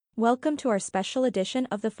Welcome to our special edition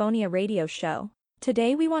of the Fonia Radio Show.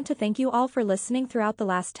 Today we want to thank you all for listening throughout the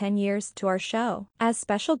last 10 years to our show. As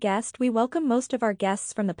special guest, we welcome most of our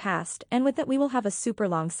guests from the past, and with it we will have a super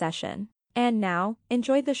long session. And now,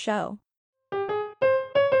 enjoy the show.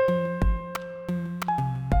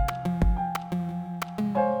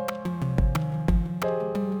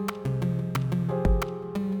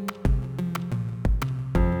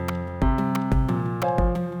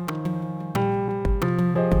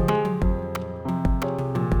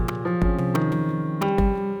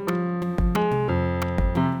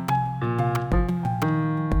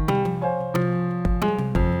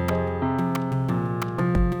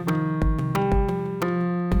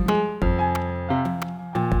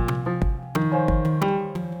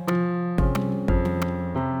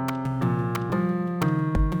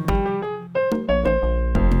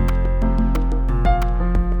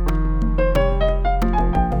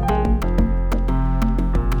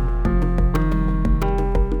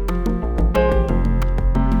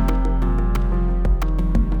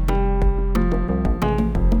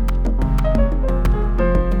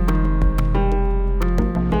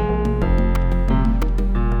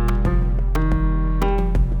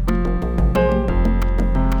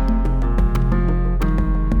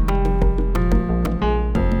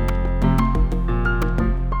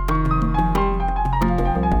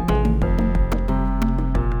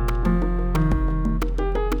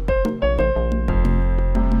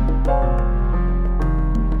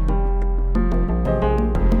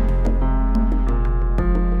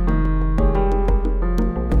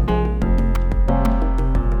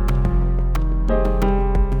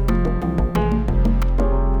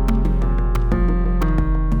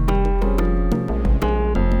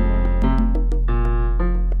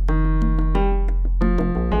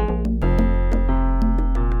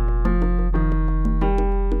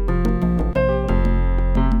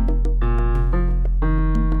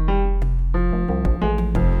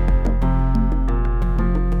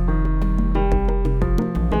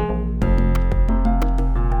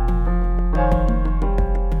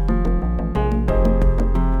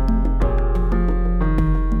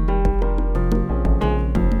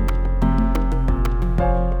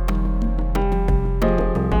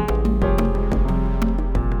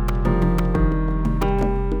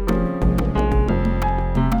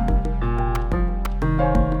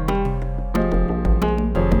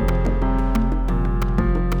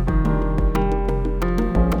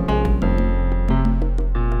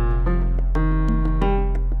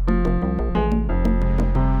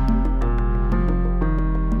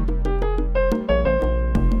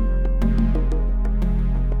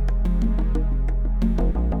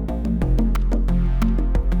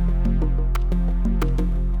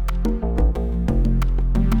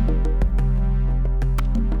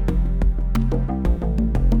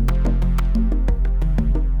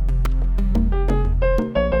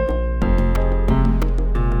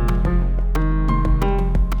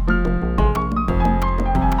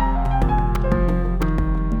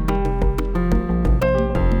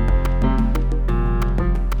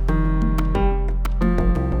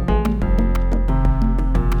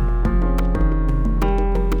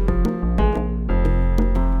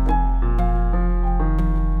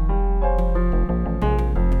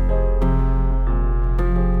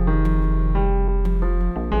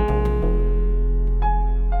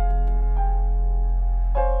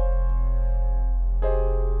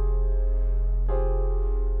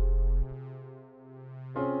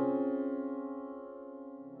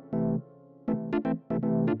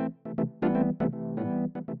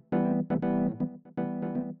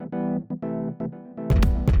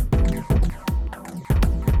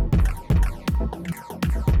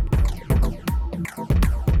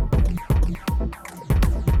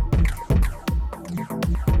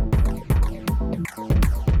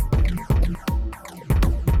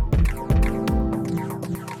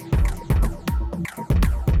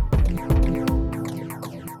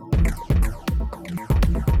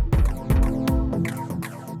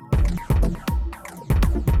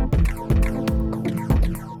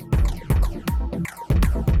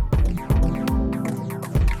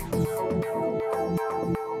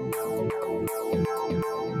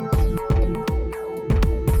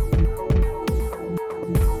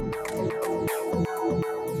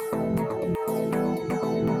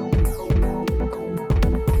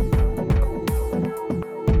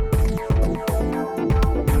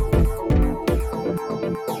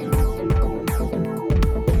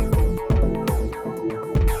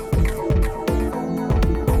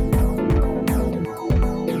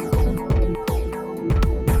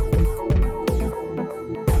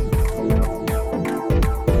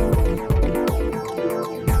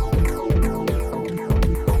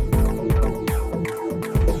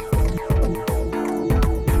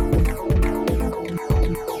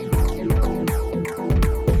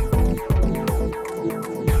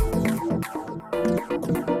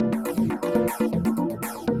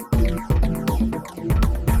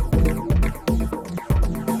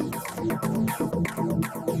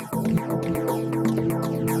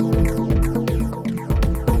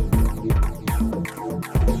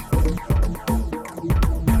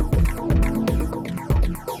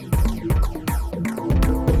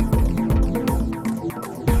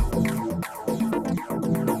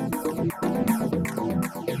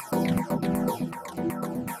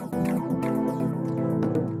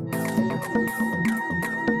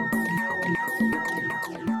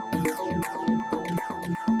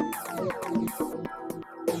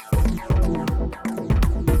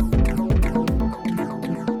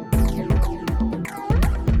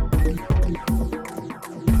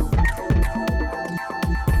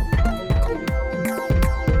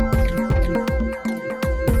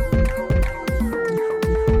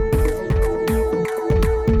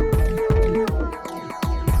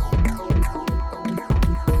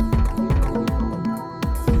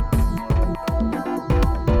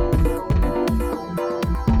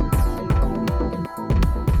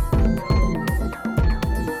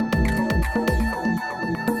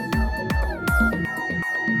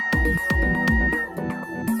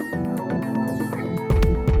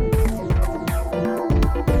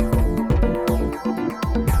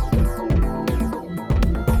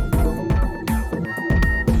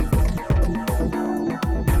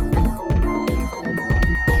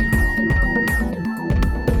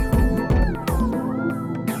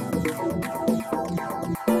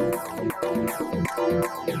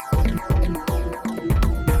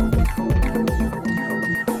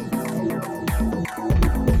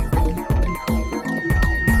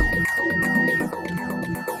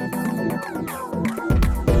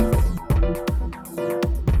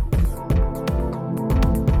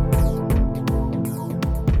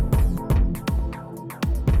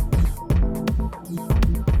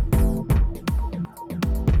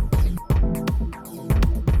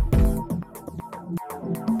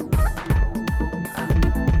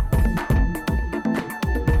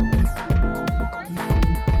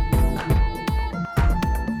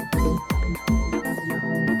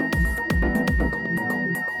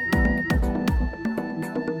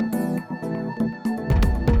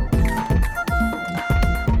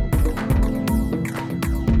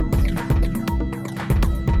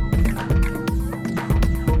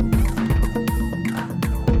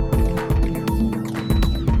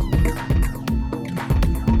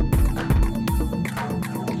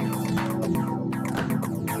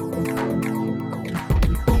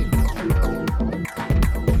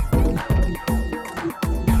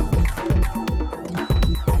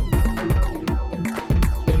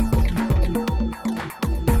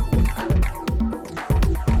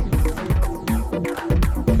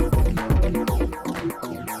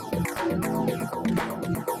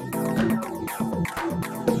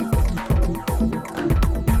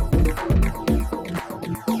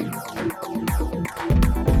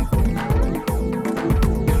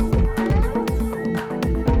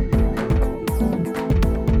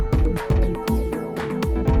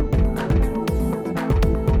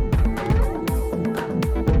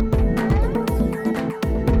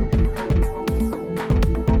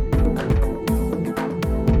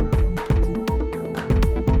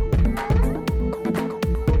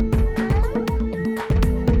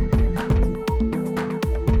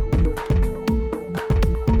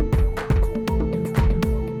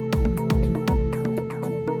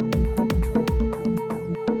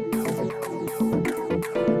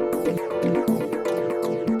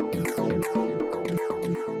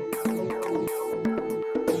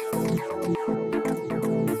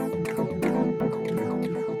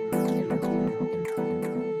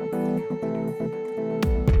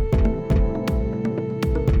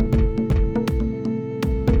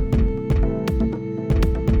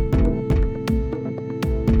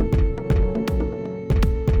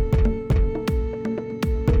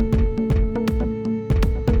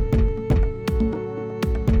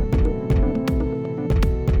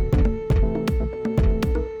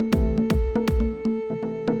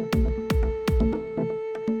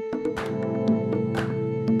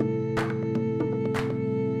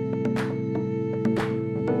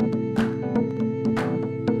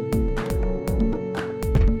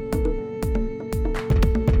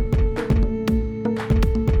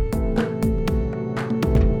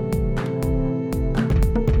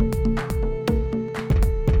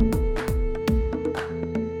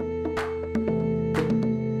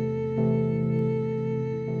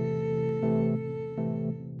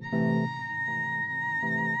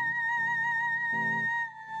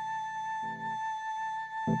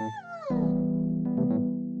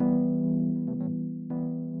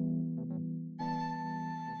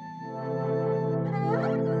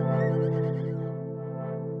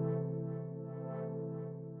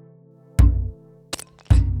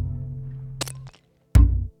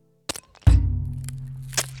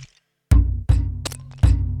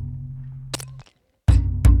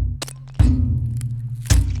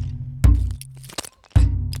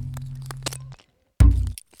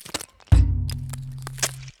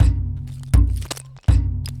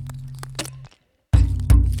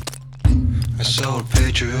 I saw a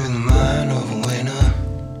picture in the mind of a winner.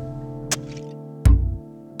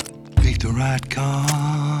 Picked the right car,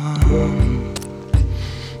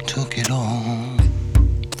 took it on.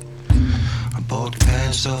 I bought the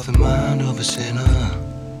pants off the mind of a sinner.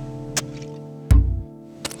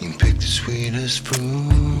 You picked the sweetest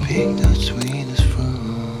fruit, picked the sweetest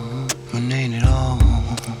fruit, and ain't it all?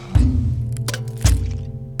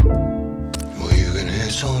 Well, you can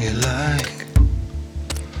hiss all you like.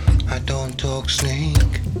 I don't talk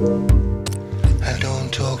snake, I don't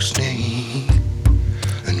talk snake.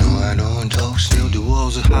 No, I don't talk snake. The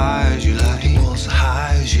walls as high as you like, the walls as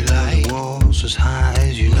high as you like, the walls as high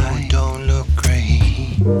as you like. Don't look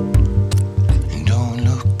great, and don't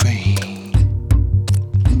look great.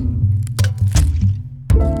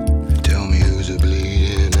 Tell me who's a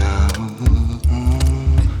bleeding out of blood.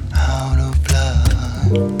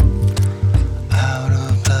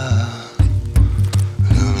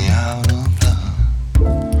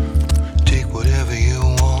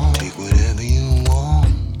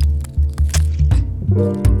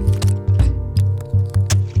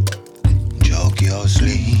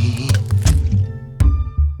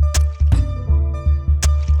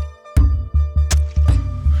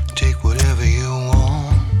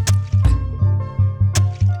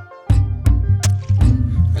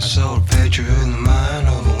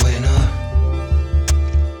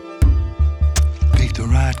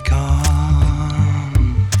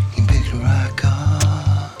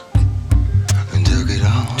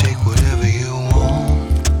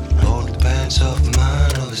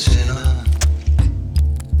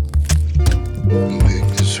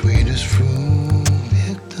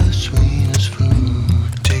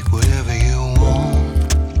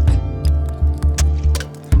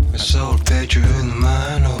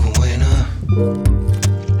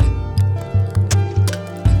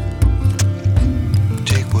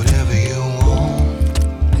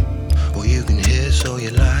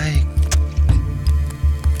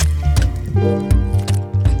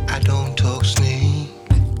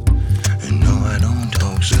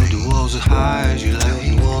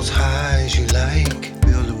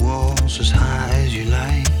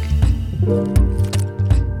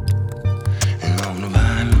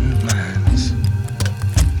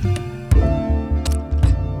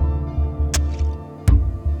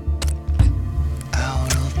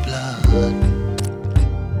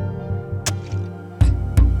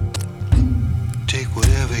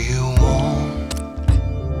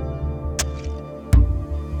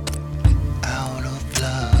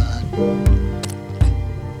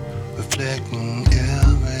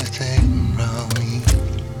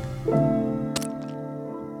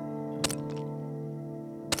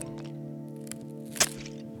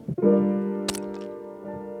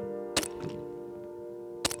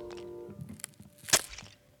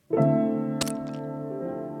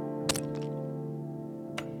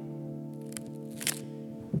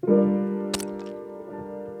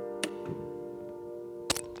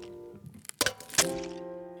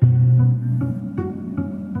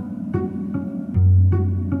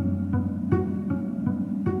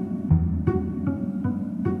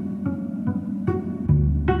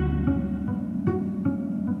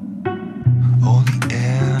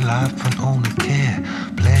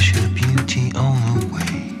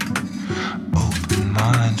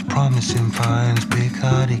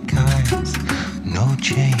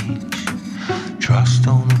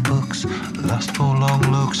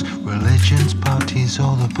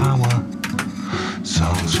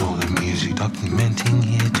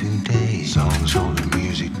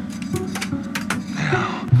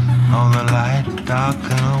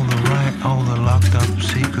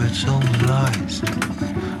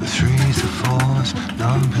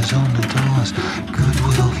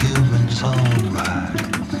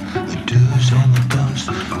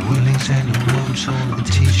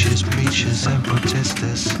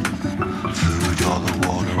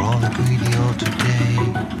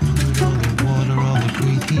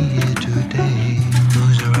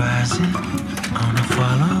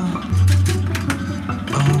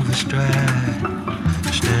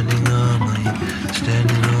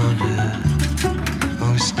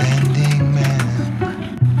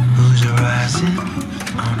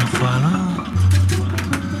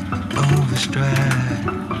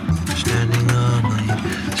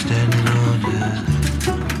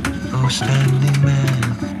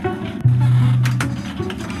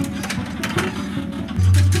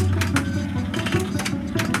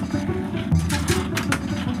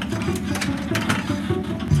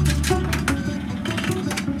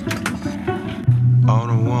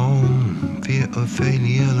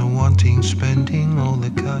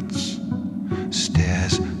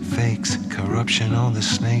 corruption, all the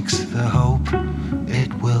snakes, the hope,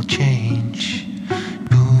 it will change.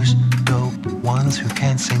 Booze, dope, ones who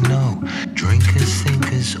can't say no. Drinkers,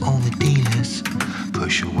 thinkers, all the dealers.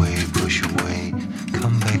 Push away,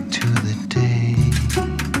 come back to the day.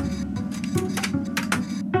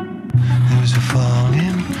 There's a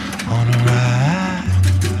falling on a ride,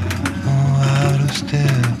 oh, out of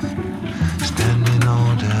step. Standing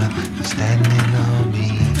order, standing on me,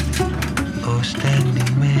 oh,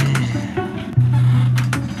 standing man.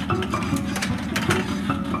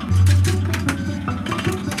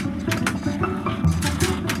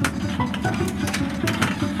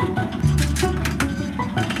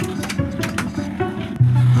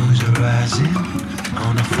 Who's rising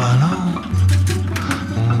on a follow,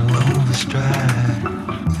 oh, over stride.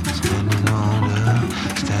 Standing order,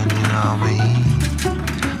 standing on me,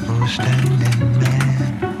 oh, standing man.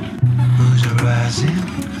 Who's rising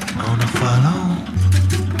on a follow,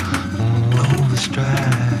 oh, over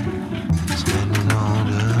stride. Standing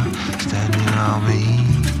order, standing on me,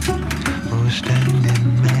 oh,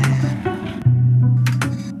 standing man.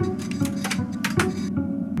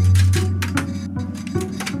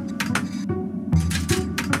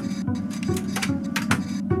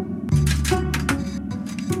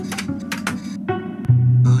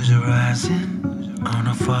 Who's rising on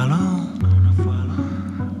a follow,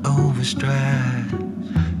 over stride.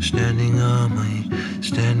 Standing on me,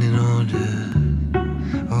 standing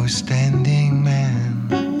order, oh, standing man.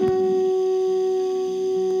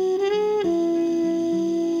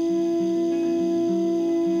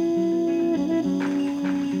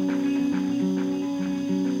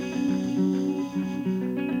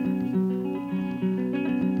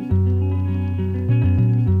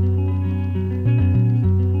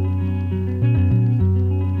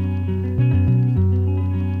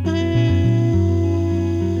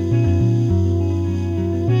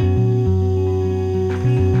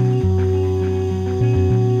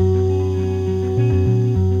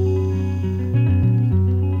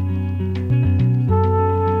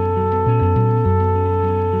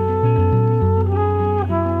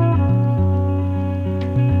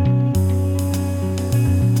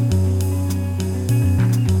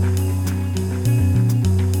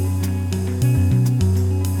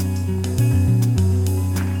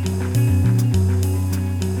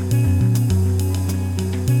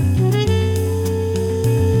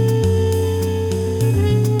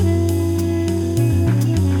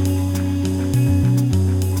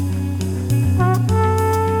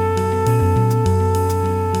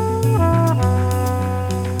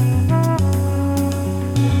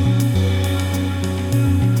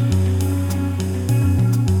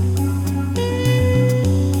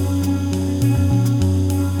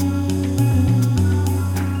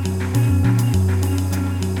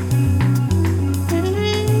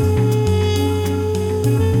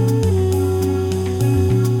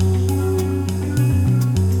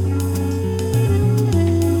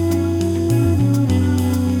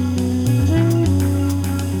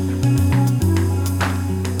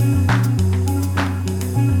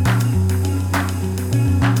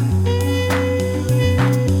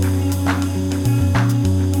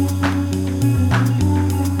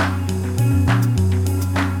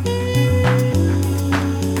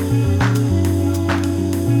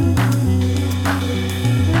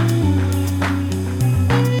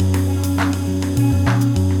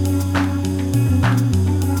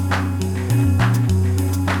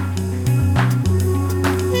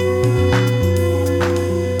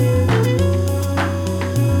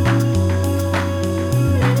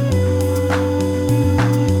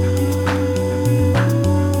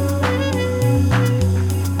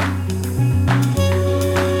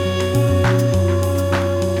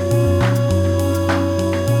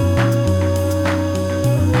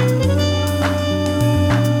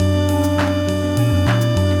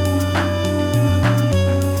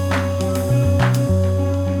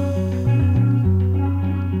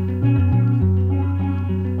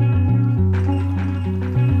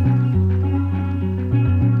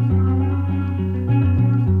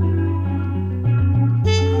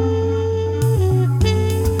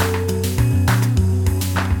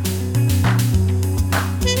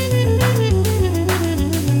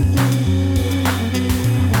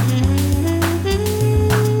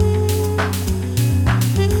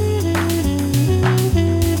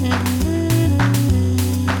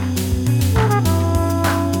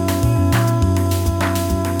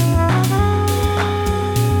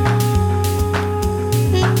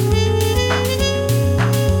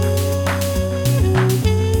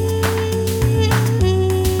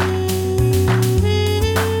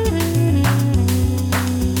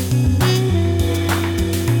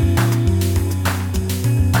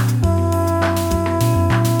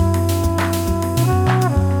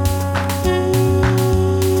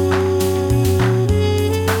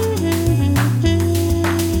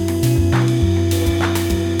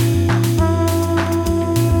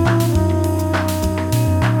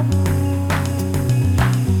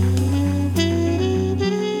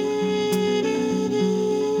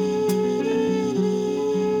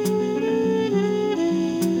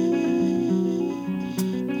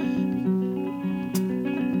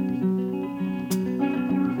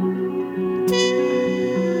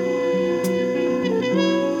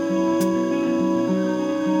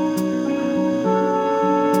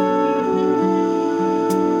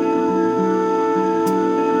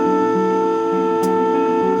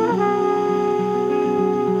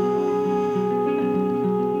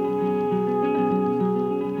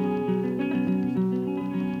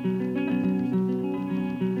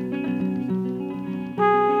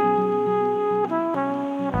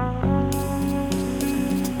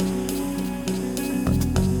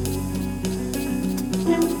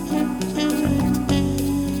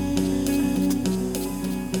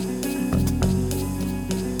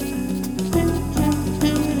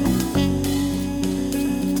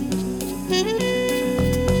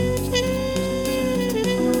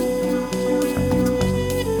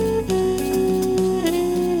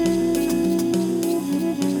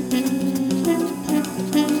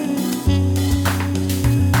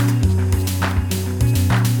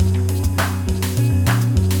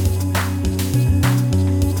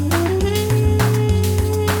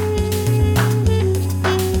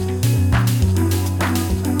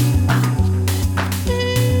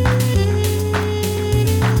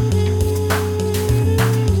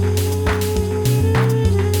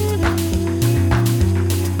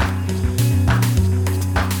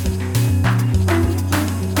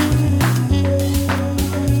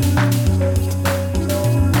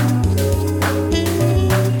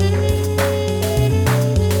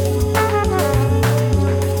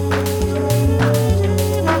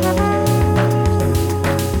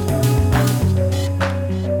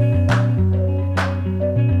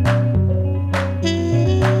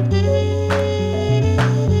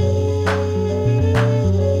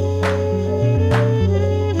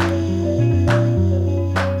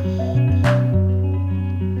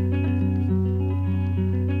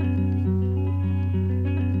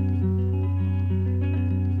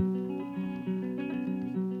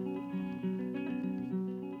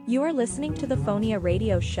 You are listening to the Fonia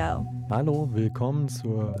Radio Show. Hallo, willkommen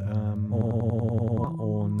zur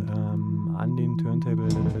an den Turntable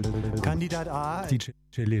Kandidat A, DJ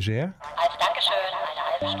Legérès. Als Dankeschön eine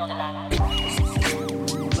halbe Stunde lang.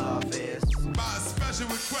 My special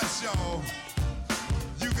request, y'all.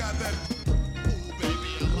 You got that.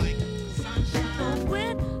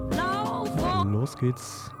 Los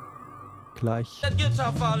geht's gleich. That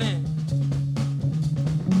guitar falling.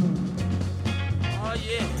 Oh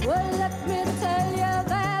yeah. Well, let me tell you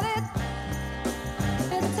that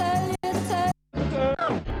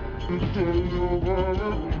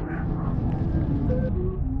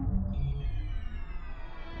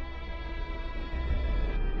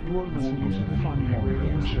You're listening to the Fonia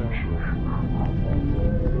Radio Show.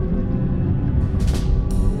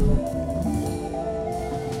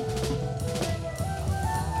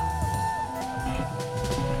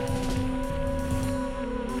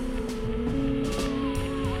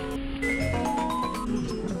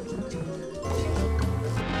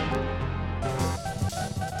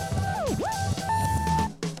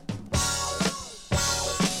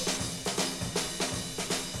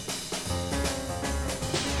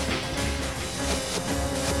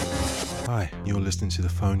 Hi, you're listening to the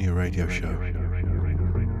Fonia Radio Show.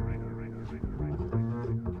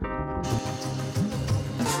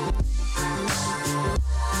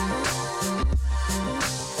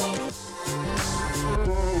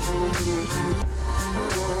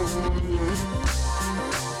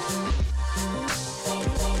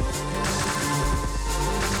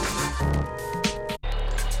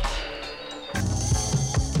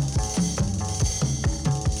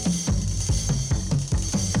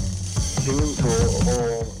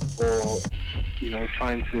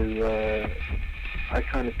 Trying to, I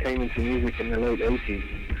kind of came into music in the late 80s.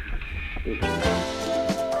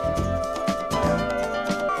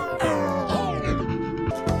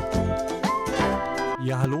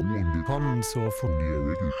 Ja, hallo, willkommen zur Fonia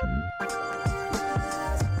Radio Show.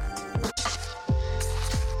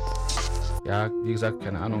 Ja, wie gesagt,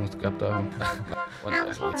 keine Ahnung, es gab da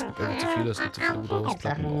es gibt zu viele gute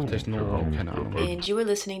Hausplatten, auch Techno, keine Ahnung. And you were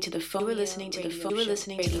listening to the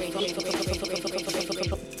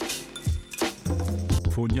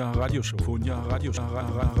Fonia Radio Show. Fonia Radio Show.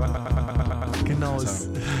 Genau, es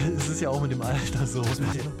ist ja auch mit dem Alter so. Es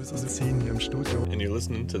macht ja noch bis 10 hier im Studio. And you're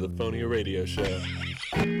listening to the Fonia Radio Show.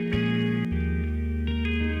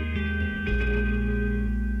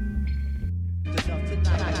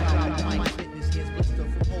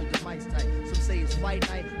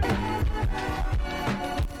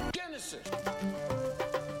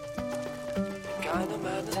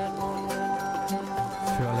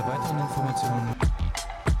 Für alle weiteren Informationen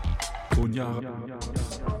Fonia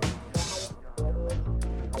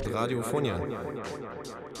Radio Fonia.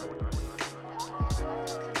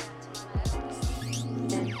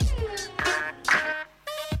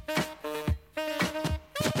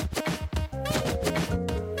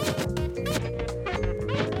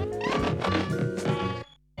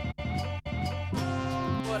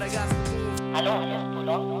 Hallo, hier ist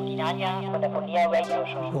Toulon, die Nadja von der Fonia Radio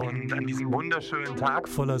Show. und an diesem wunderschönen Tag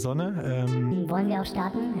voller Sonne wollen wir auch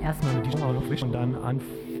starten? erstmal mit diesem Auto und dann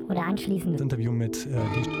Anschließend das Interview mit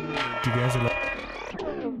diverse Leute.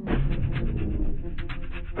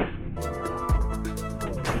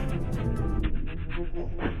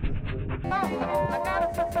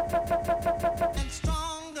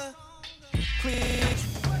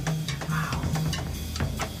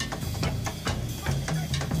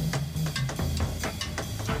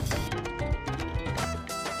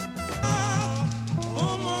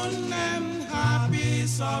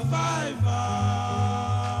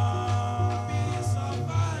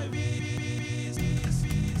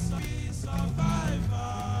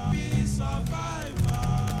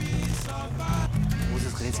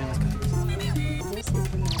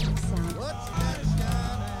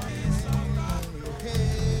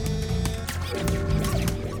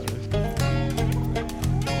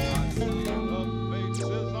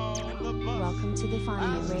 Welcome to the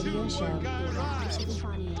Fonia Radio Show.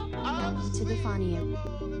 To the Fonia.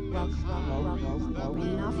 Welcome.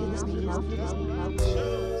 Bringing off your listening.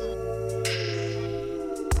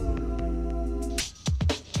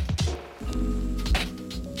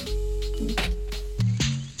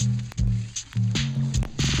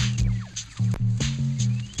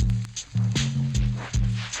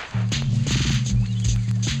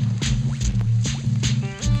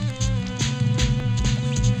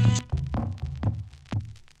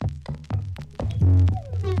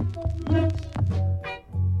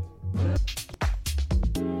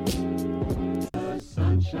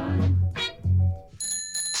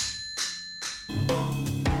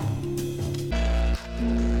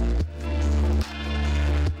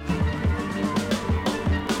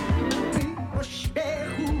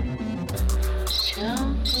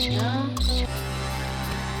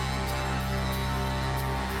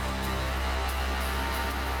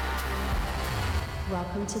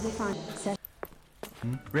 Welcome to the front session.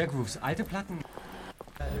 Rare Grooves, alte Platten.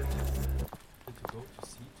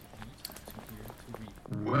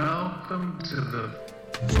 Welcome to the...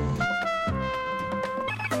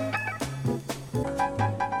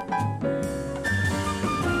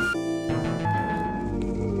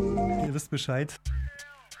 Ihr wisst Bescheid.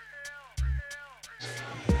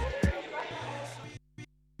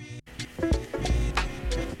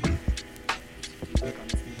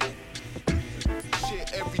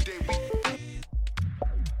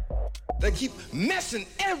 They keep messing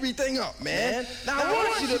everything up, man. Now I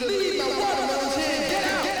want you to leave my watermelons here and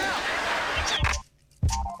get out.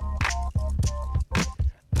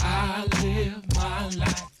 I live my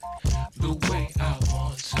life the way I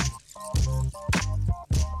want to.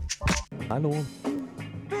 Hallo.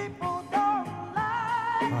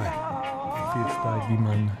 Hi. Freestyle, wie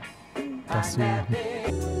man das so...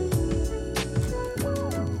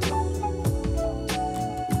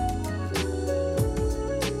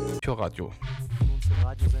 Radio. Unsere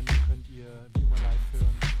Radiosendung könnt ihr wie immer live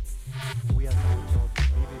hören. We are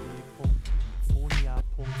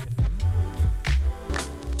www.fonia.fm.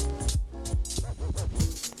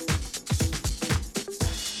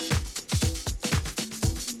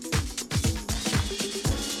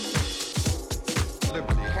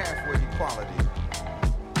 Liberty, halfway equality.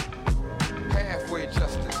 Halfway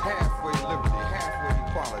justice, halfway liberty, halfway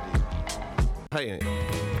equality. Hi.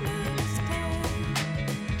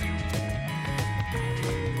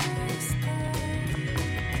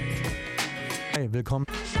 Hey, willkommen.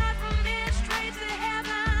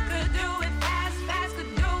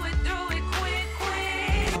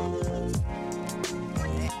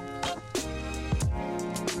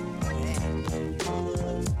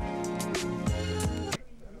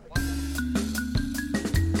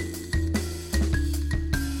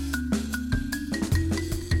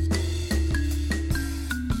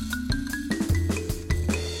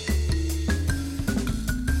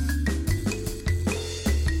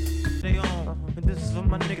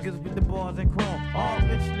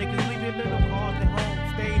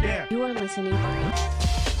 You are listening.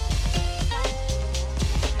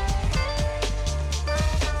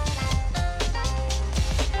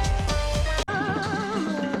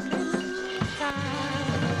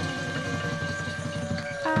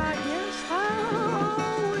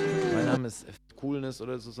 Mein Name ist Coolness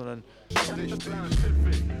oder so, sondern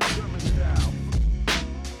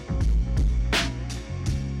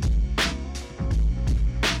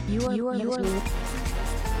You are listening.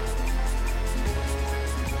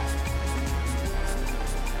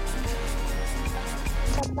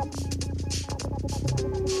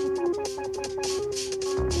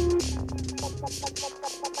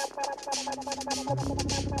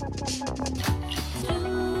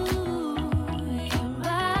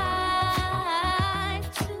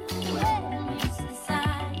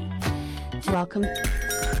 Welcome.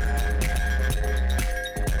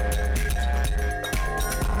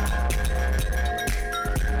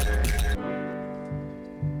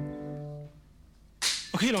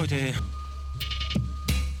 Okay, Leute.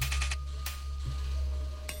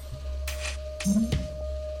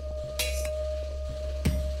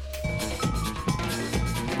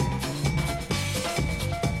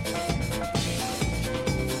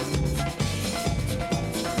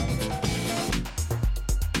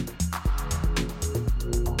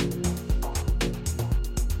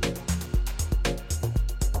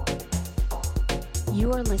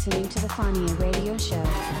 You are listening to the Fonia Radio Show.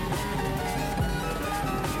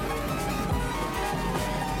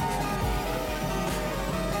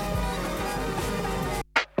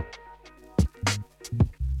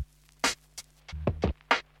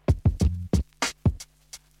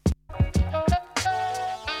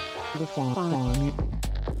 The Fonia.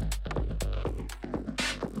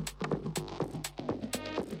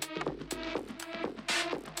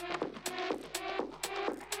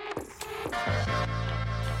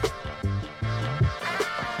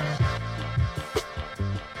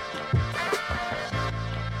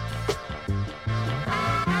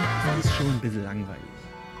 schon ein bisschen langweilig.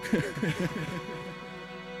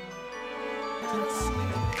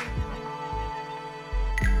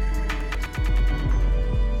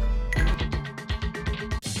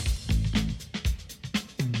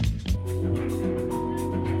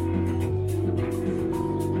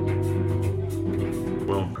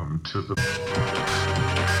 Welcome to the...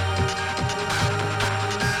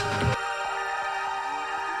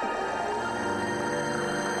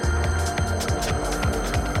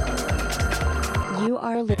 You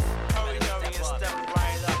are the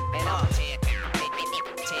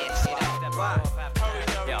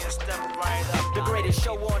greatest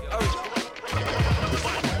show on earth.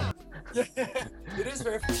 It is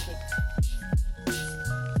very efficient.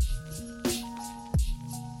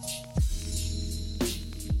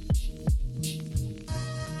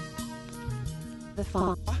 The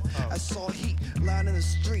funk. I saw heat lying in the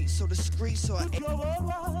street, so discreet, so I.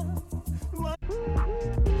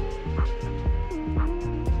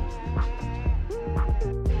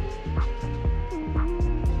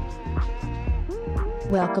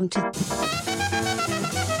 Welcome to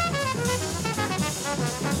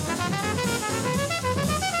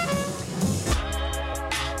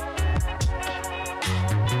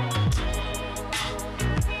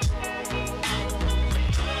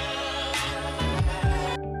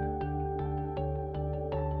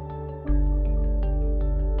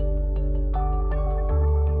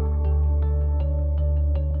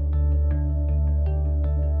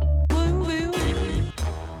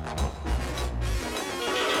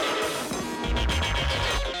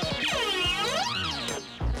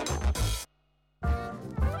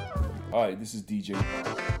Hi, this is DJ.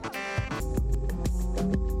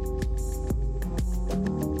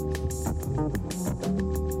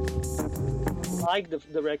 Like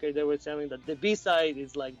the record, they were telling that the B-side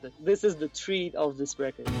is like this is the treat of this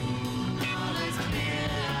record.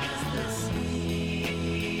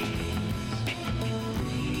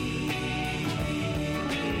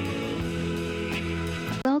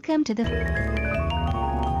 Welcome to the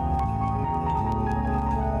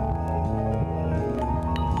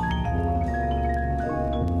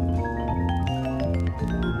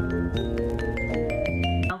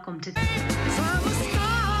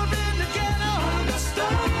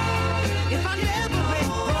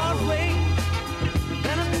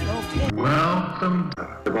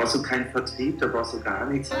Da brauchst du keinen Vertrieb, da brauchst du gar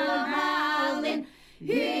nichts.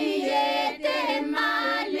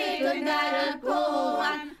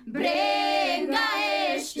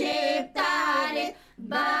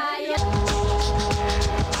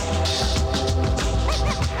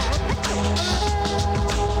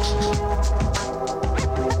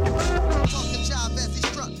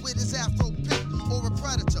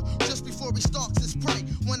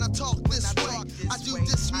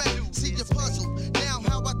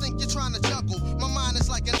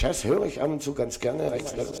 Jazz höre ich ab und zu ganz gerne.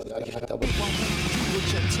 Ich hatte aber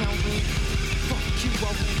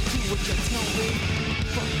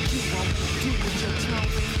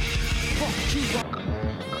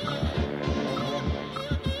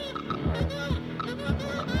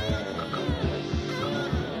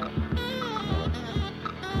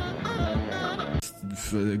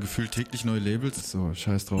gefühlt täglich neue Labels. So,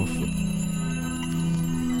 scheiß drauf.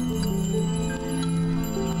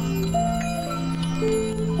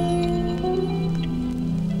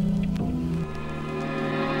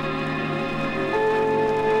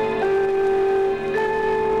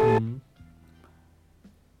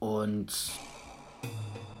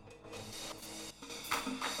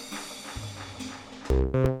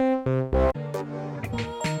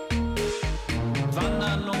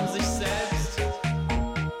 Wandern um sich selbst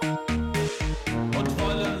und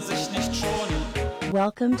wollen sich nicht schonen.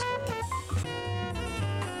 Welcome to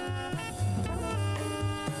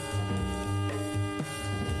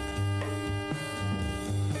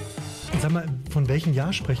Sag mal, von welchem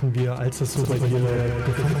Jahr sprechen wir, als es so bei dir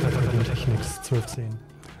gefunden hat mit den Technics 1210?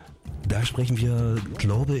 Da sprechen wir,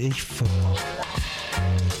 glaube ich, von...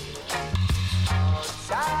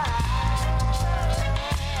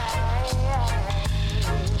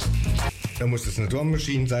 Da muss es eine Drum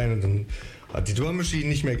Machine sein und dann hat die Drum Machine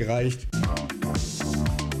nicht mehr gereicht.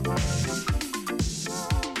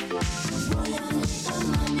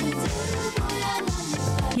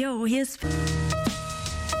 Yo, hier ist...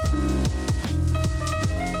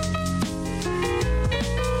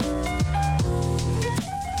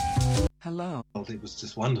 Hello. It was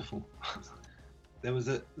just wonderful. There was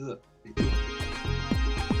a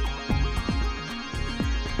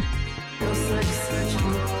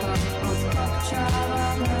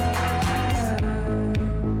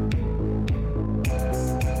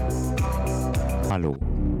Hallo.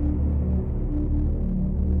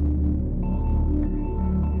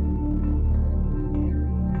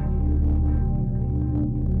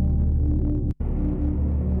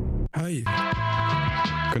 Hi.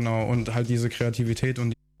 Genau, und halt diese Kreativität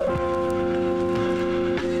und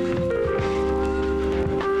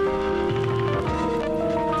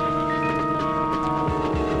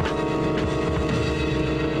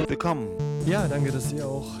Willkommen. Ja, danke, dass ihr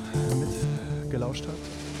auch mitgelauscht habt.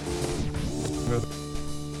 Ja.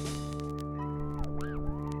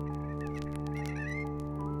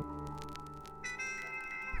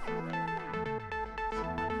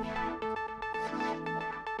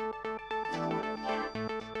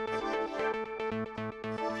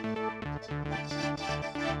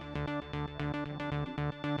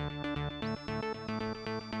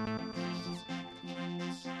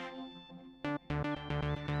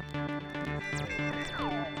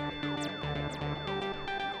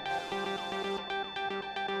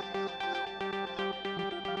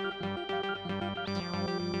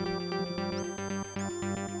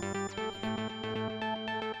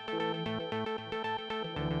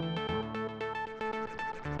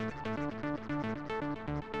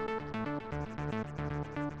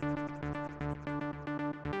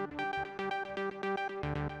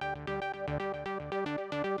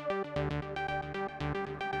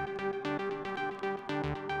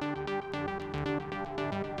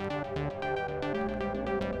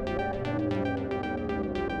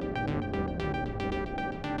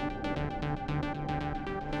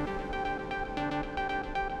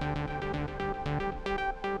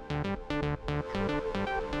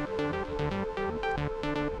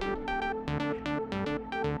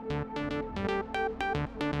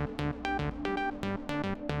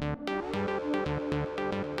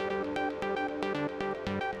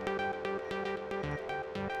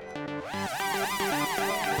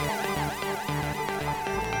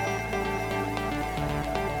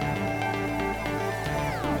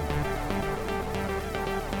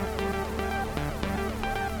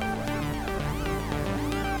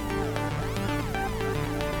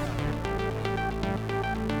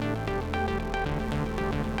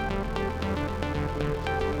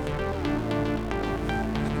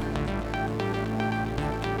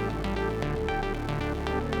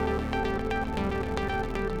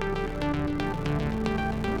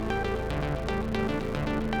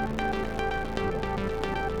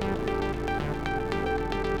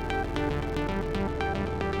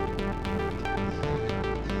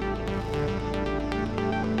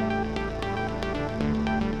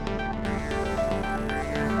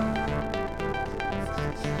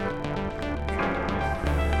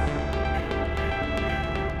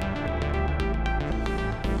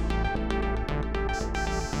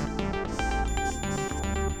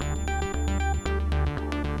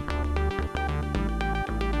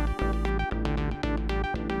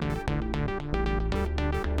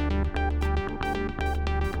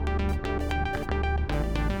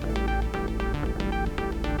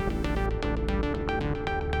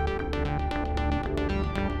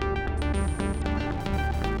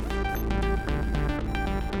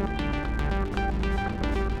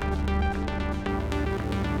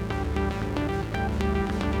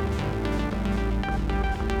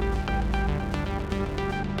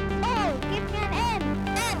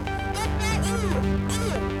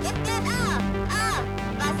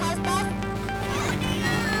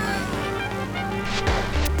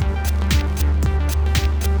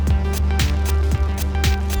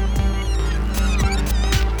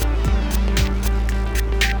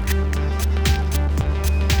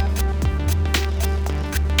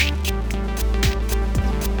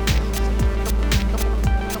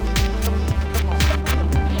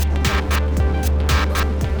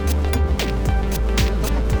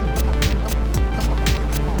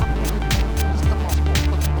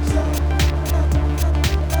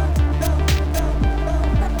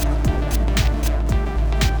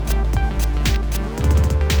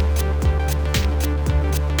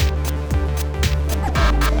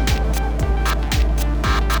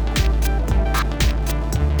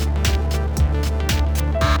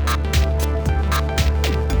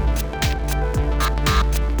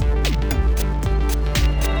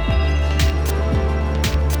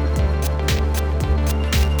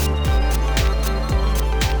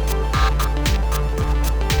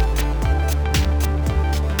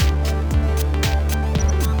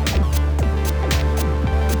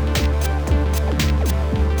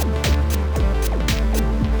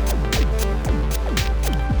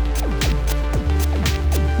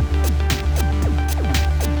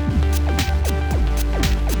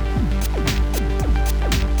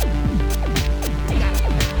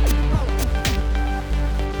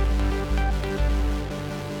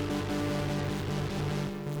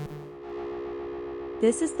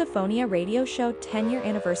 This is the Fonia Radio Show 10-year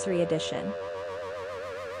anniversary edition.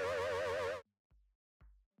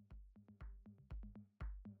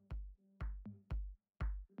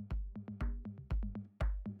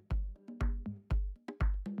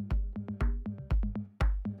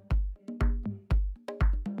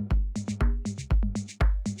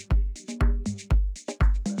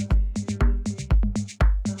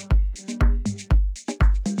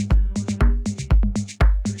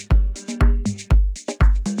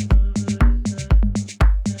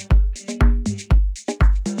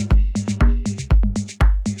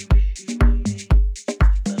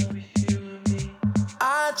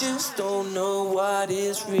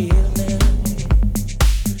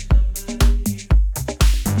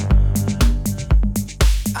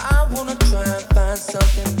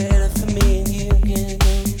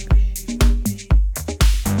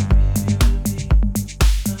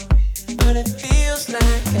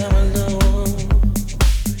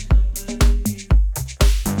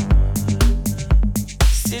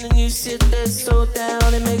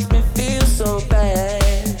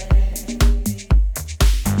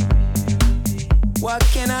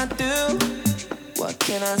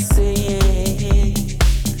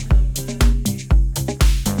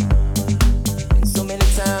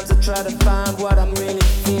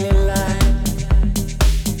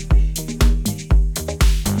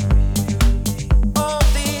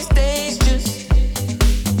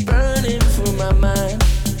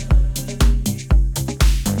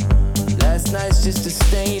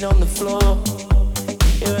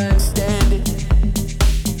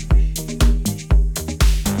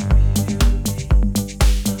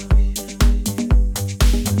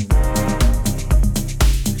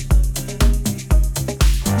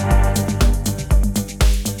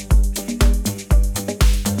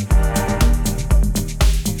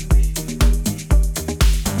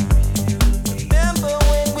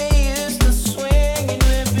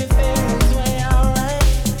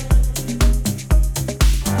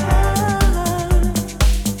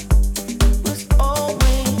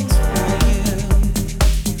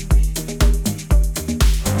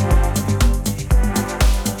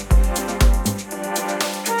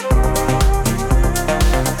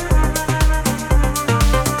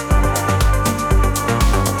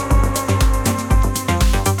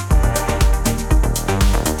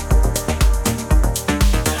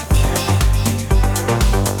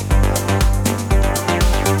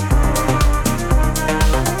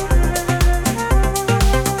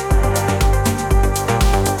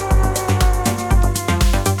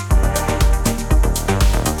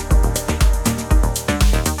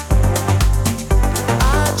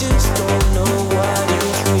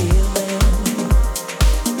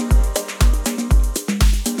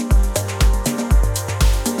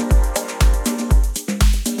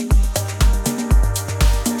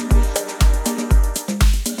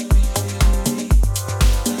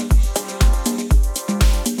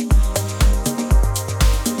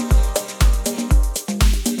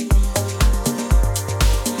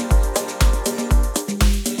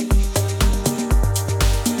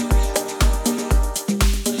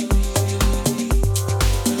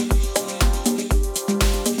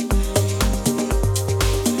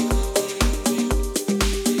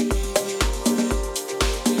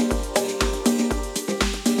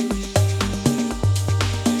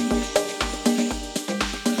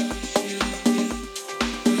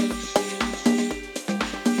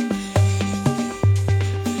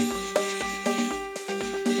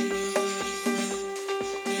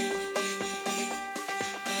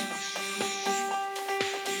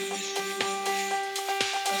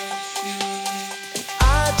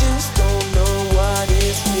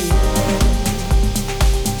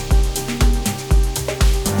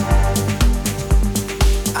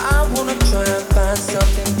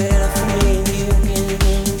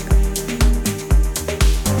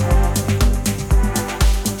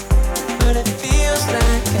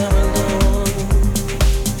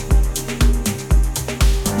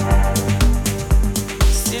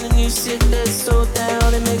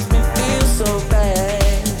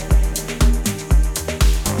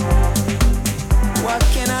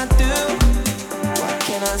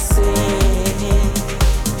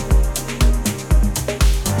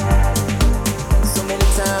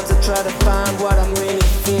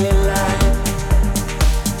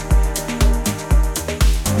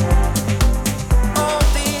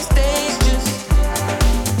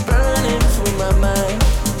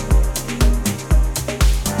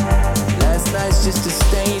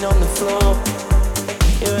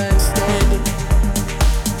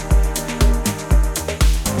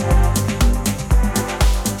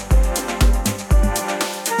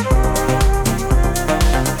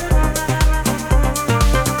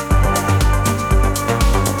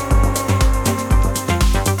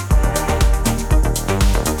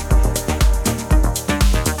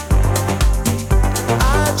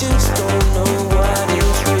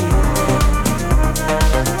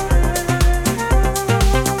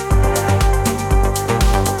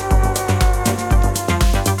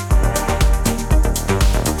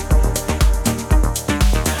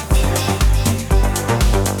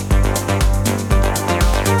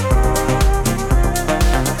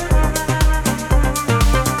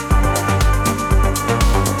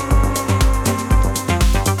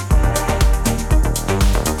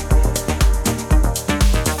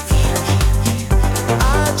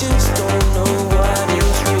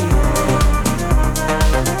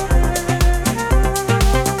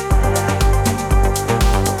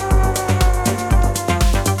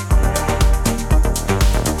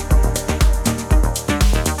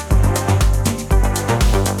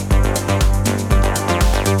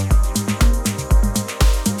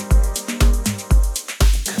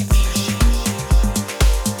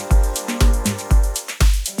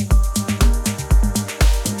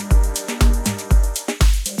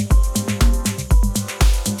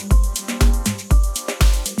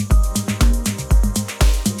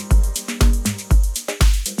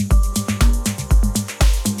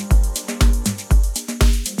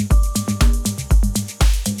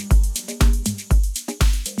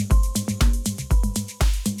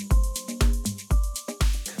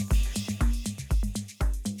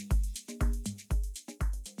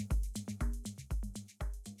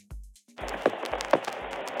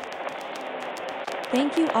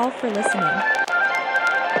 Thank you all for listening.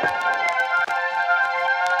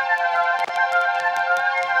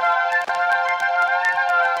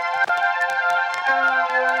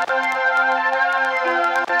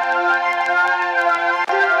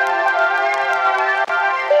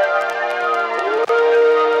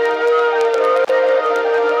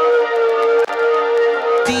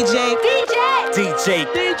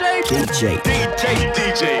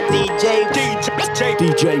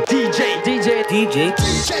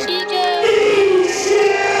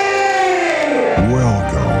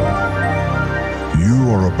 Welcome. You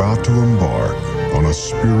are about to embark on a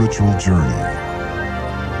spiritual journey.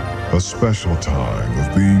 A special time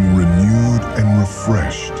of being renewed and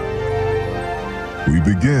refreshed. We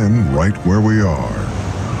begin right where we are.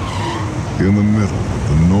 In the middle of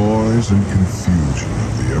the noise and confusion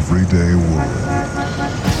of the everyday world.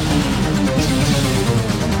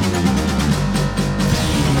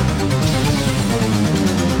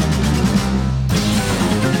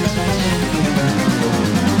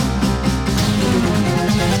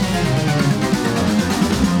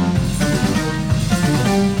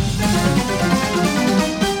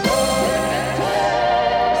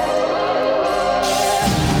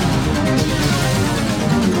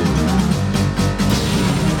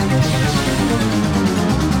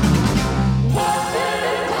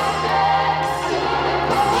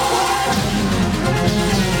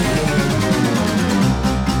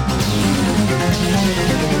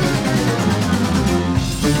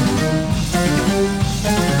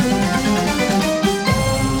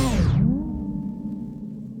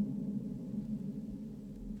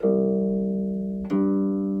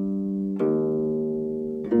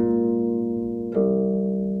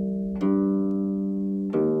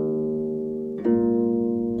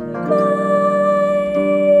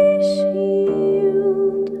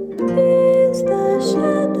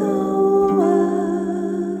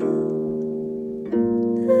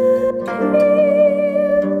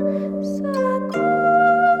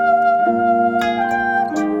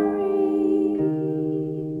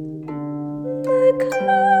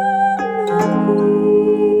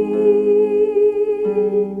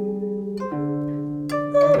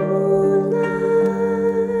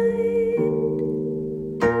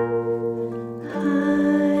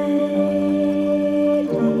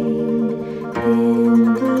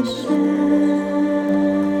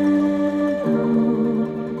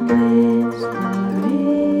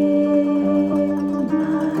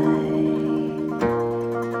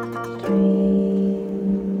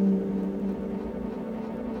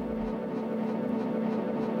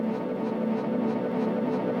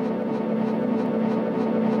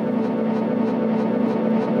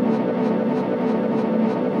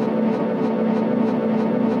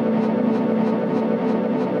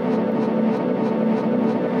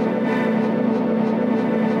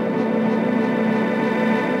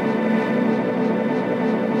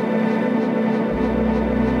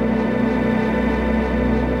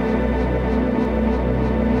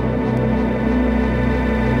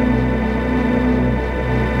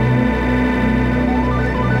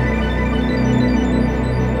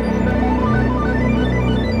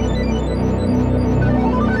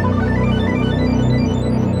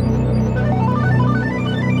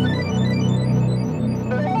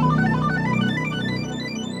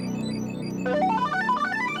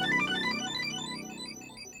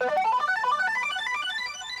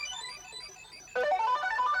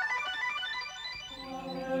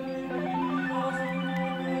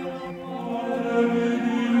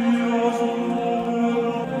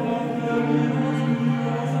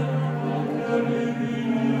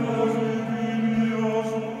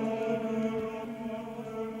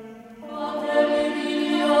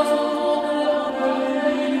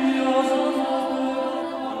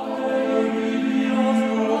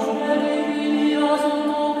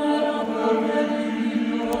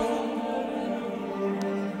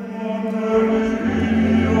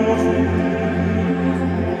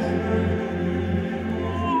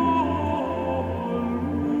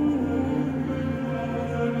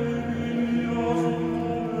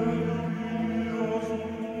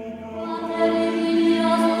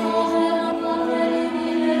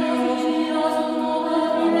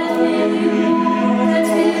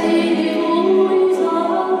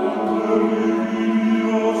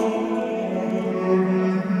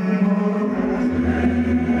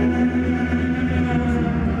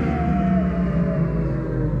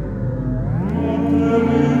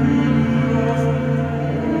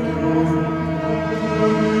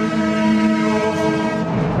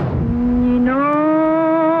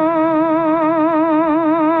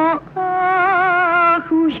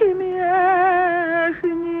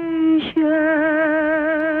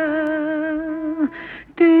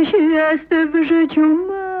 w życiu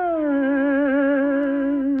mym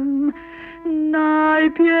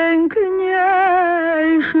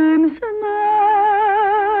najpiękniejszym snem.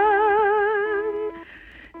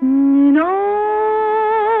 Nino,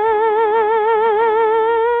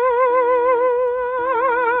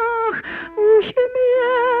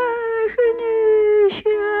 uśmiechnij się.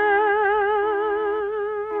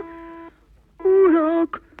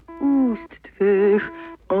 Urok ust twych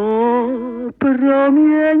opromienia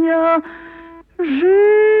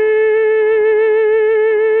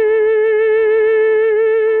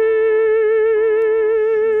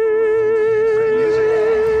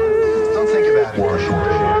Don't think about it.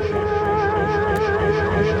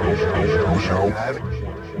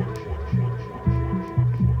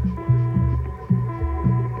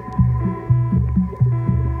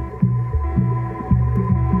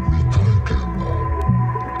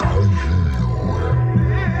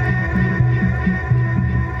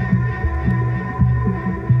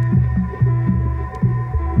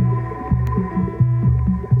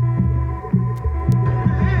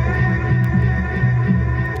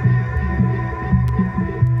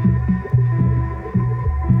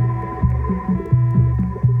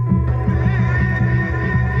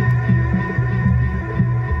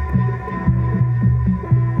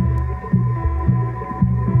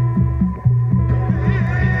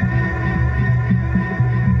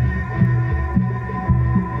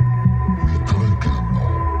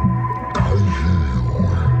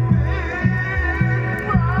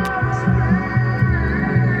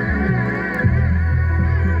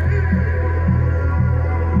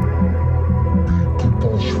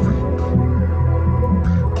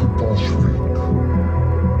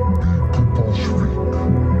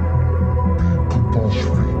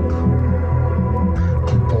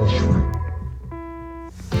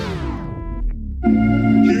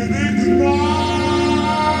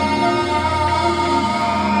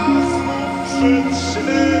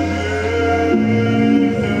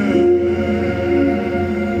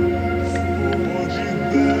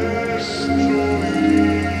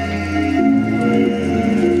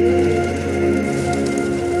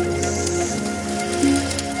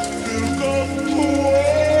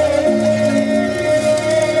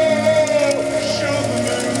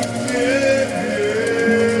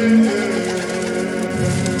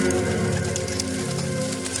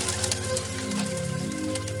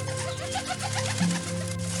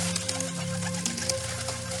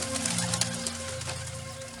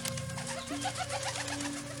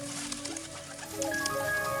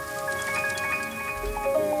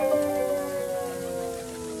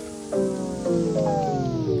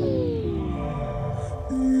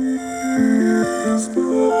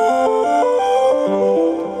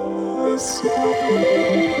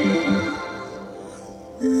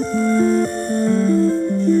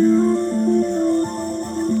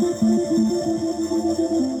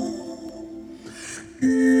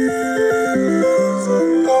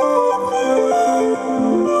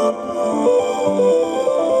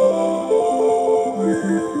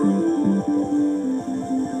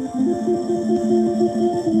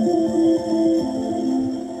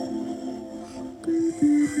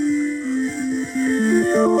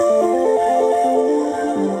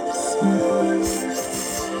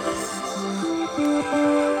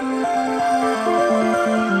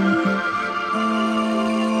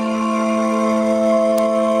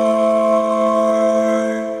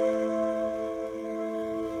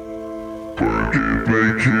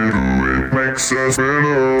 Us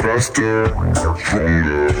better, faster,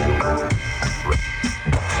 stronger.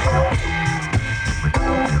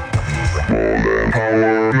 More than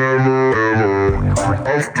power, never ever.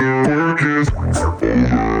 After work is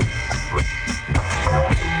over.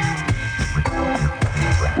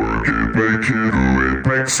 Work it, make it, do it,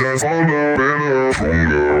 makes us harder, better,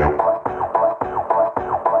 stronger.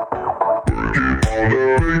 Work it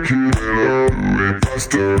harder, make it better, do it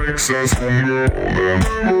faster, makes us stronger. More than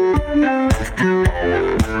ever. After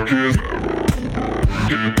our work is never over.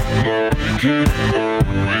 Work it harder, make it better,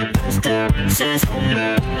 do it faster, makes us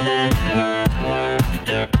stronger.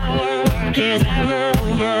 After our work is never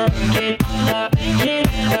over. Work it harder, make it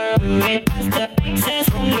better, do it faster, makes us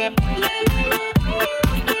stronger.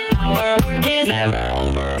 Our work is never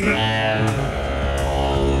over.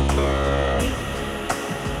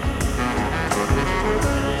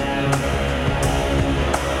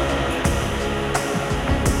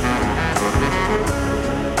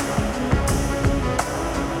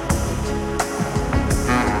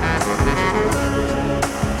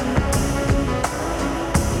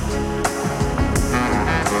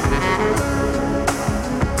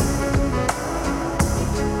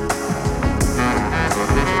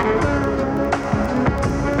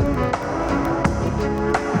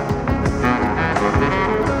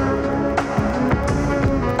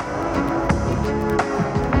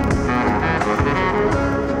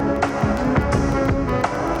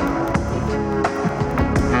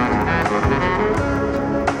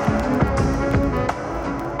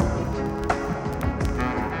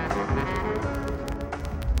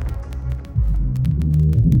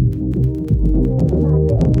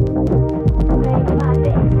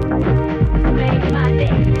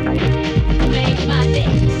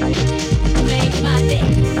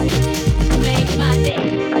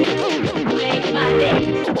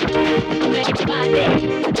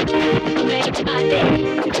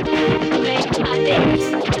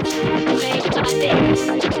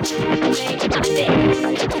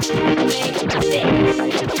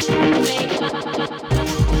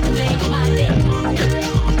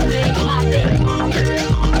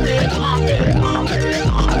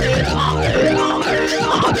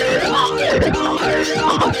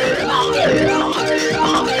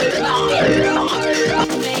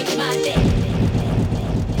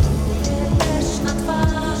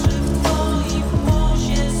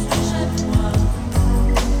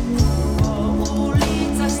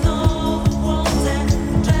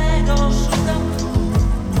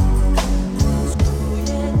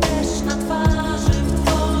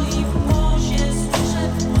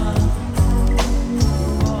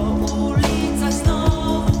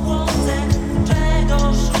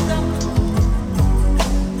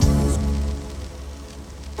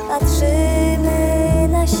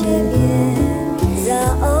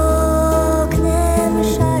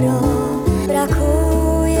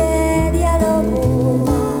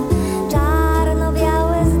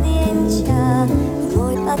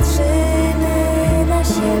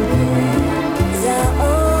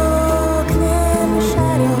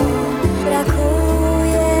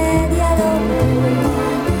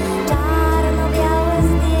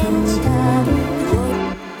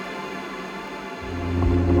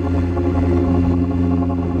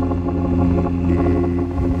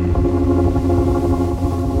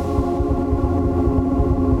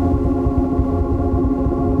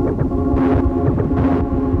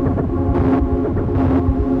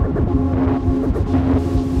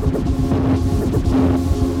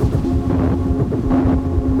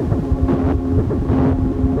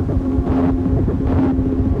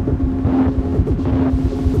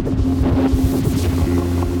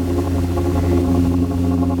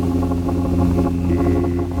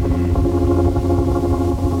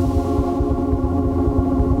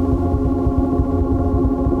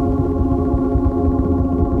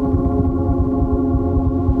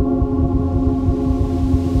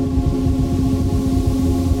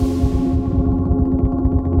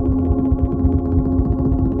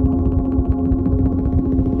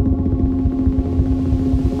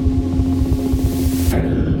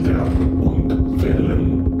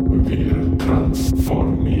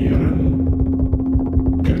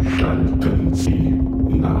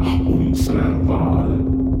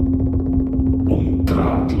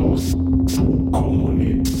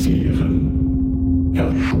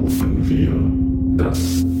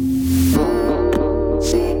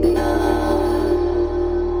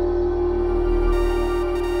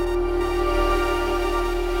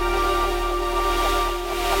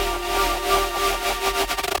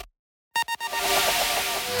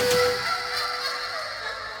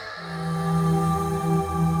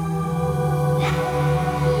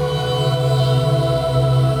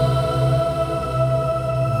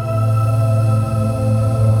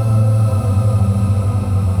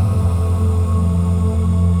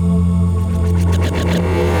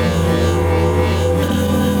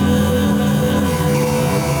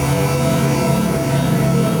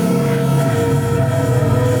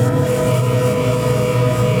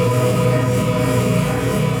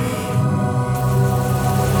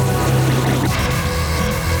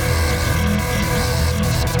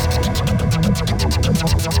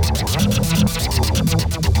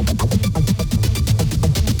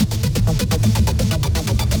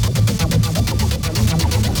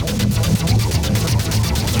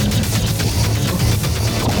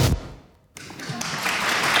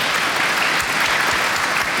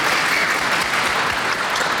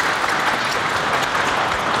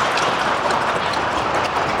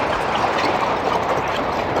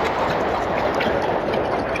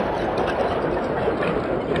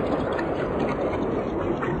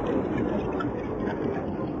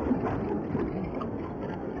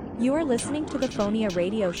 You are listening to the Fonia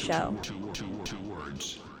Radio Show.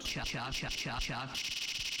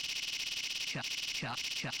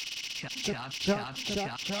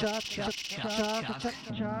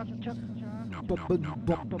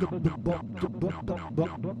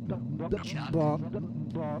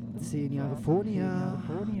 Zehn Jahre Fonia,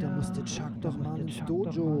 da musste Chuck doch mal ins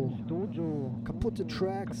Dojo. Kaputte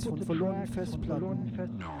Tracks von verlorenen Festplatten.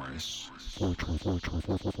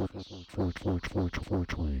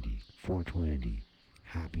 420.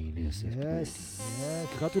 Happiness is yes.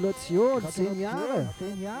 Gratulation, 10 Jahre.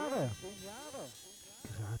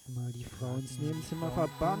 Gerade mal die Frau ins Nebenzimmer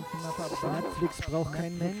verbannt. Netflix braucht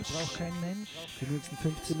kein Mensch. Die nächsten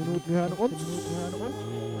 15 Minuten hören uns.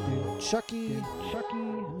 Den Chucky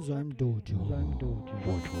in seinem Dojo. 420.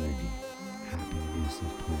 Happiness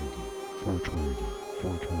of plenty. 420.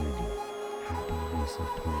 420. Happiness of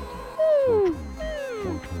plenty. 420.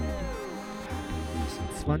 420.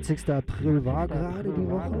 20. April war gerade die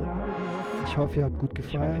Woche. Ich hoffe, ihr habt gut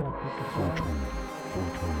gefeiert.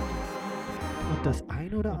 Und das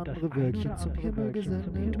ein oder andere Wölkchen zum Himmel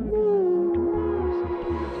gesendet.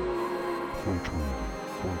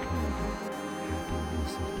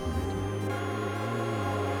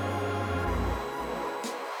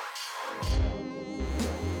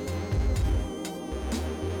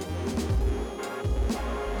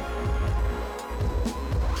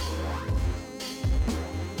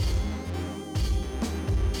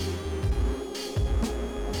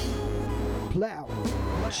 Plow,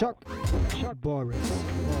 Chuck, Boris.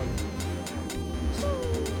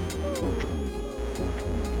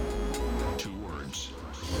 Two words.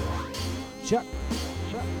 Chuck,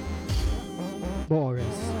 Boris.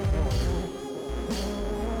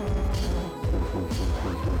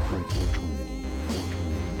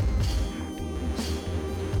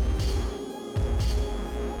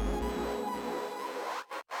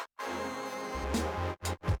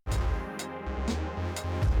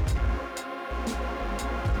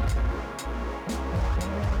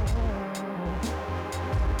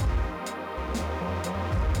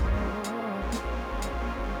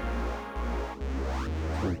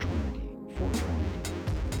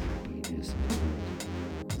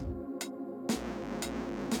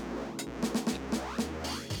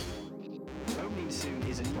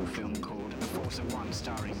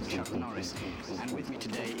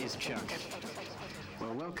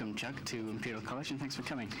 Chuck, to Imperial College, and thanks for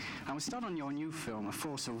coming. I will start on your new film, A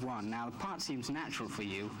Force of One. Now, the part seems natural for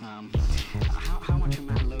you. How much of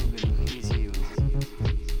Matt Logan is you?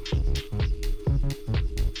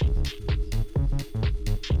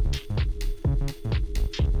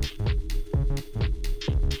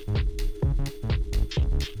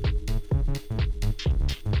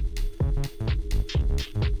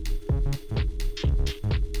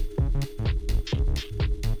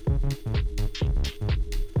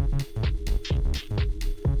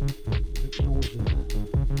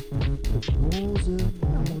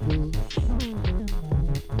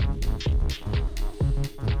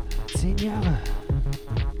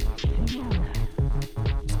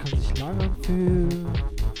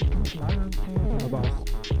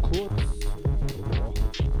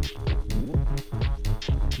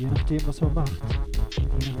 Was man macht.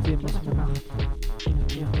 Je nachdem, was man macht. Je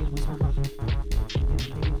nachdem, was man macht. Je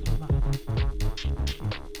nachdem, was man macht.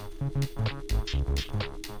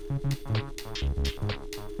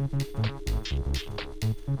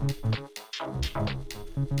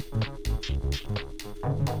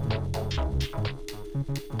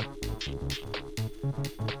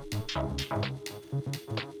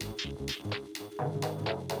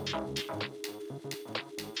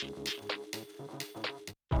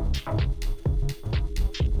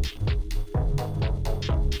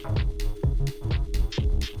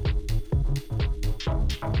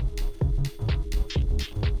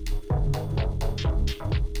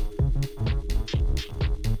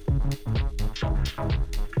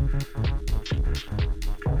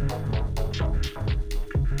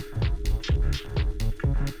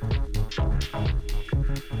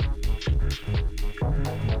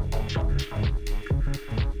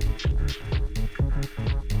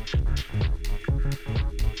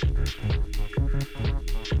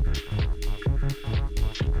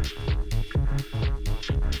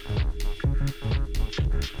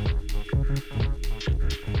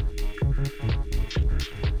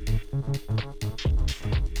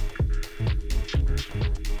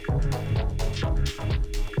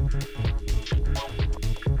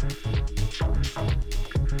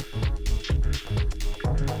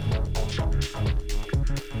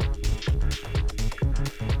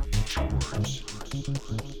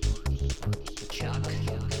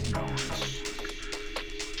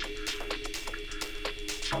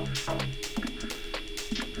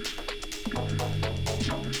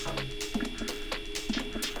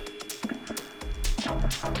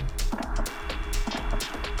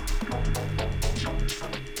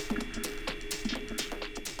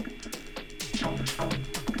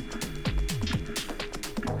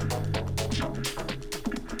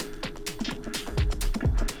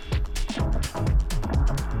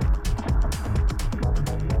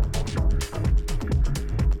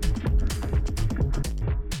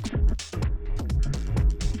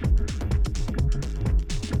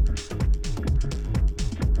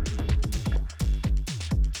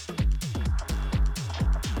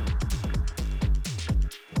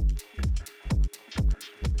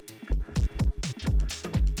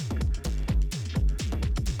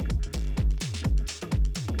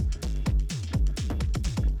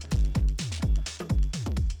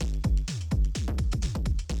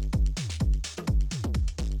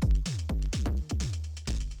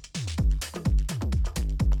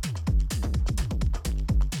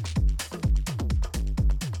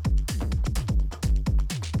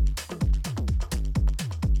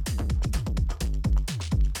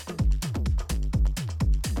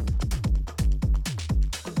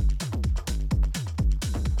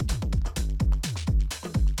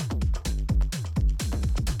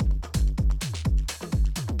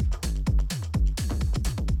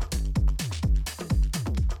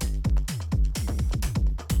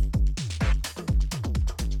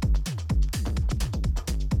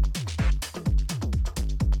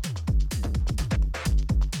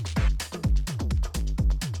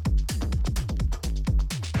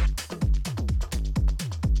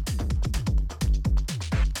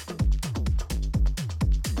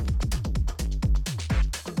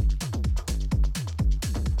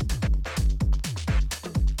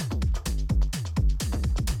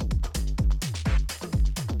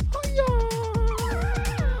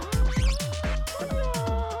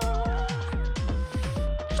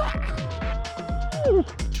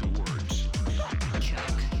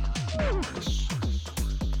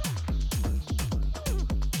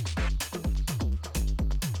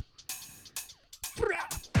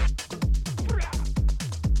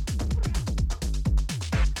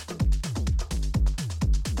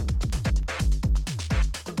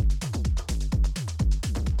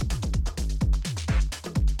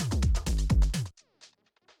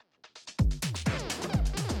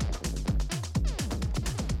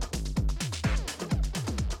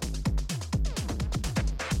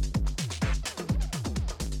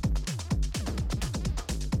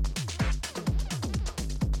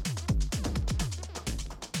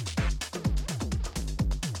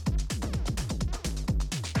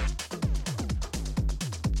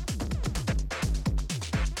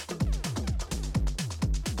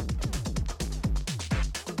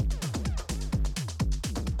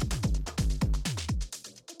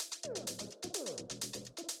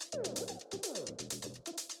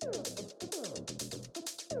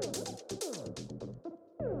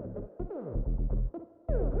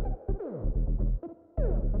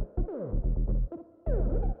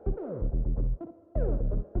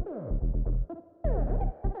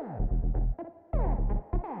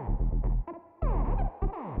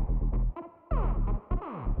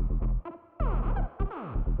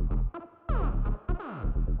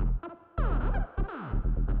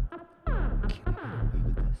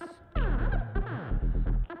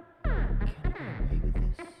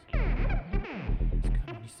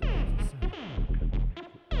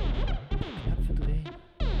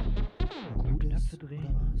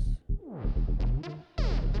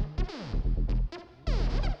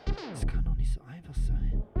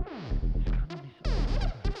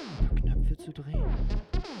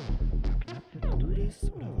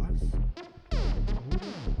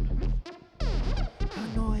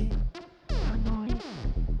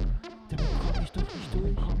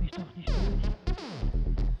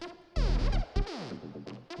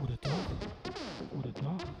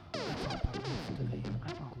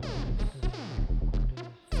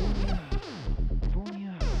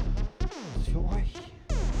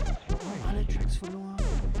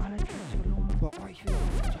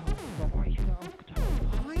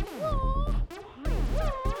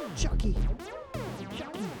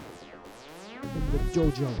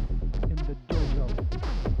 Jojo. In the dojo.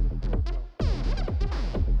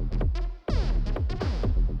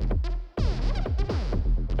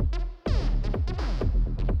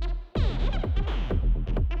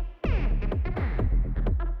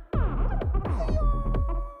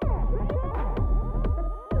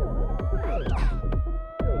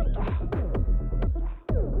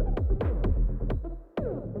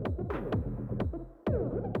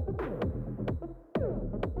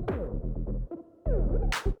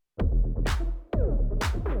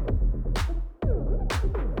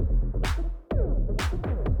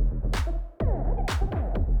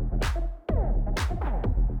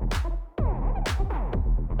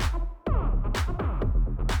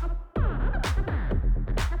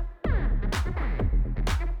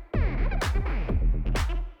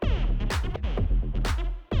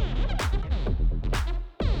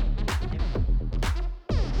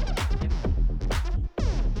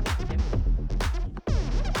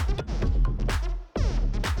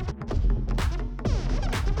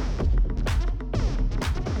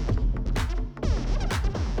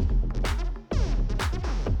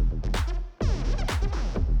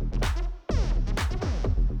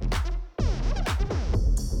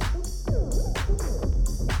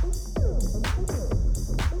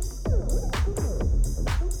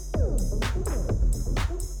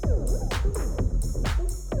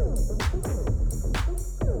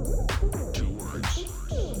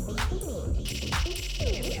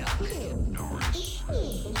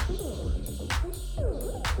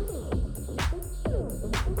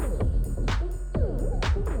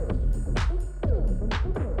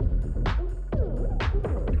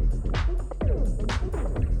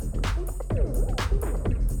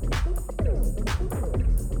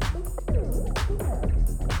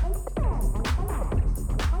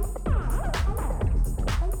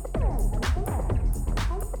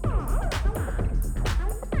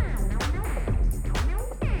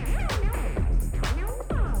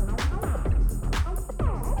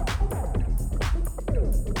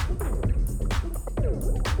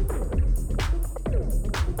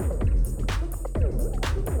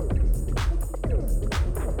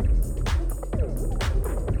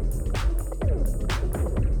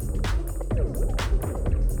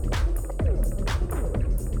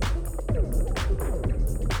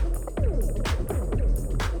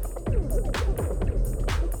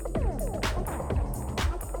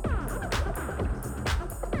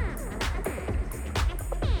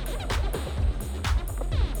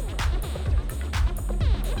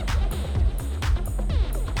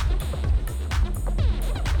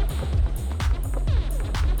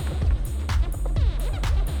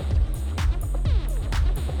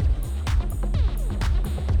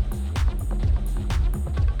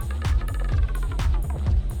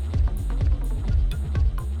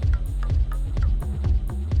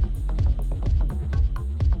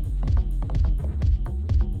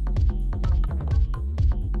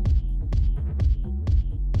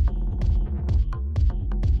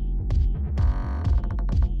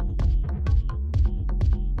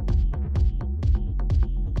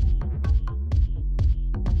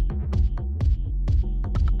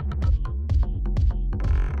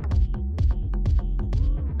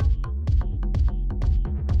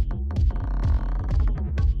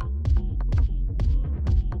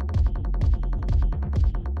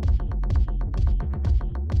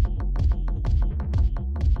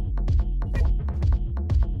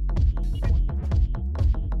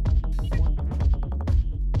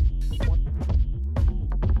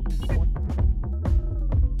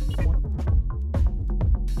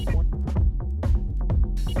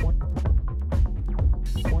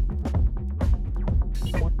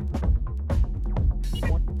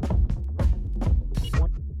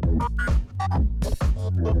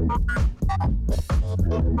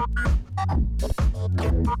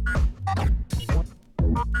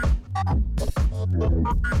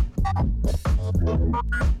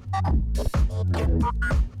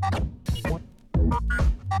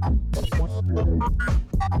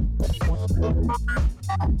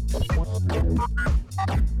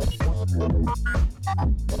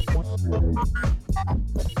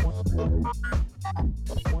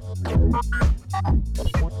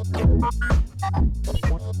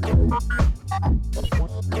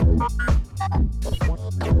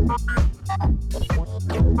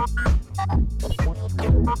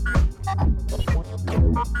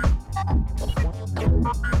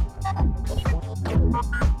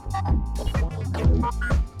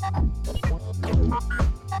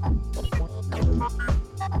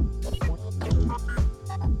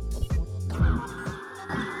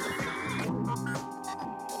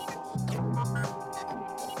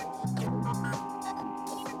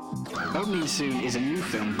 Opening soon is a new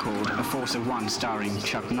film called A Force of One starring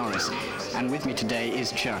Chuck Norris, and with me today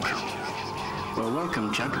is Chuck. Well,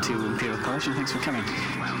 welcome Chuck to Imperial College and thanks for coming.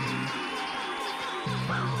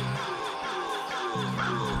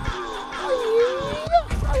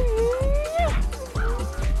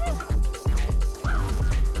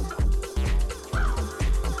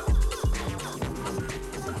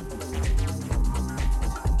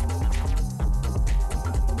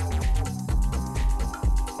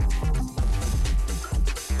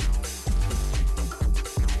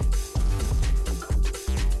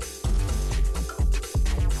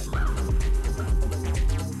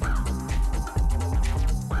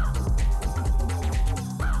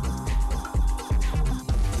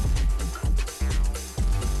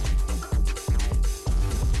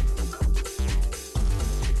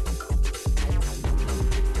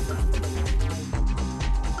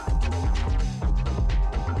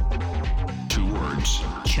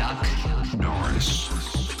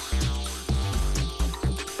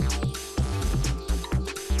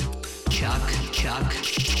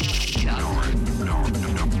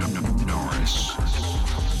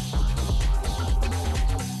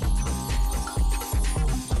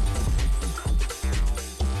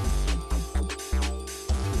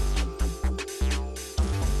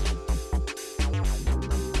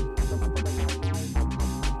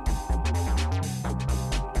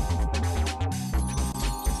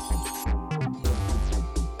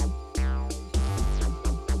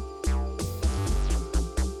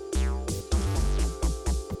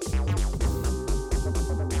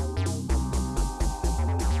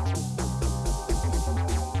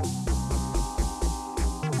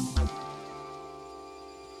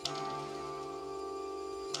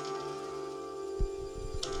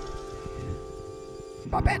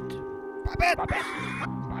 Babette! Babette! Babette!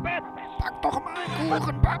 Babette! Back doch mal einen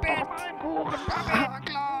Kuchen, Babette! Babette!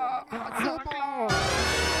 Klar! Super!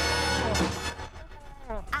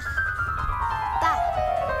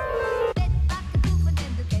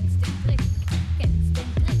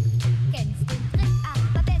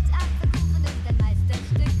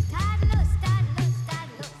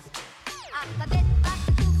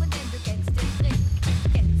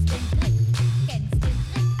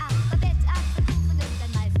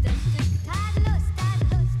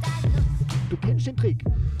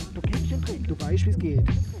 Du weißt, wie es geht.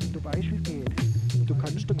 Du weißt, wie es geht. Du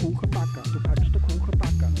kannst den Kuchen backen. Du kannst den Kuchen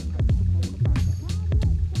backen.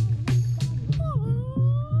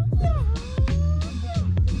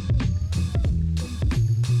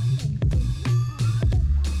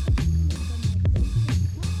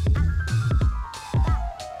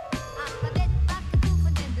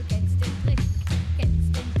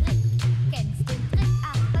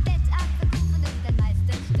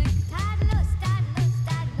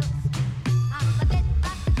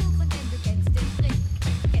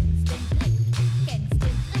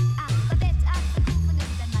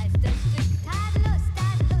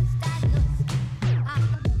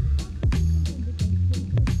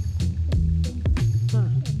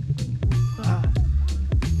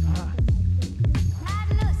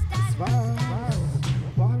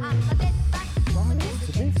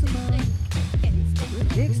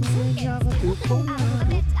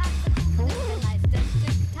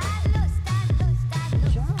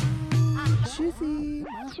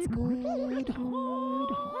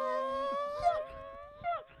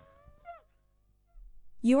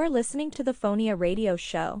 You are listening to the Fonia Radio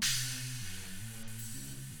Show.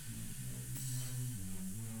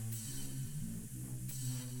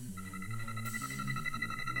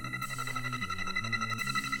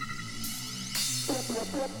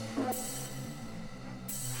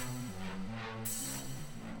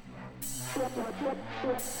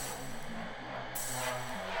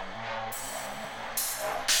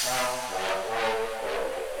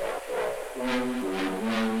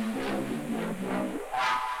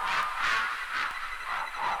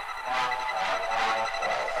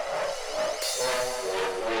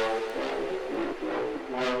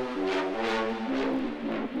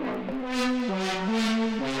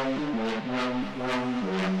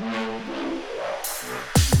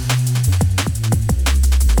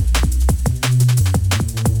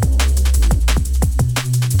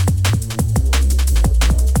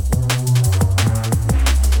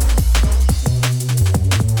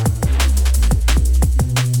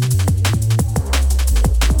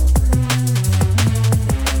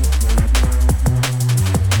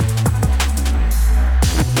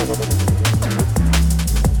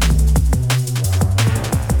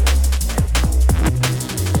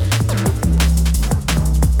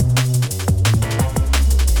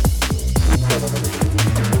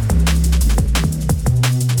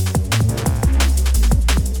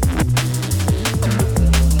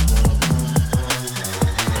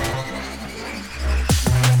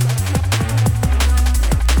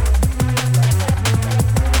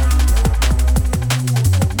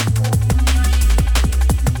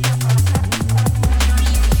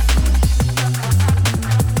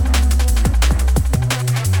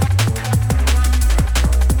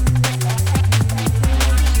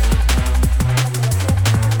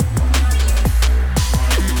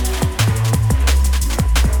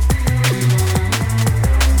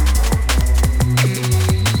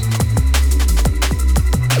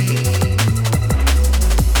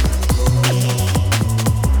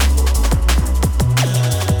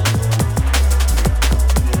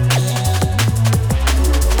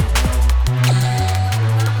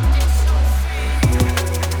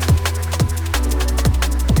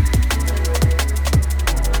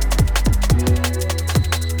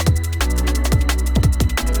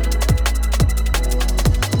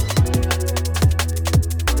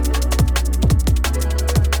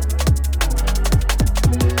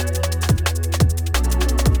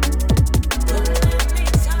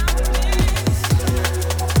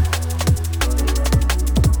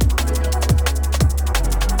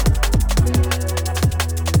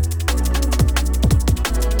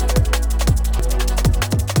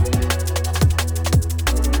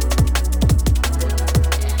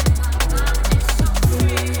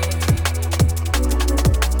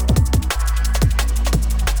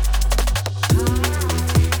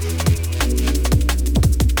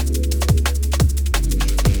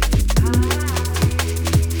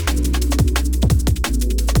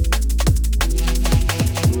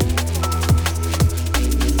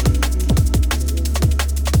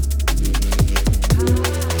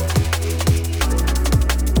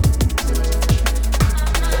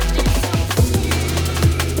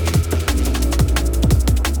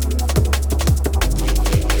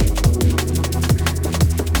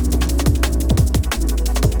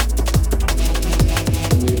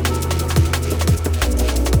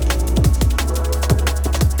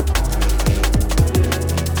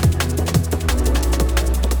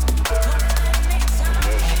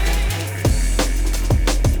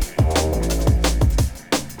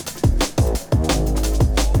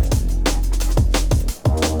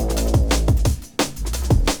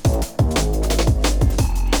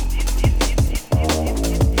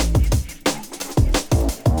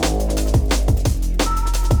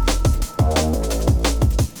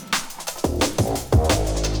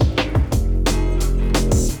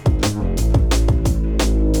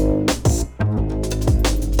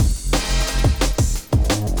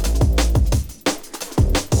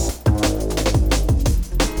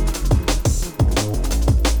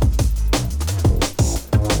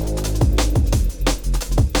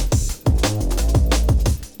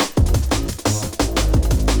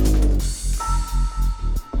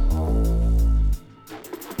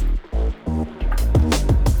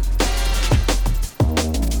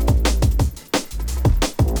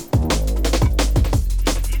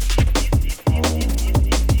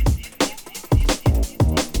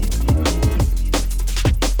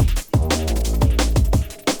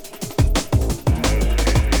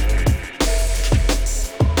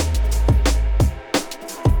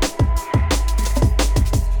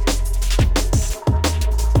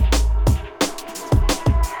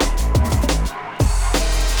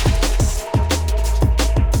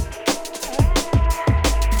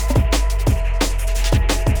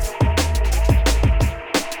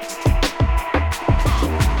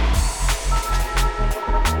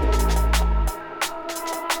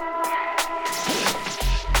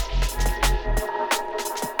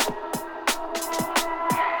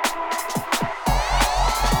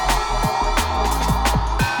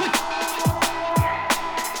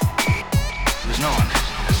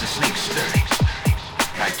 snake stir.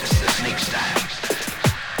 Practice the snake style.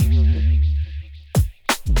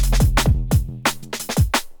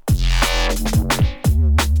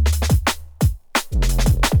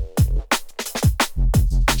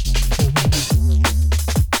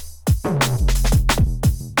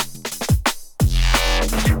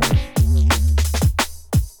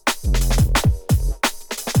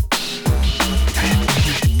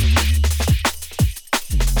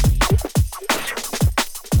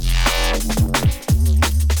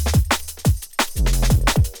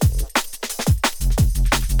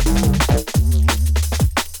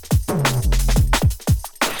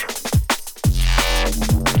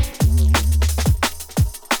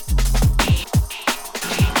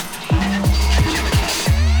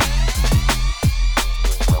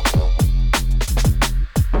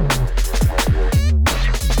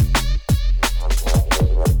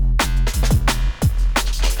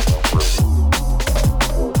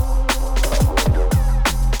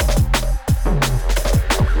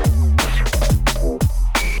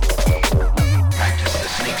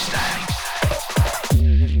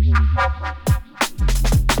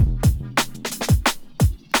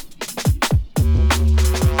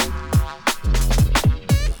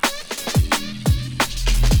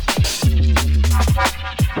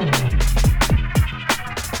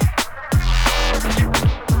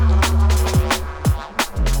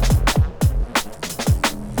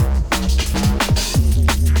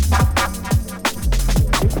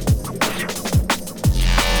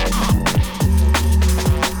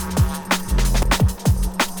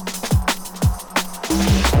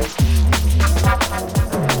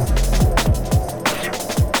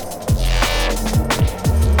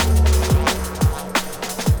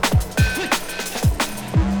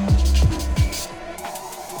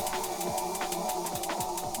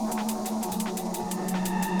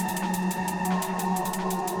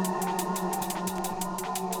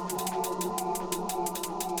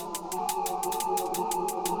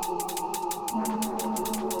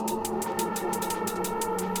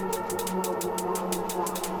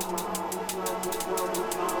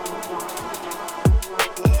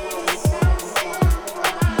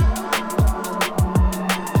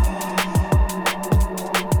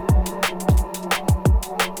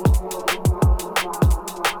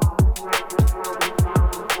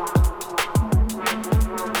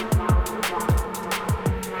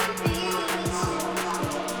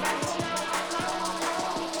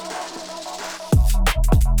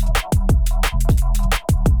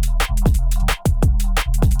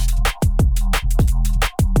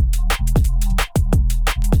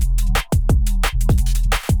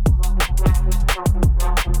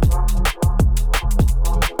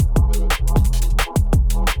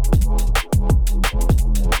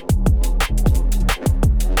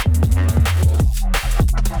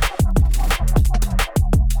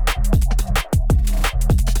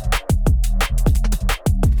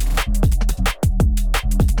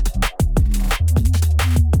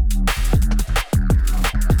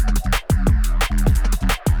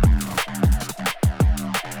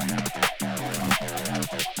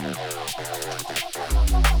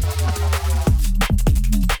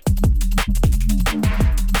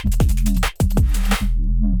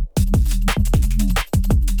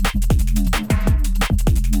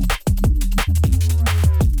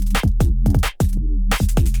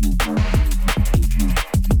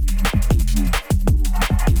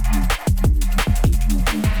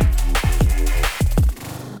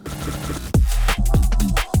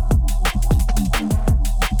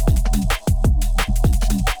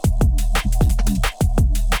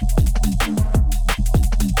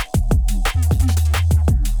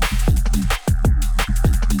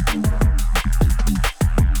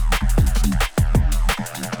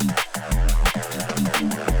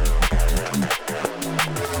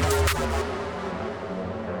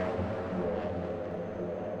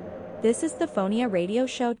 This is the Fonia Radio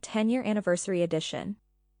Show 10-year anniversary edition.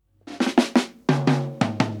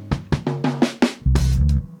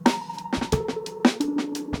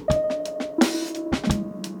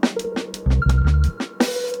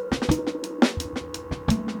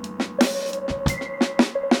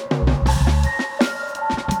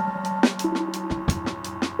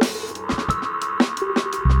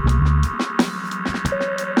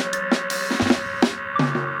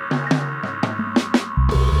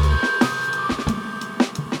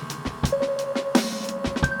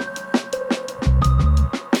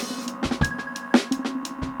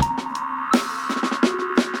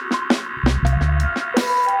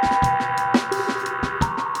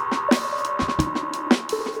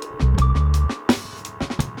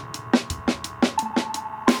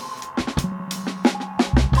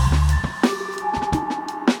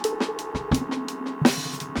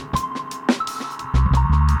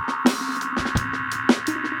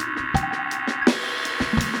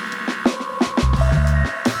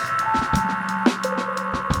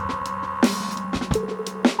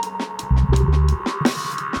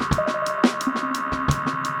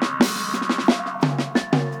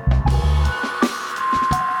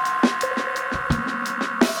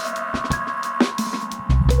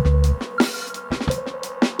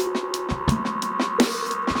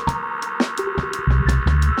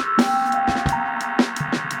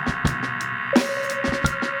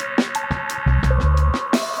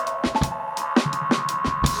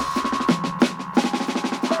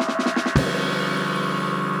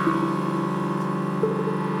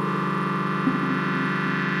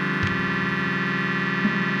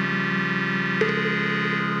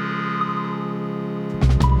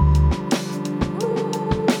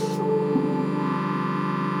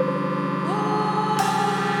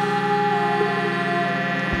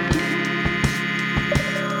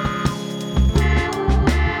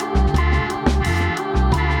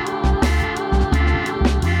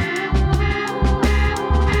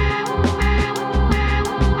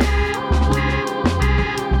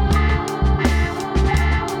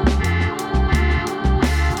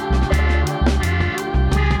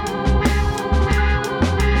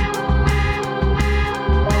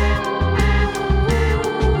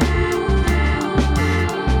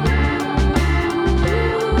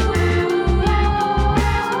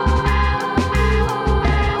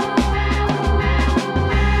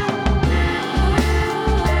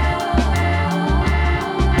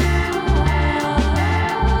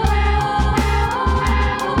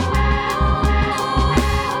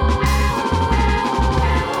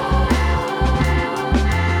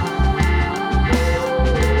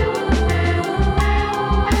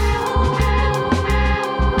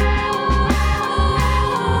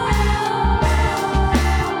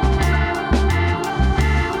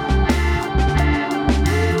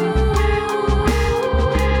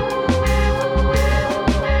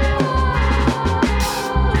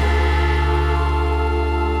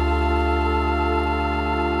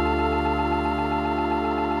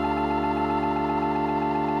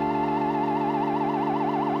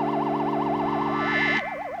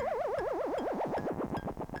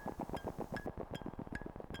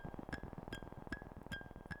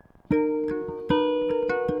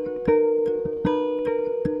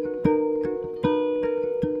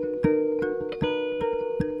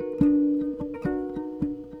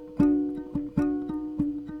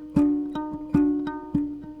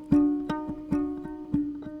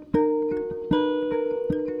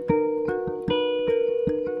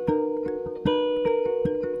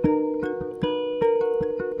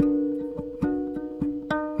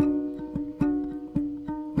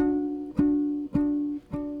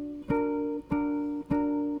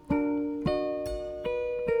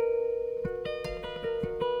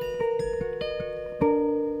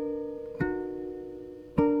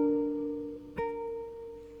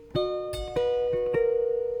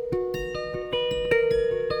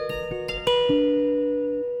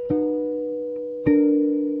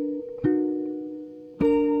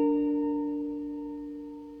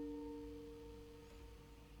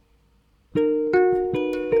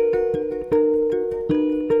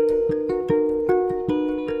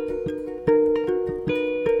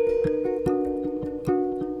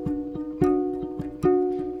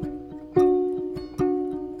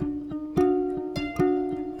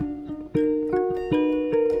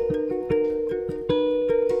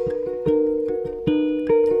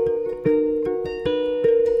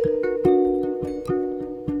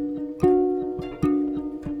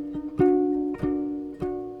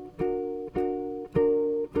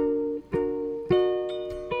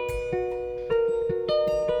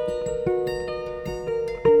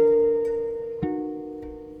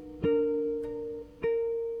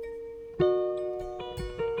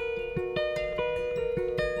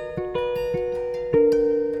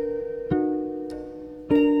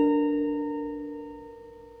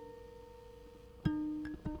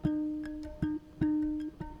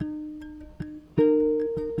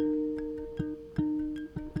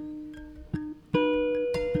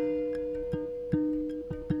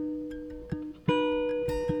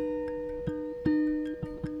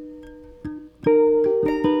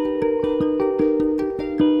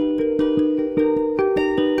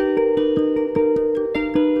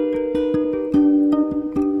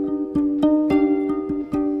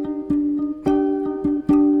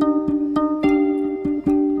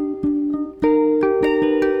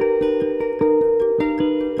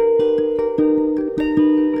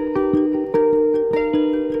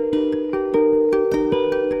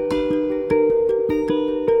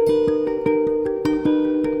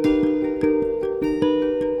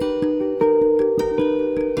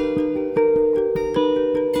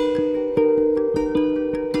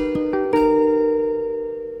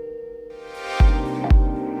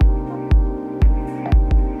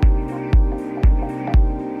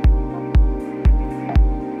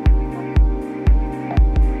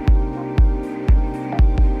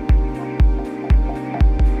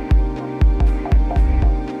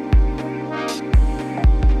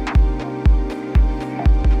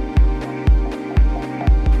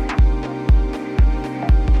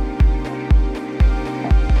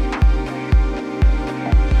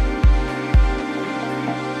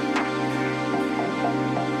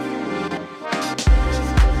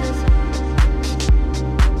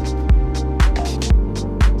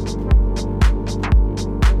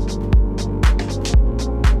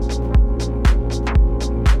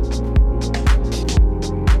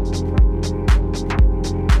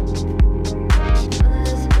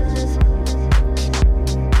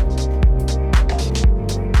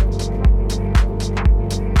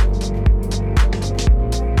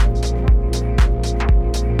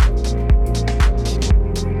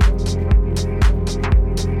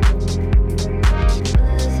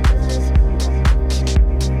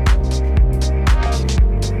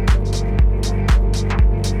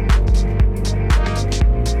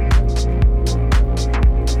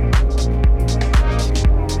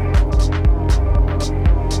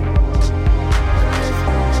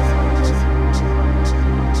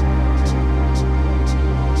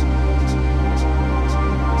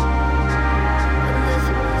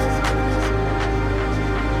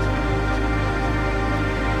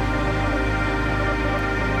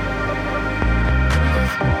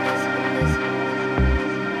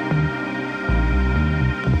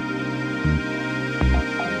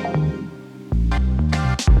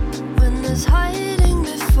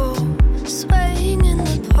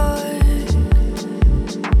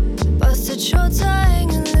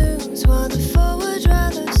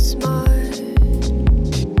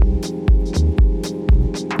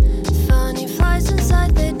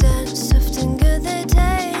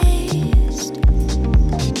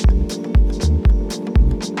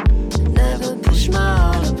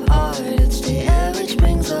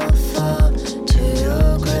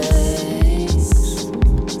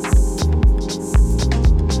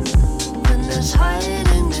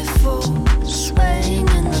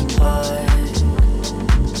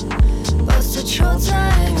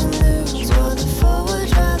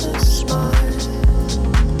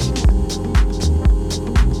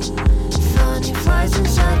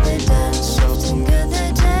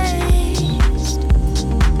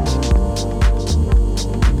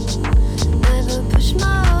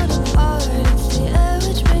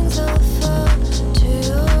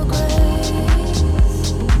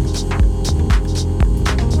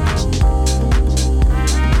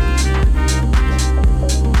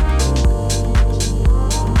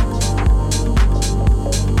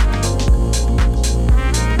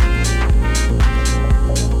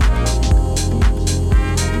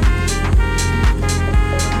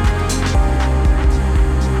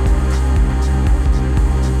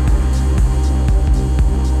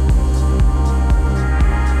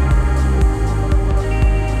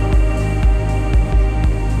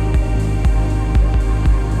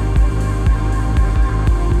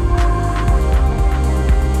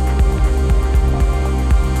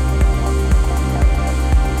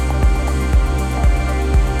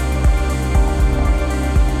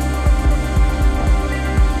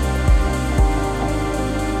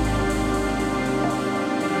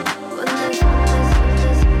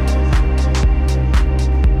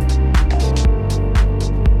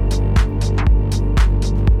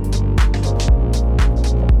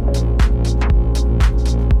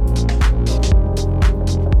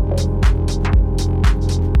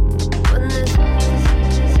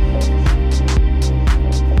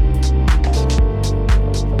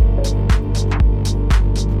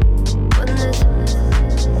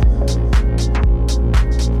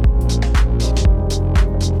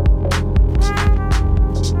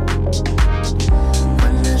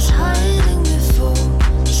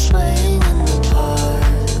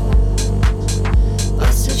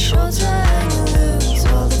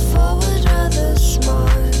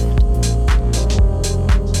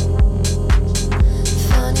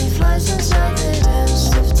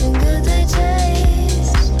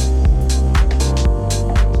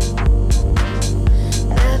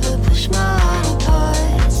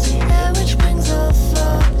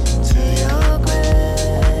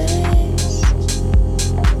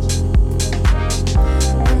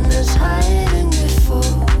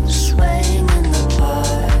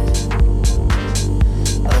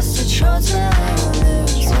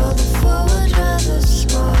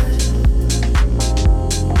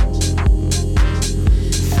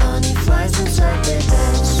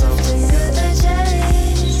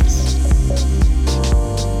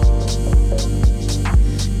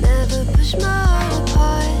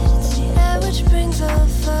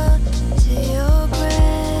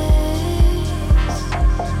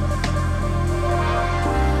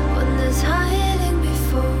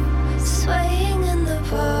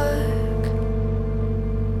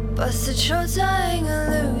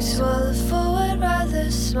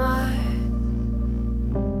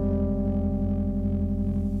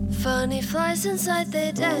 Funny flies inside,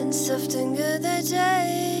 they dance, soft and good they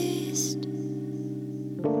taste.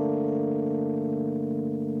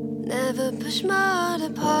 Never push my heart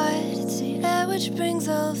apart, it's the air which brings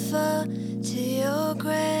all far to your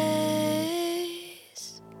grace.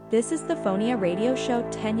 This is the Fonia Radio Show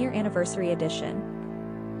 10-year anniversary edition.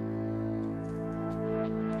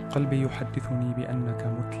 قلبي يحدثني بأنك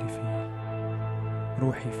متلفي،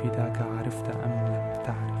 روحي فداك عرفت أم لم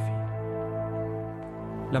تعرفي.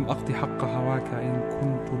 لم أقض حق هواك إن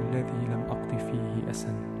كنت الذي لم أقض فيه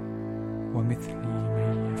أسا، ومثلي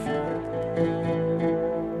من يفي.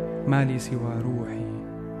 ما لي سوى روحي،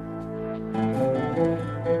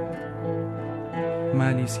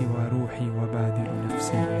 ما لي سوى روحي وبادر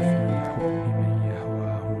نفسي في حب من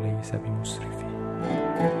يهواه ليس بمسرف.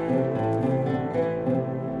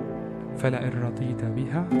 فلئن رضيت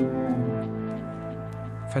بها،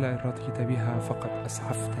 فلئن رضيت بها فقد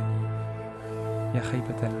أسعفتني يا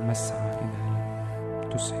خيبة المسعى إذا لم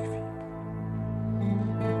تسعفي.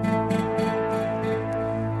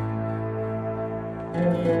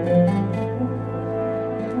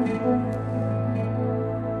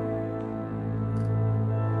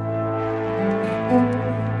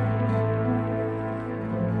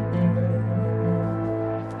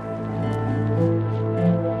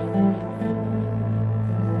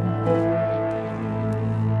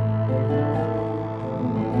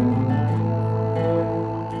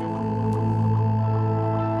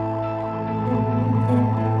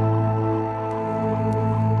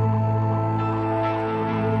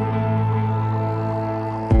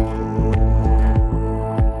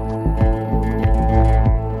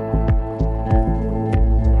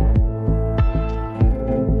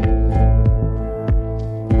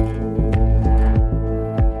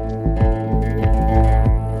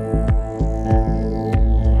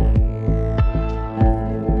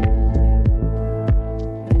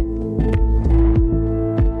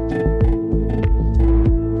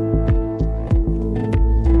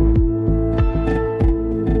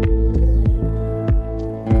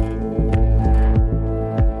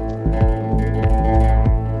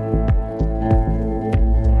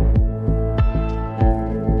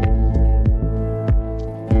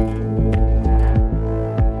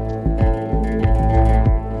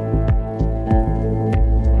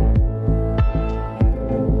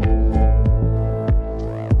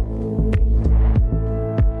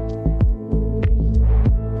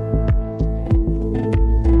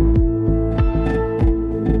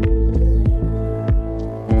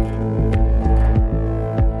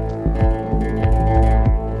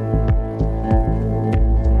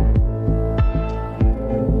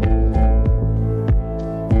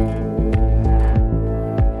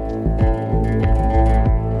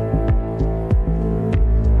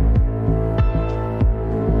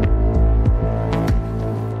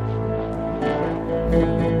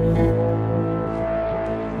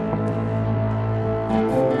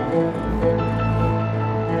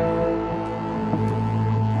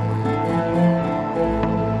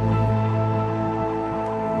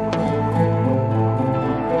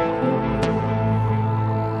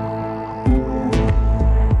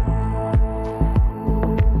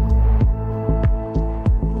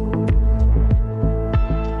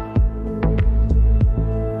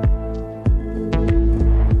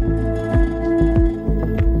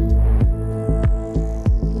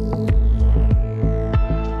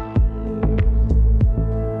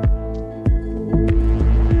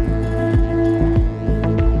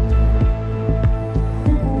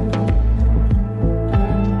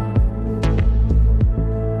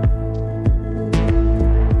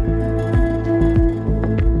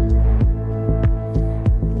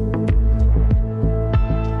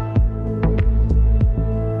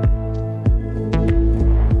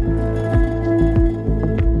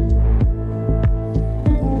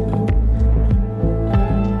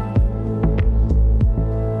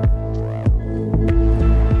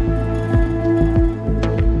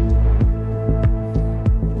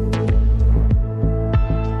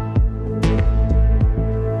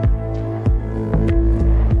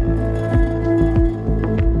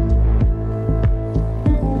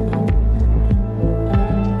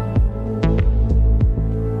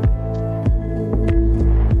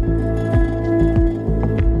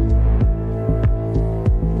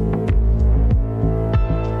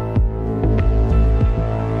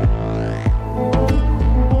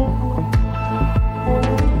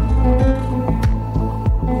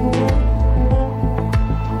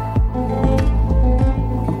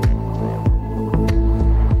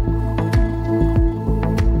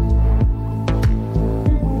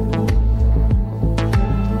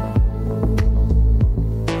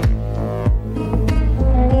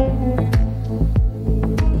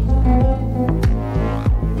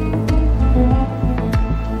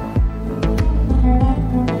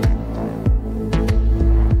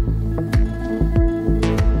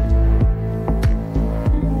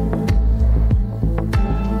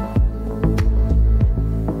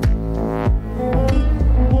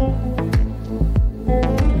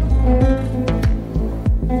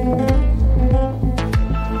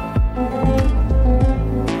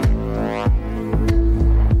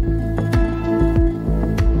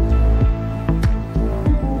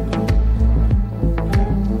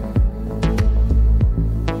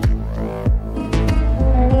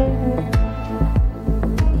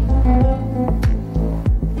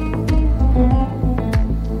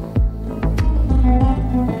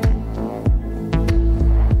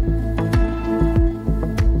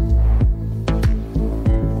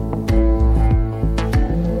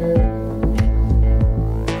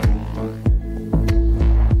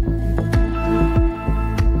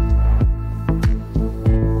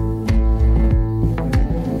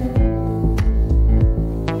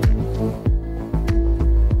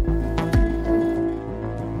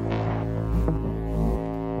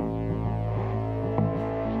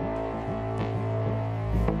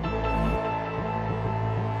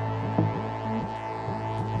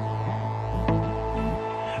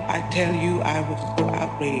 tell you I was so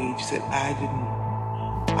outraged that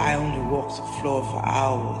I only walked the floor for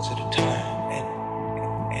hours at a time,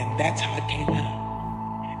 and that's how it came out.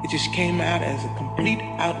 It just came out as a complete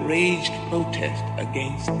outraged protest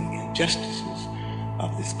against the injustices of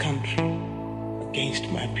this country, against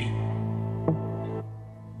my people.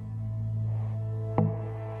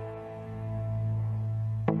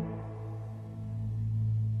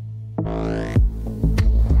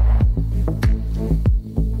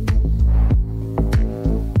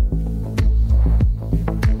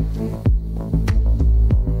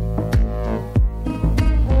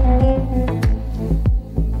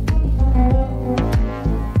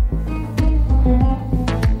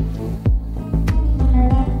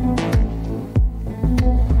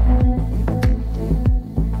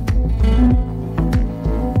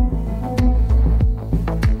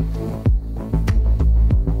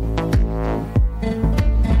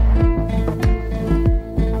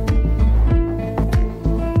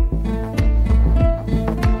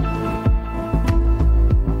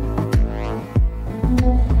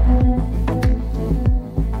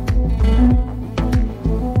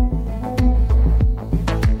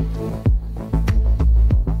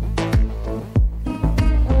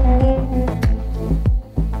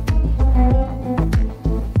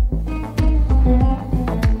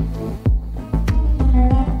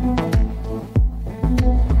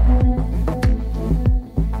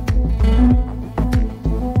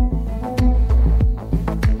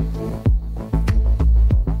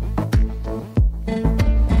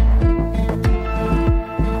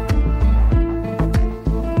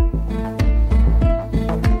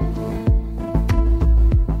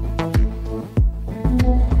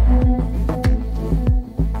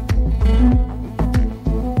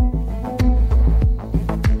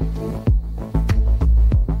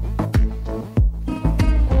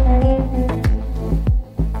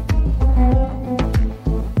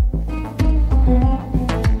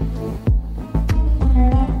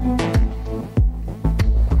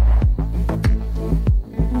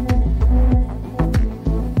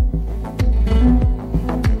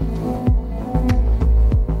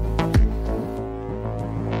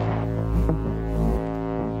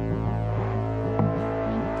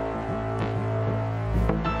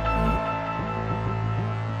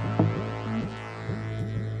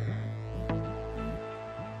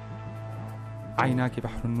 عيناك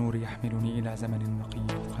بحر النور يحملني إلى زمن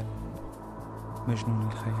نقي القلب مجنون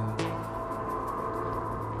الخيال.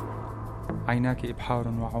 عيناك إبحار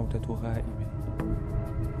وعودة غائب،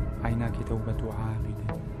 عيناك توبة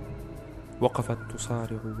عابد وقفت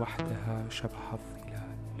تصارع وحدها شبح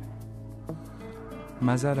الظلال.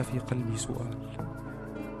 ما زال في قلبي سؤال: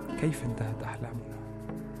 كيف انتهت أحلامنا؟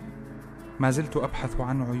 ما زلت أبحث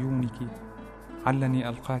عن عيونك علني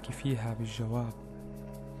ألقاك فيها بالجواب.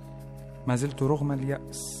 ما زلت رغم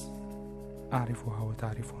اليأس أعرفها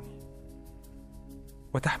وتعرفني،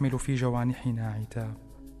 وتحمل في جوانحنا عتاب.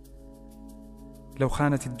 لو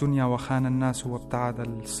خانت الدنيا وخان الناس وابتعد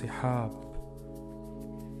الصحاب،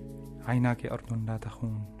 عيناك أرض لا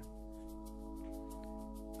تخون،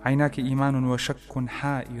 عيناك إيمان وشك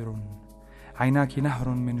حائر، عيناك نهر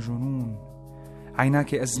من جنون،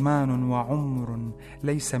 عيناك أزمان وعمر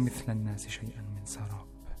ليس مثل الناس شيئا من سراب.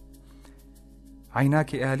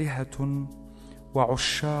 عيناك آلهة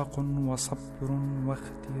وعشاق وصبر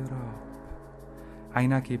واختراب.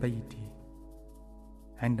 عيناك بيتي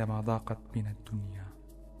عندما ضاقت بنا الدنيا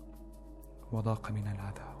وضاق بنا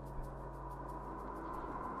العذاب.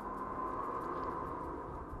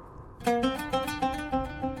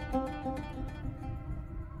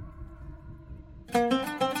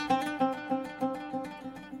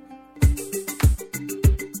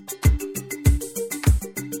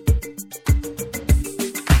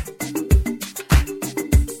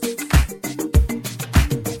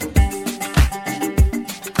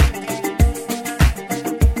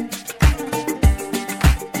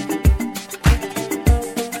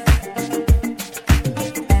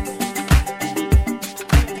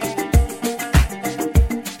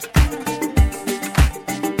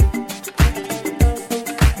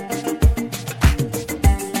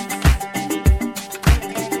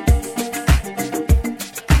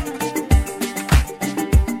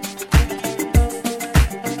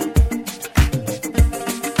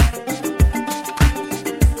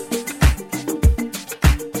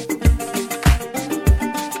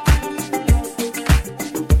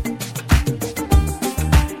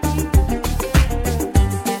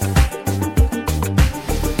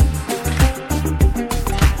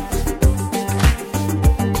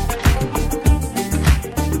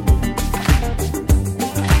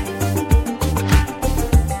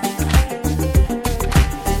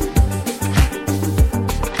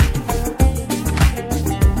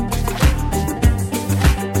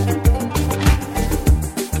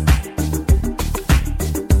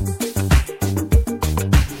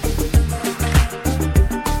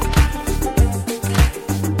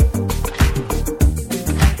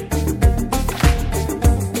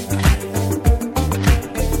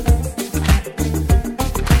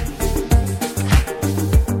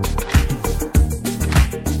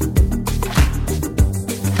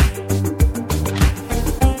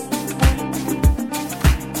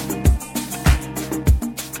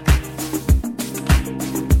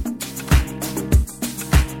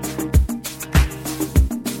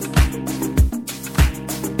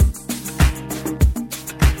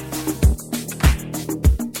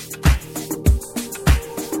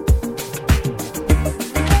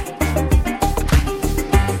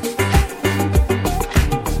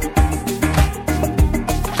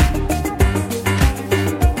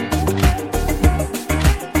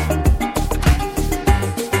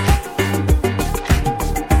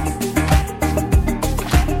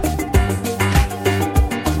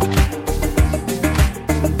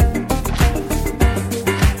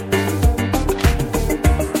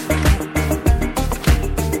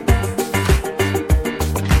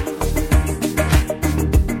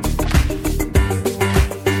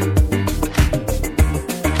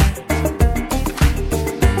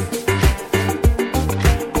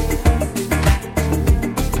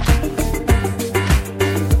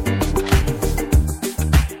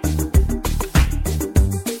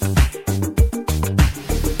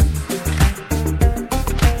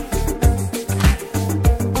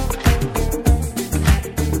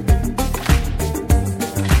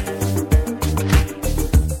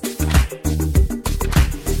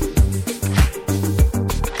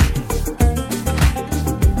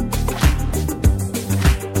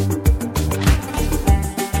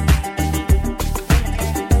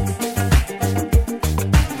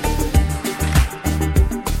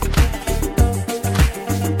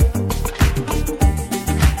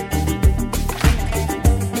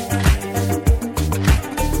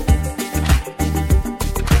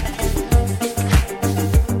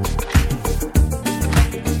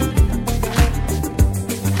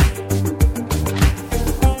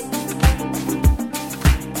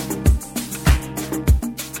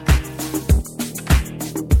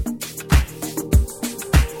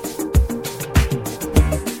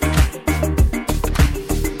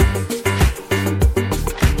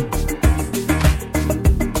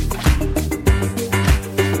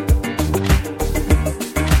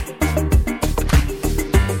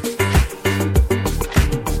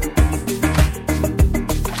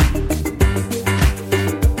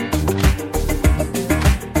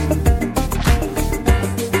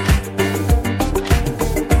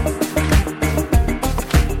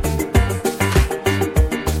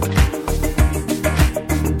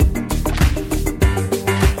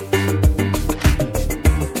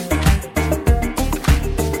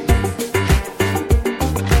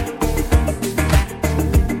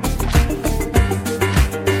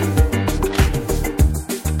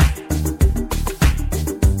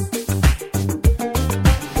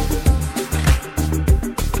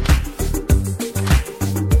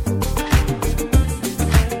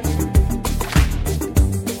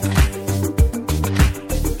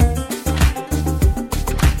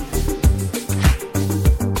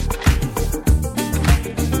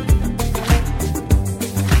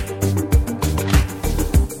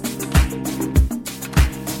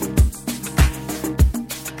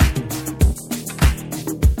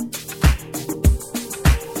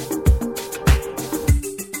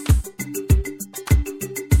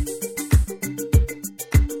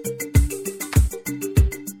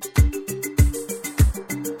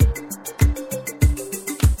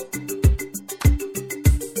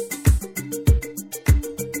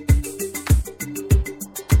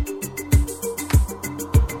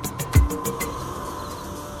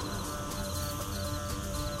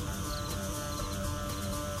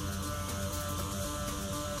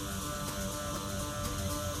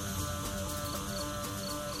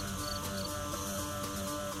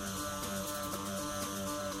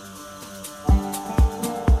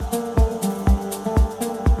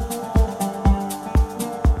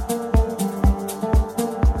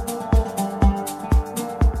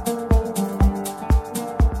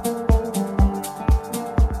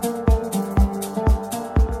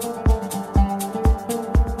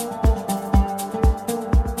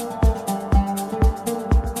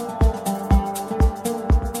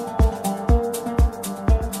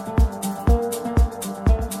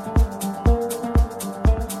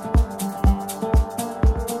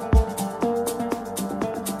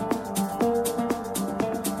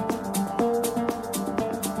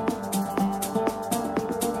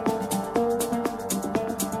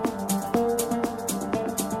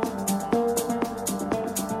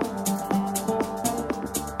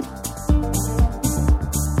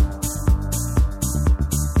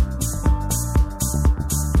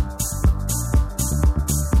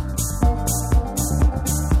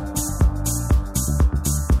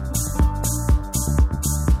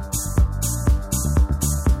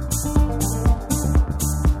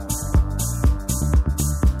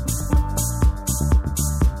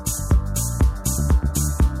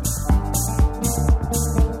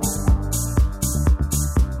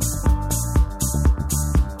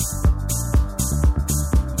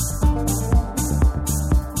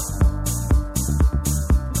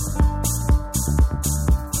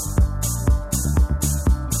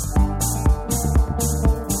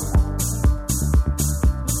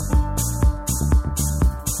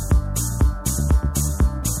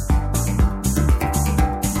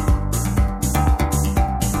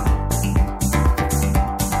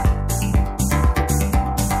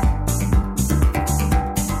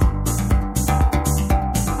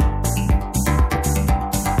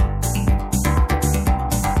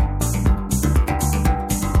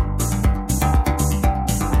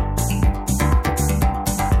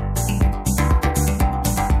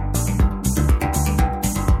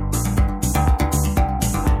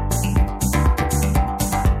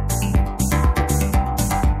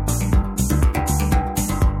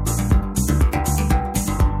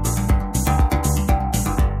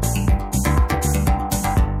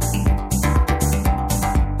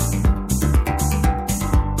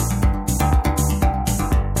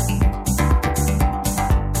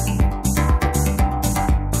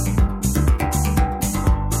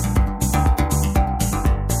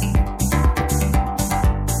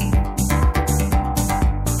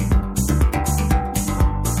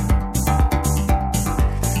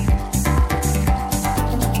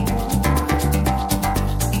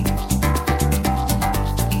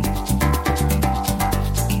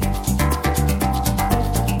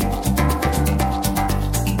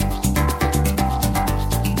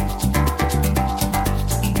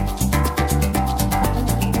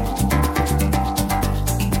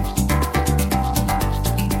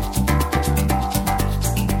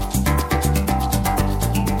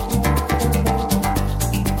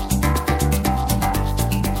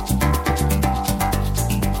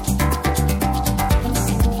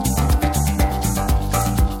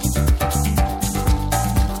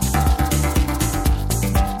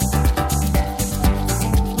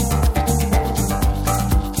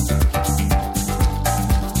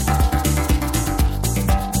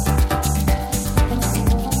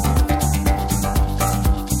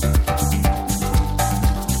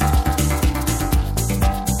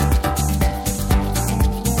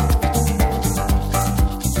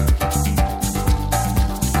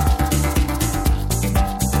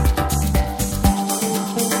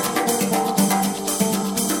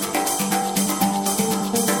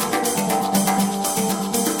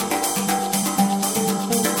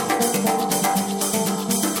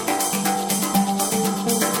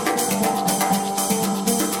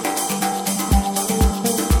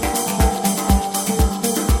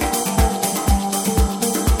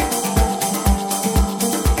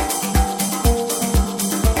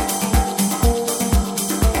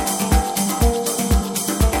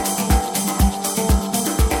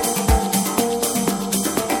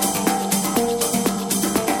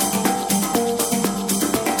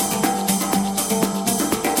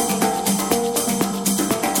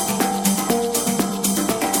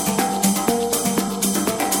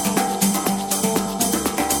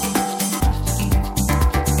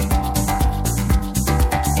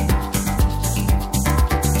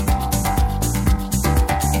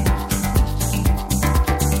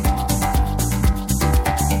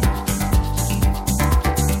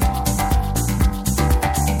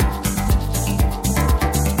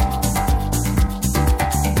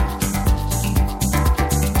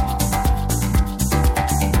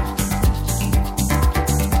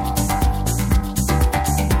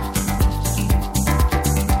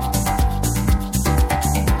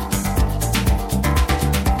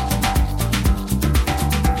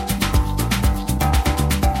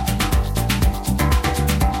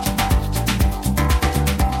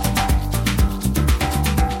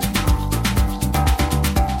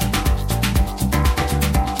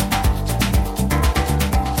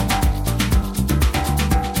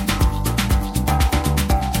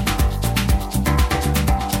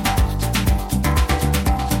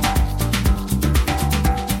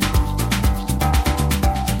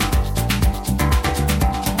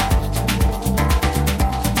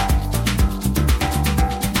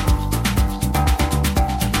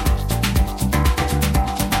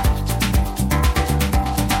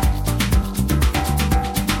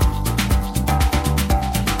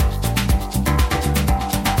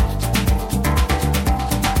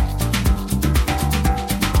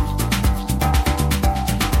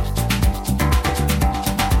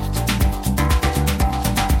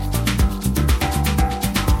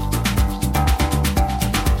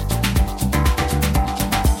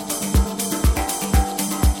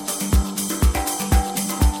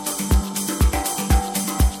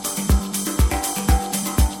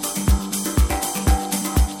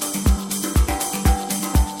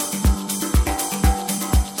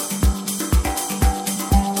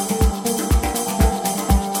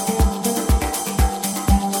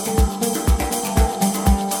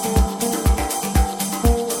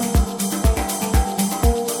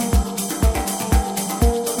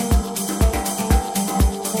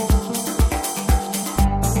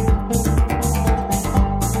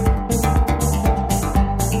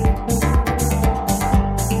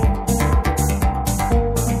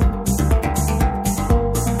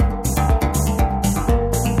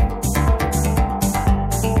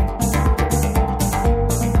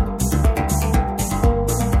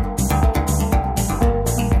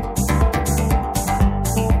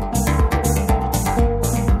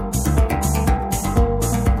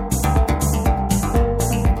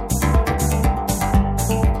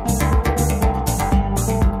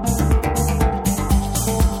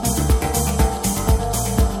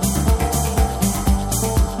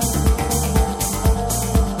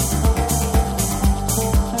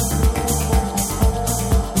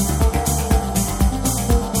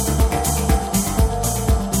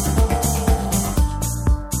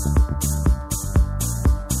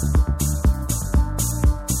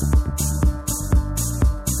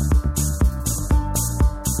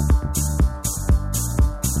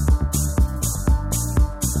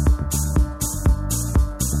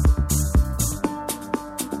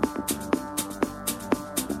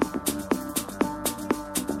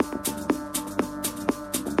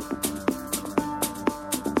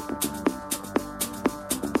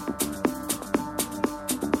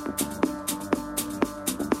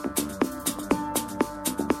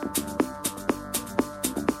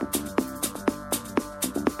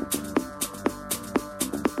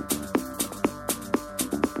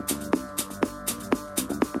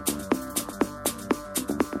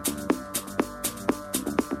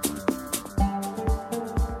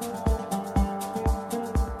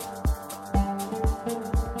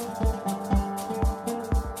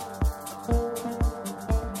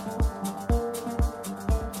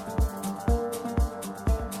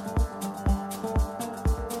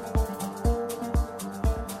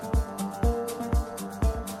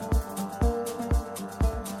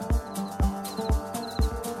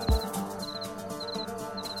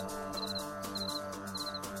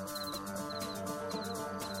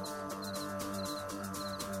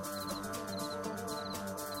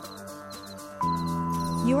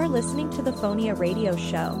 are listening to the Fonia Radio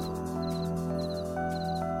Show.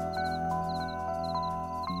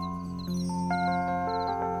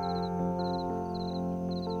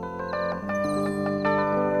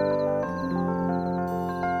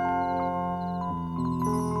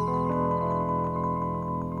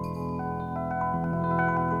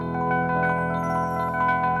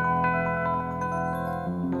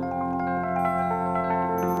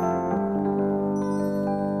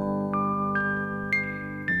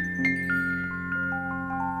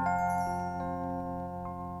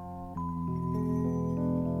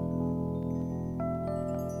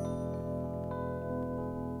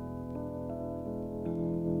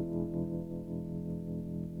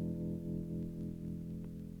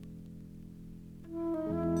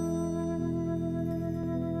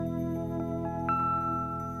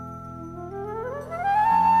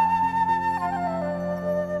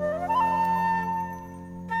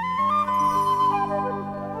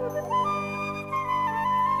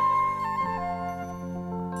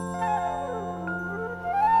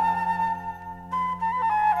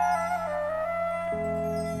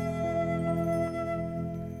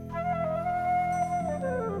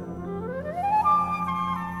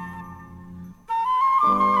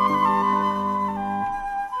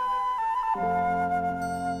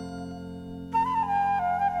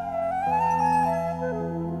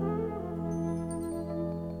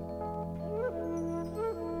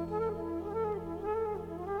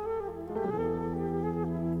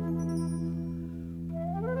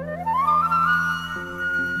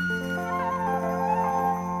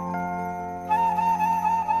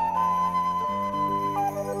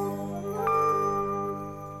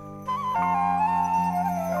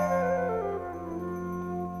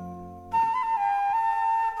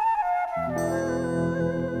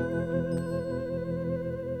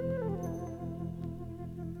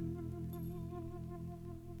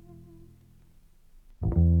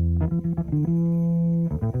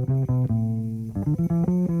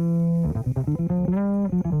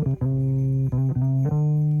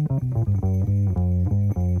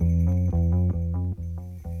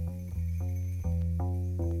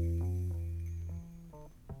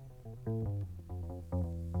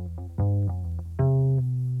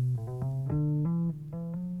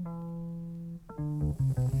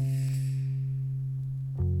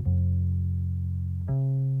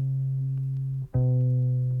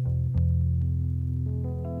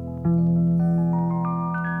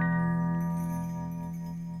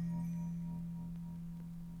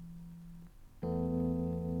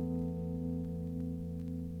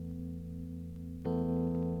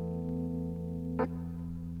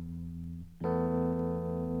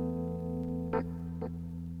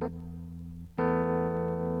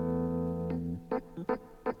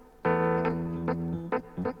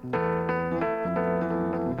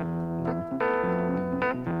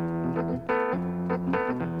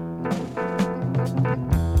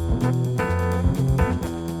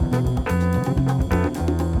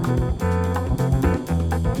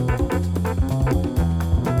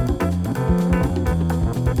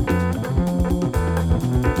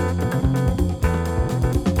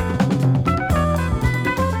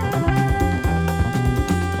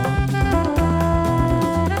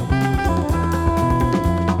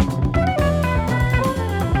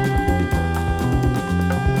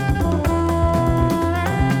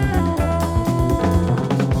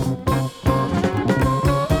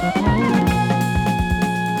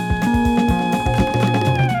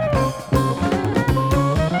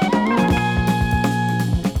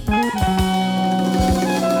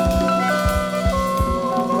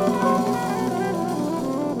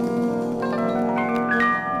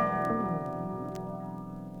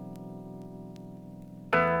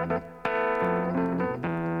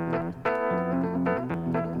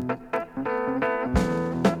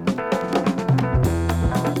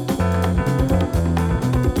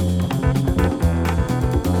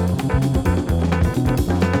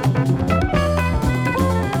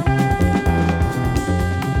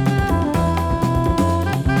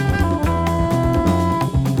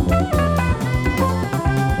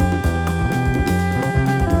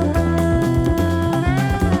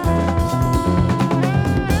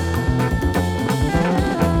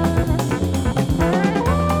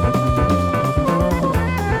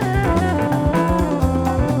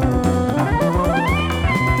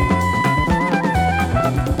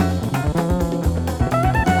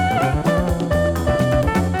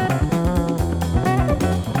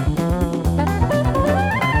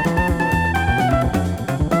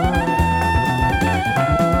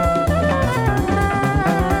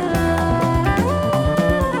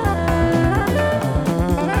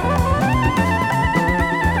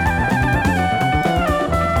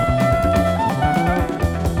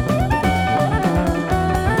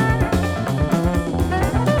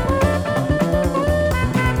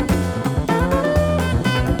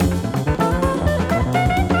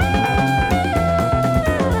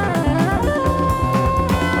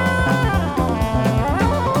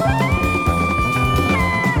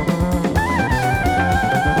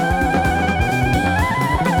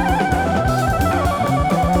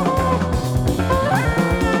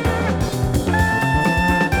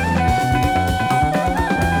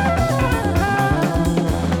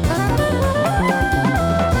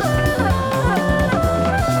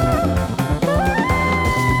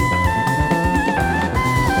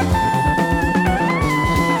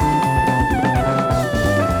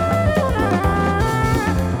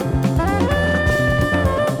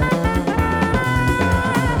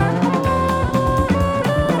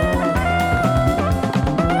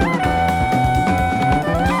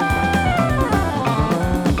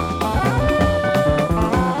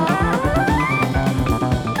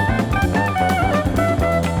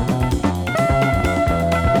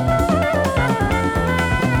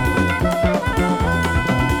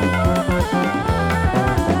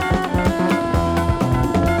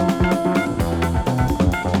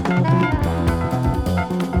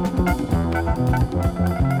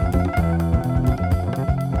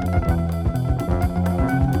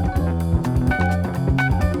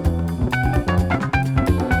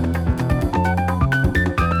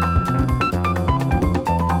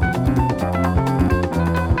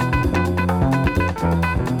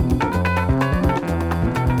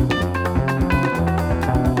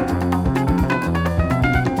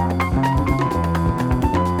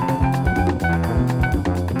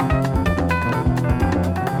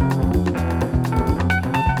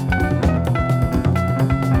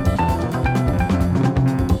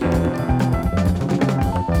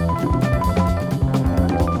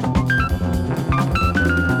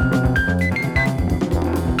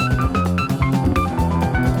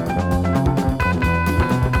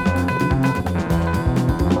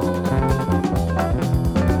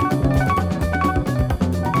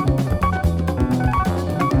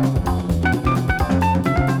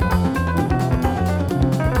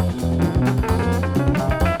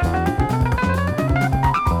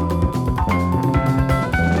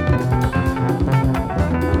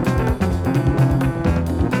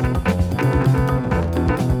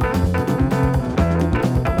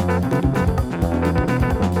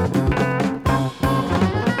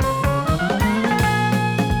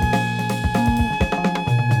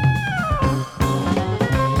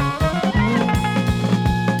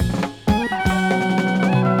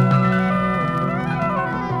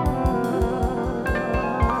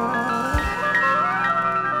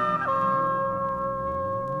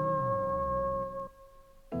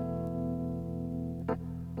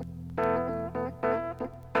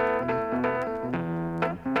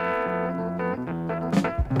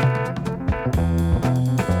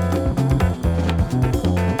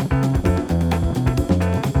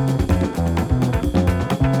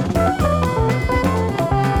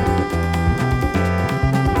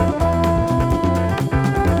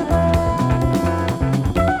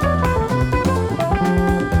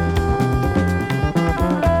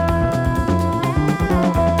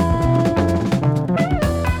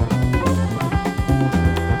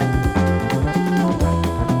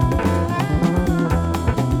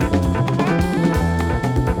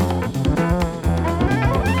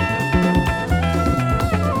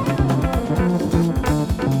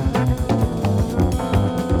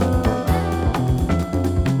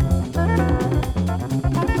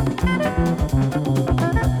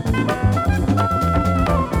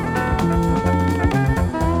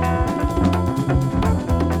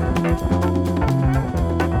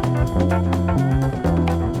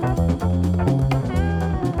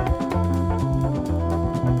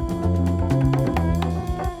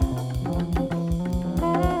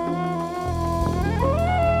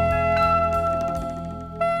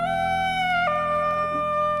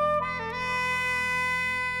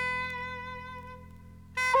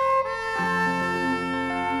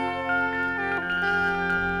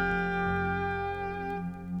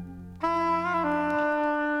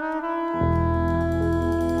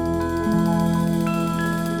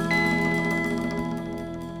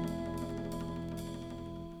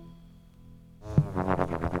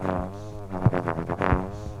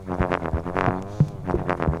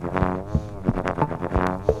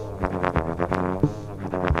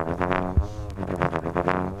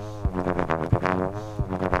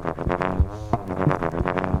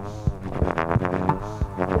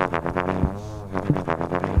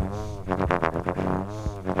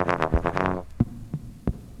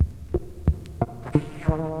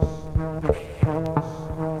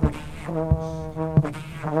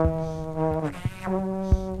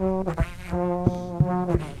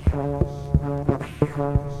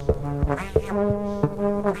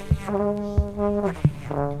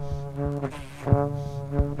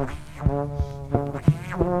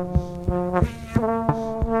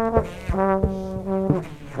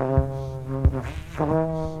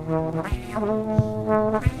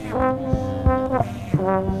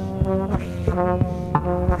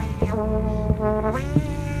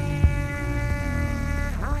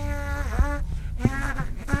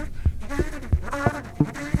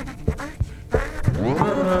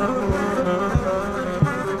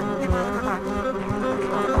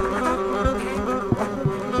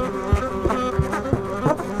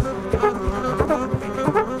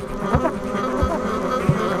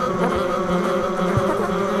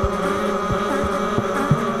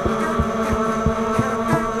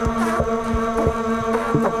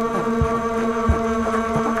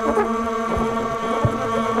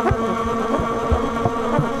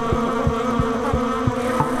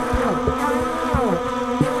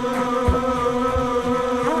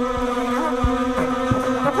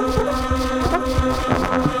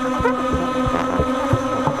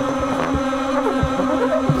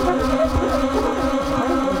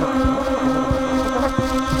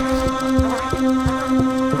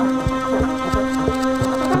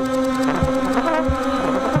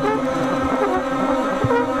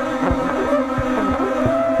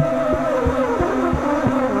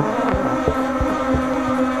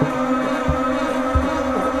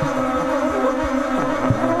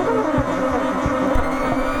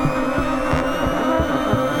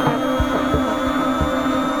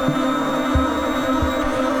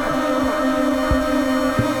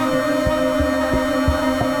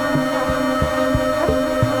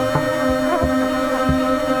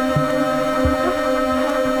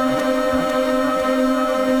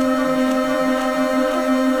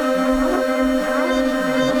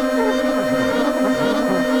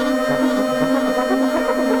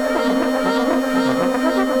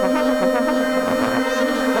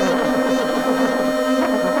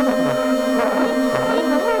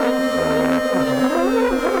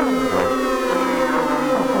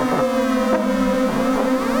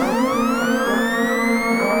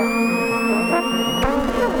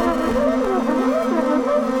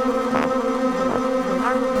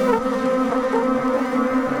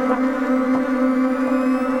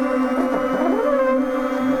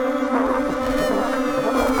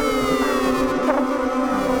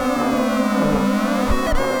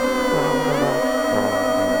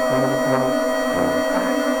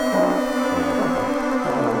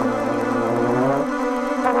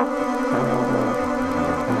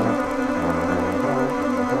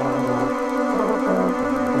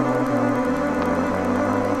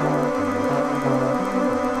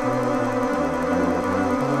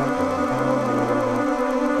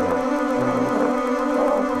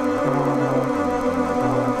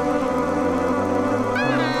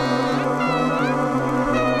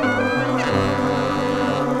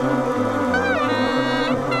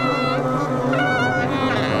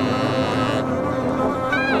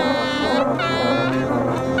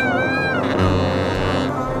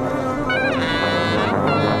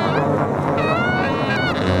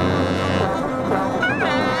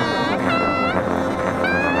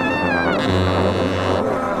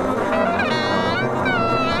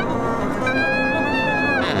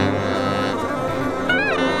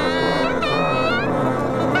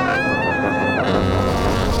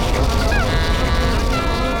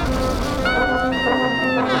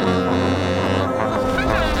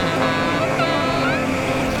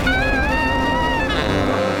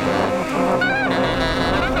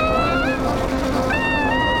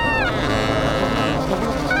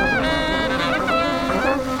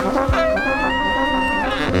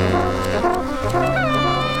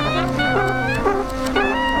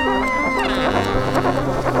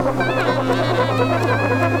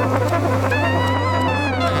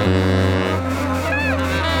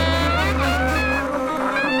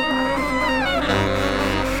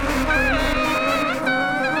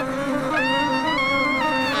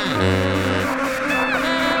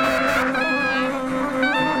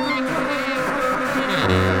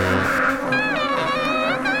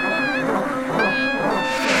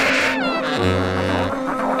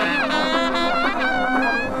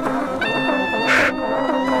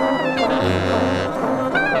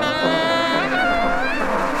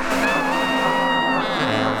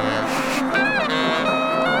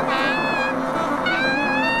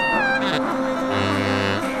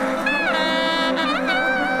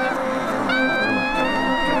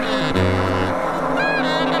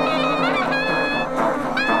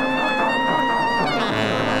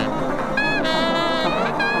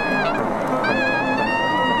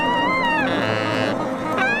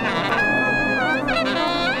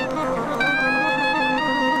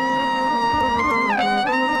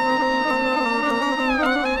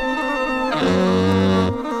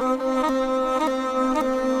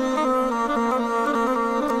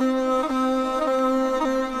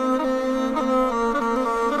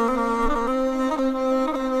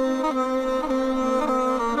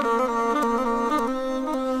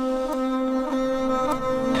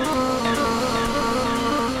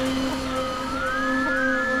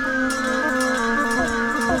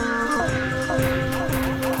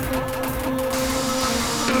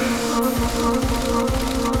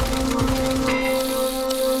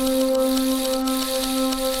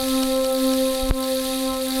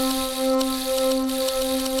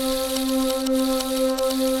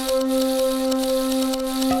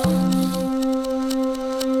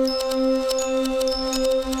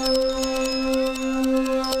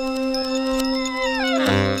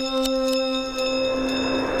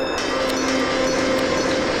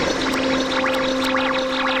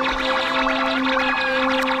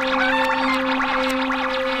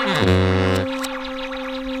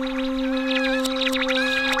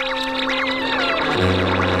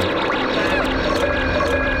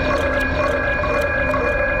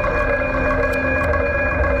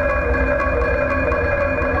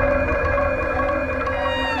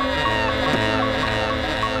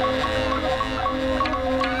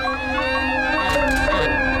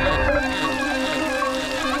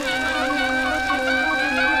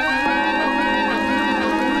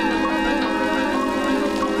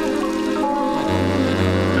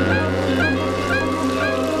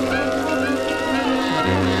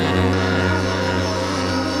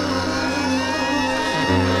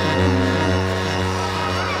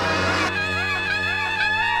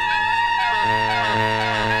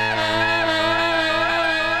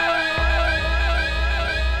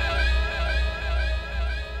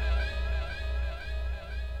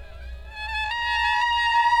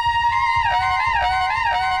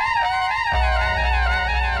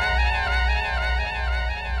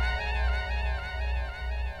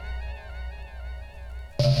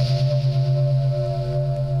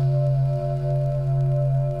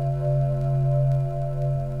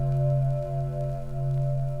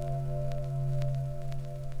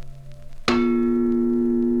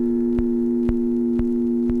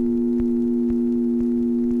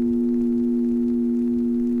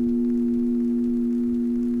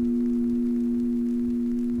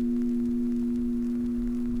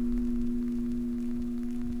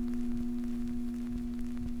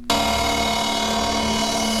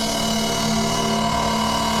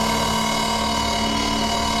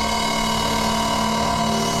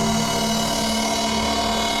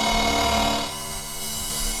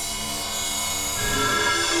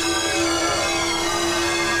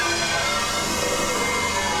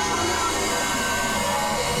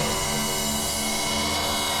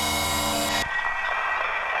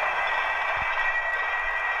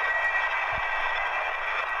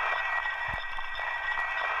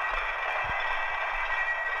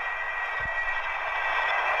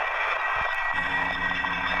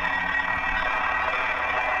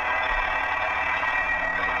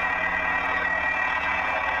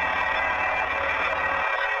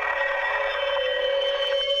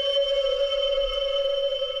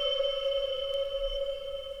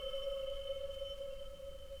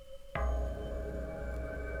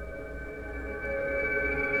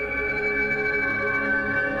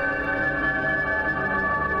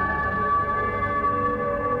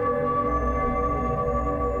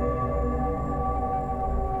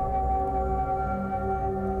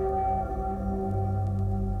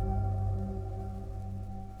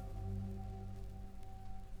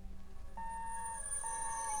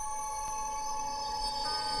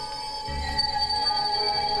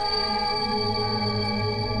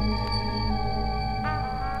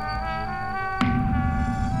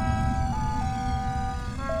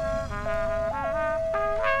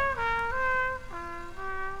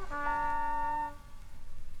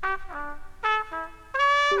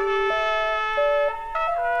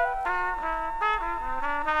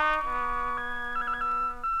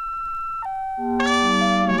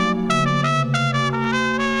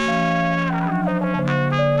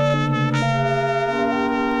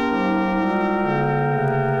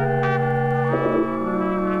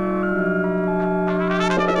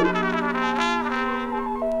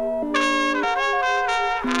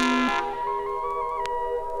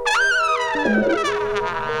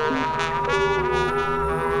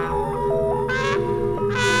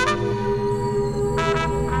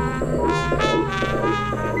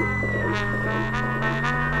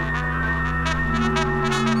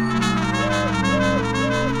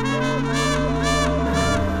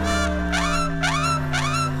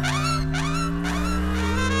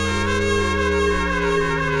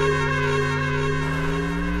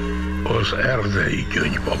 Az erdei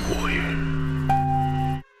gyöngybagoly.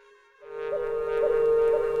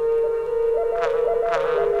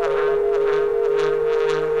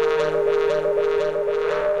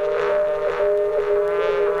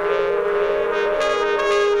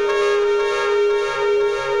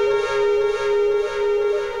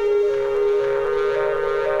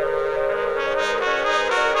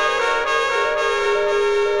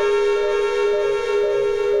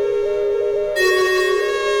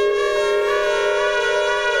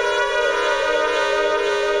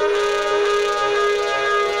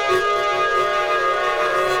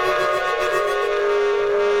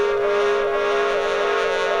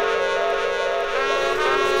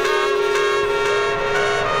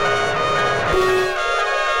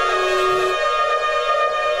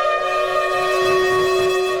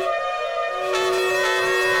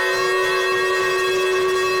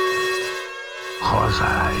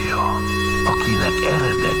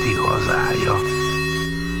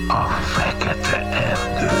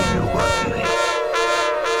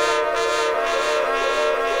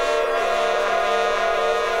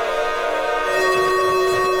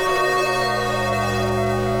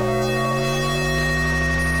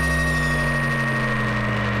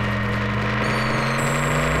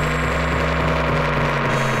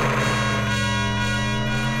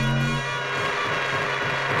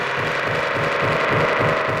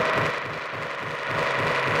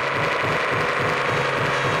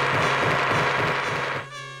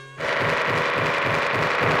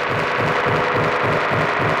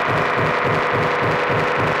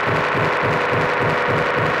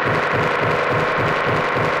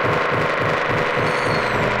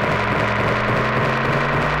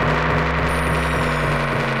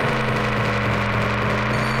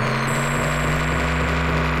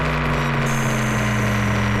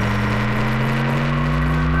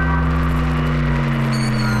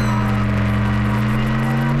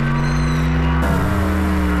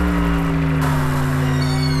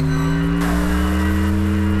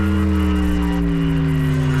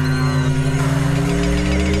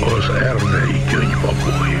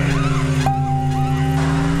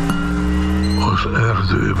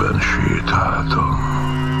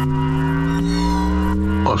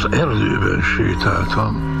 Az erdőben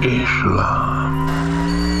sétáltam, és lám,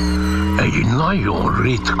 egy nagyon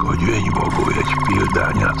ritka gyöngybagoly egy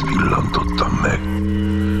példányát villantottam meg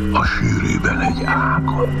a sűrűben egy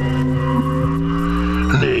ágon.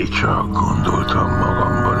 Négy csak gondoltam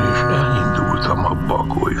magamban, és elindultam a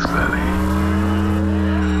bagoly felé.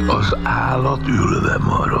 Az állat ülve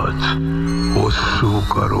maradt, hosszú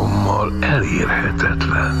karommal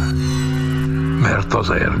elérhetetlen, mert az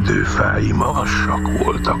erdőfái magasak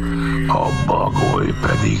voltak, a bagoly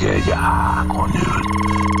pedig egy ágon ült.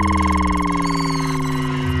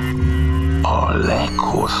 A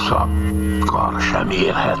leghosszabb kar sem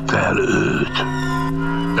érhette el őt.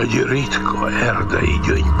 Egy ritka erdei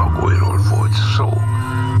gyöngybagolyról volt szó,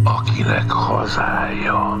 akinek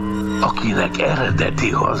hazája, akinek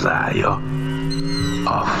eredeti hazája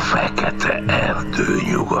a fekete erdő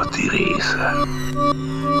nyugati része.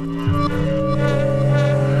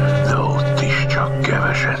 De ott is csak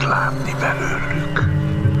keveset látni belőlük.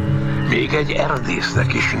 Még egy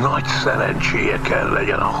erdésznek is nagy szerencséje kell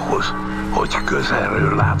legyen ahhoz, hogy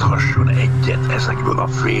közelről láthasson egyet ezekből a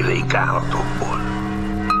félénk állatokból.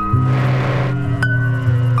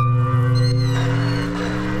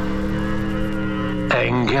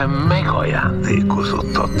 Engem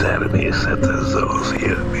megajándékozott a természet ezzel az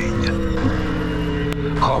élménnyel.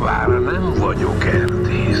 Habár nem vagyok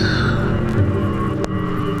erdész.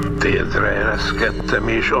 Térdre ereszkedtem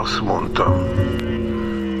és azt mondtam,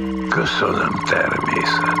 köszönöm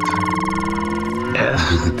természet.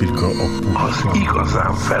 Ezt az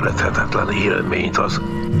igazán feledhetetlen élményt az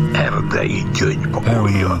erdei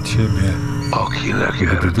gyöngybagolyja, akinek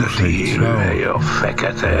eredeti élőhelye a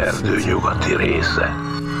fekete erdő nyugati része.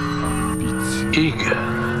 Igen,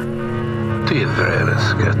 térdre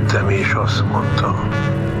ereszkedtem és azt mondtam,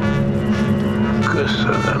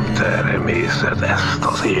 köszönöm természet ezt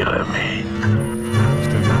az élményt.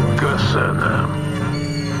 Köszönöm,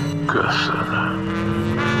 köszönöm,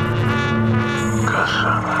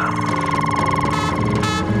 köszönöm.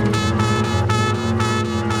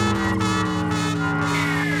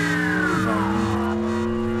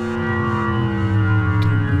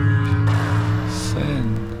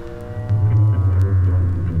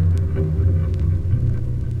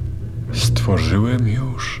 Stworzyłem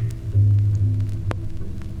już.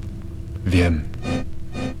 Wiem.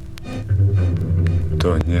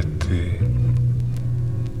 To nie ty.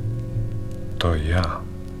 To ja.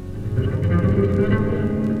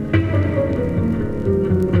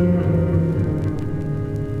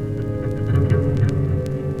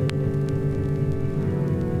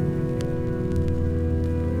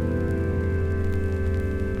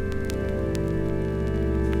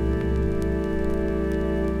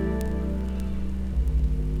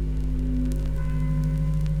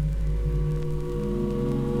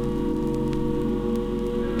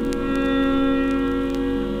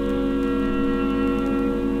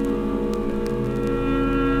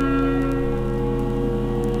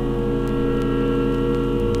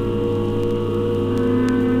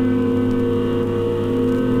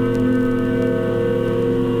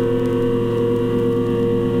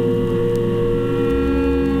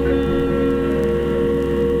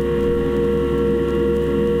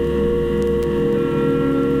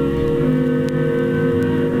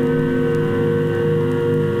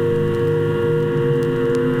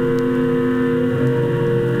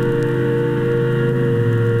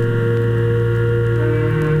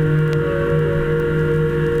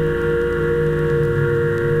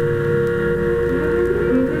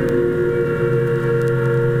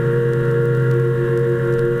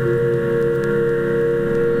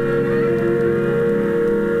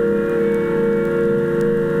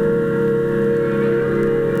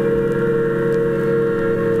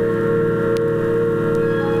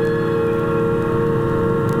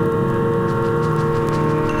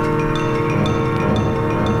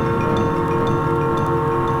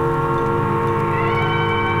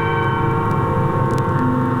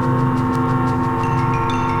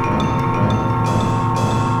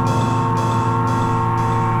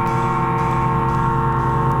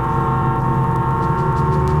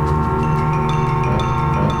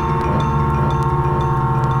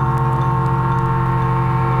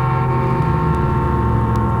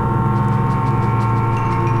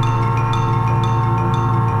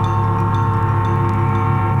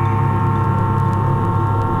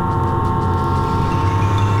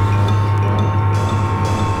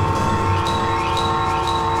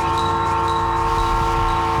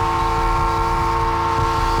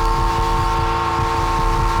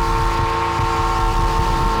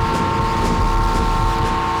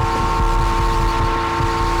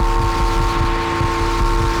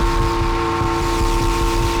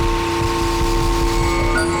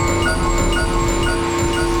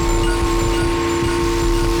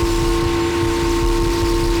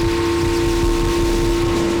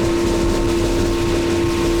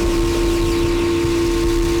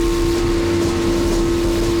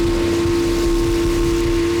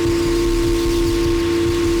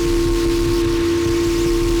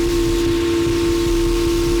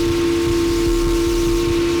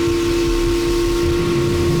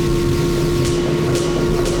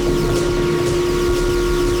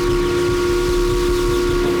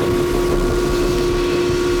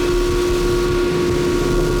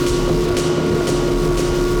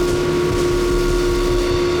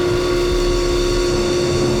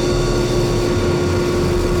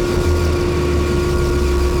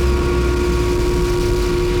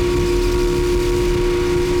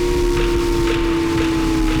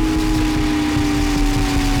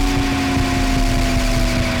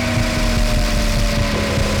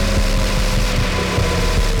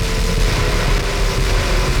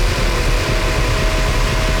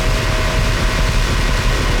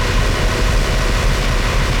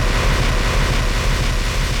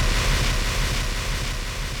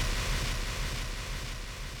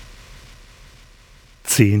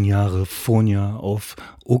 10 Jahre Fonia auf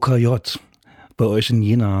OKJ bei euch in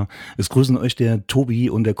Jena. Es grüßen euch der Tobi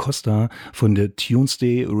und der Costa von der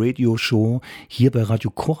Tuesday Radio Show hier bei Radio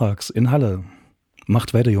Korax in Halle.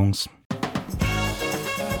 Macht weiter, Jungs.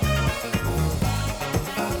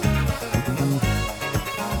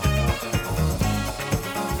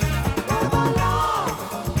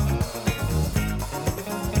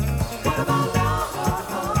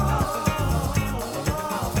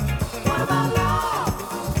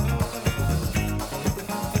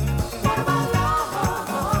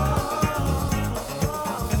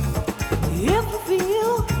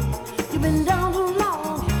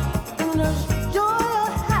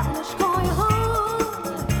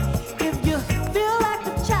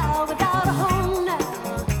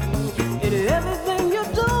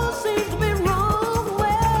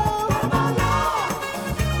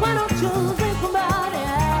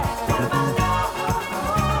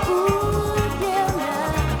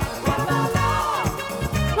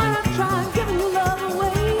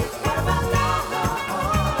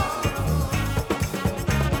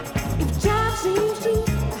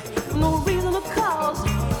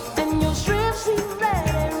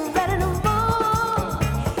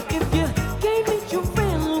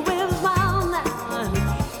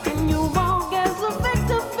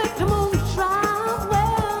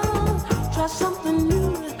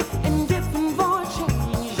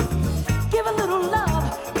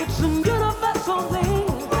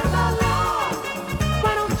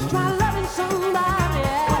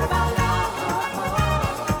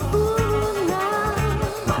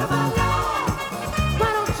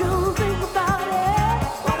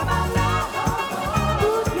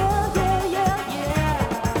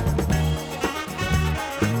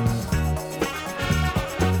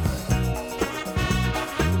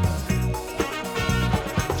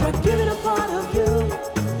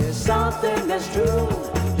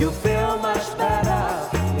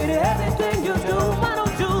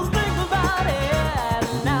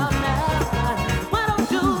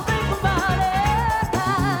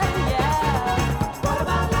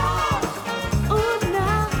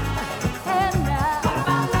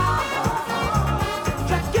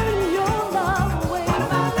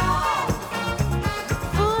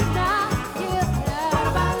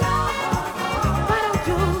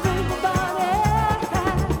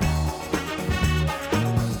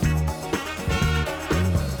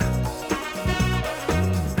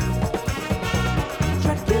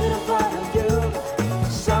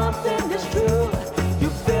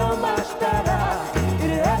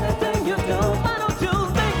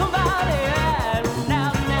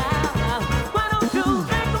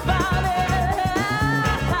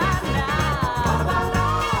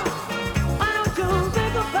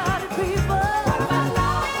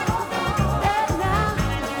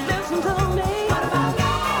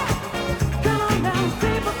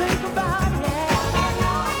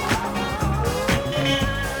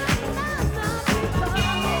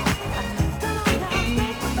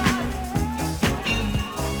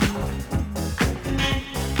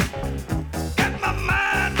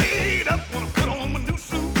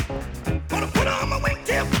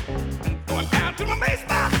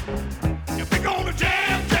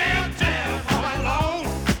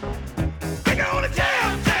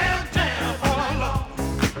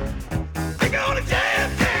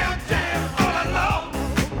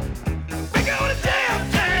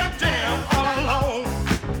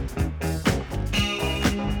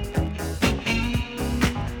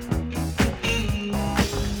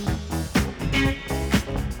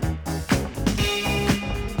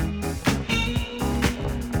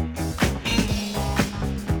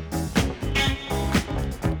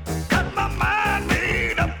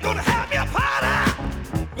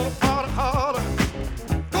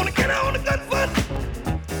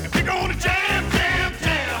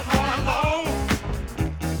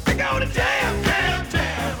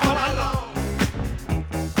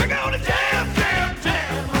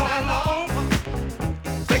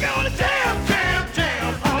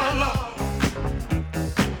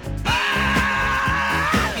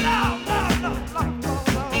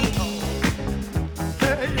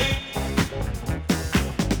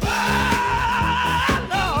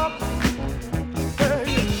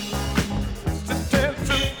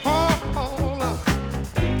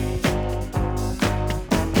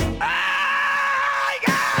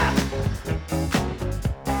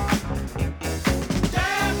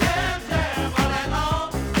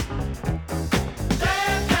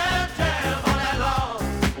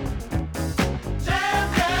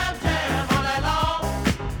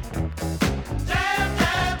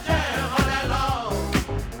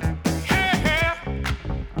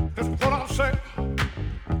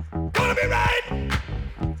 gonna be right.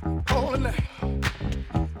 Hold it now.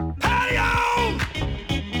 Party on!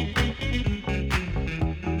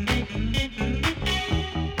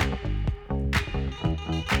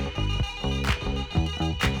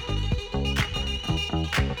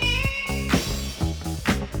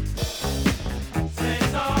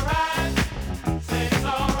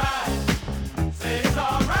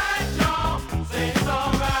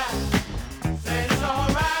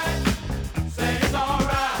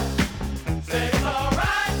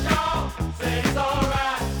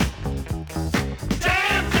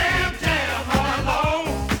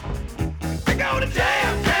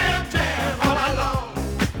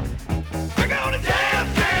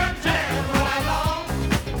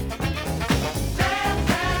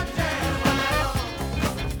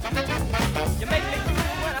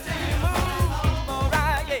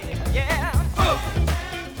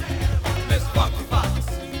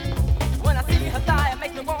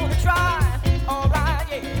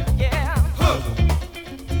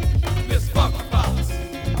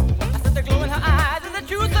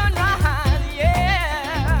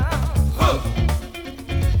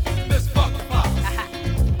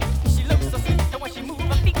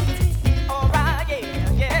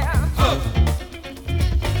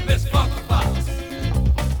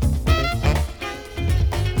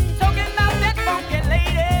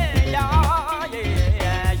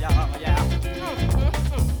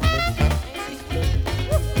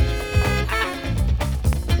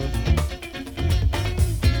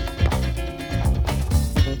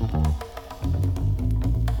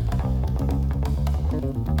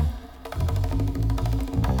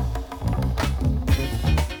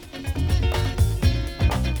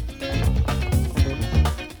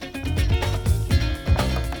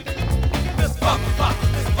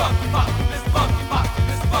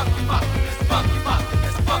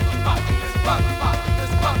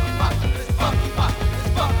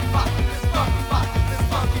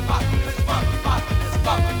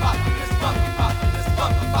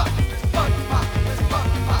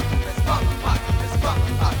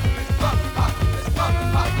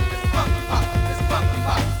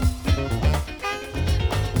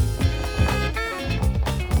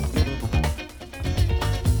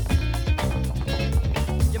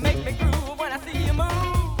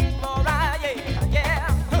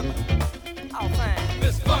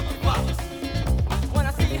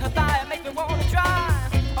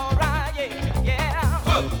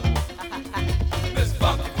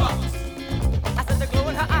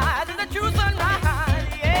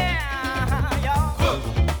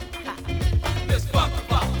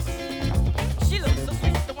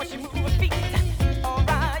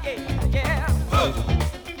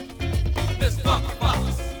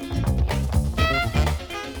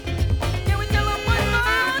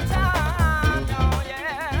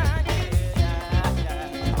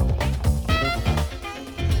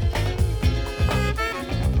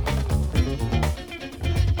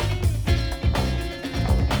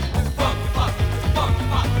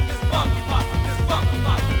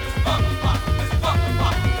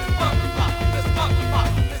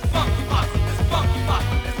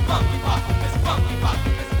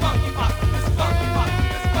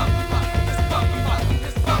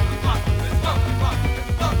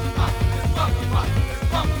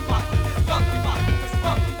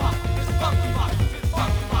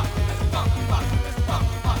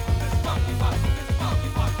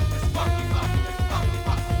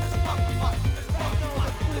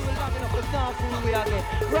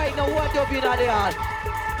 Right now, what you been at the heart?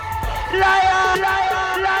 Liar,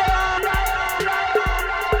 liar, liar, liar, liar.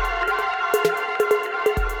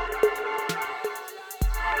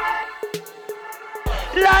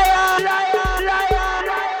 Liar, liar, liar,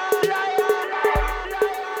 liar.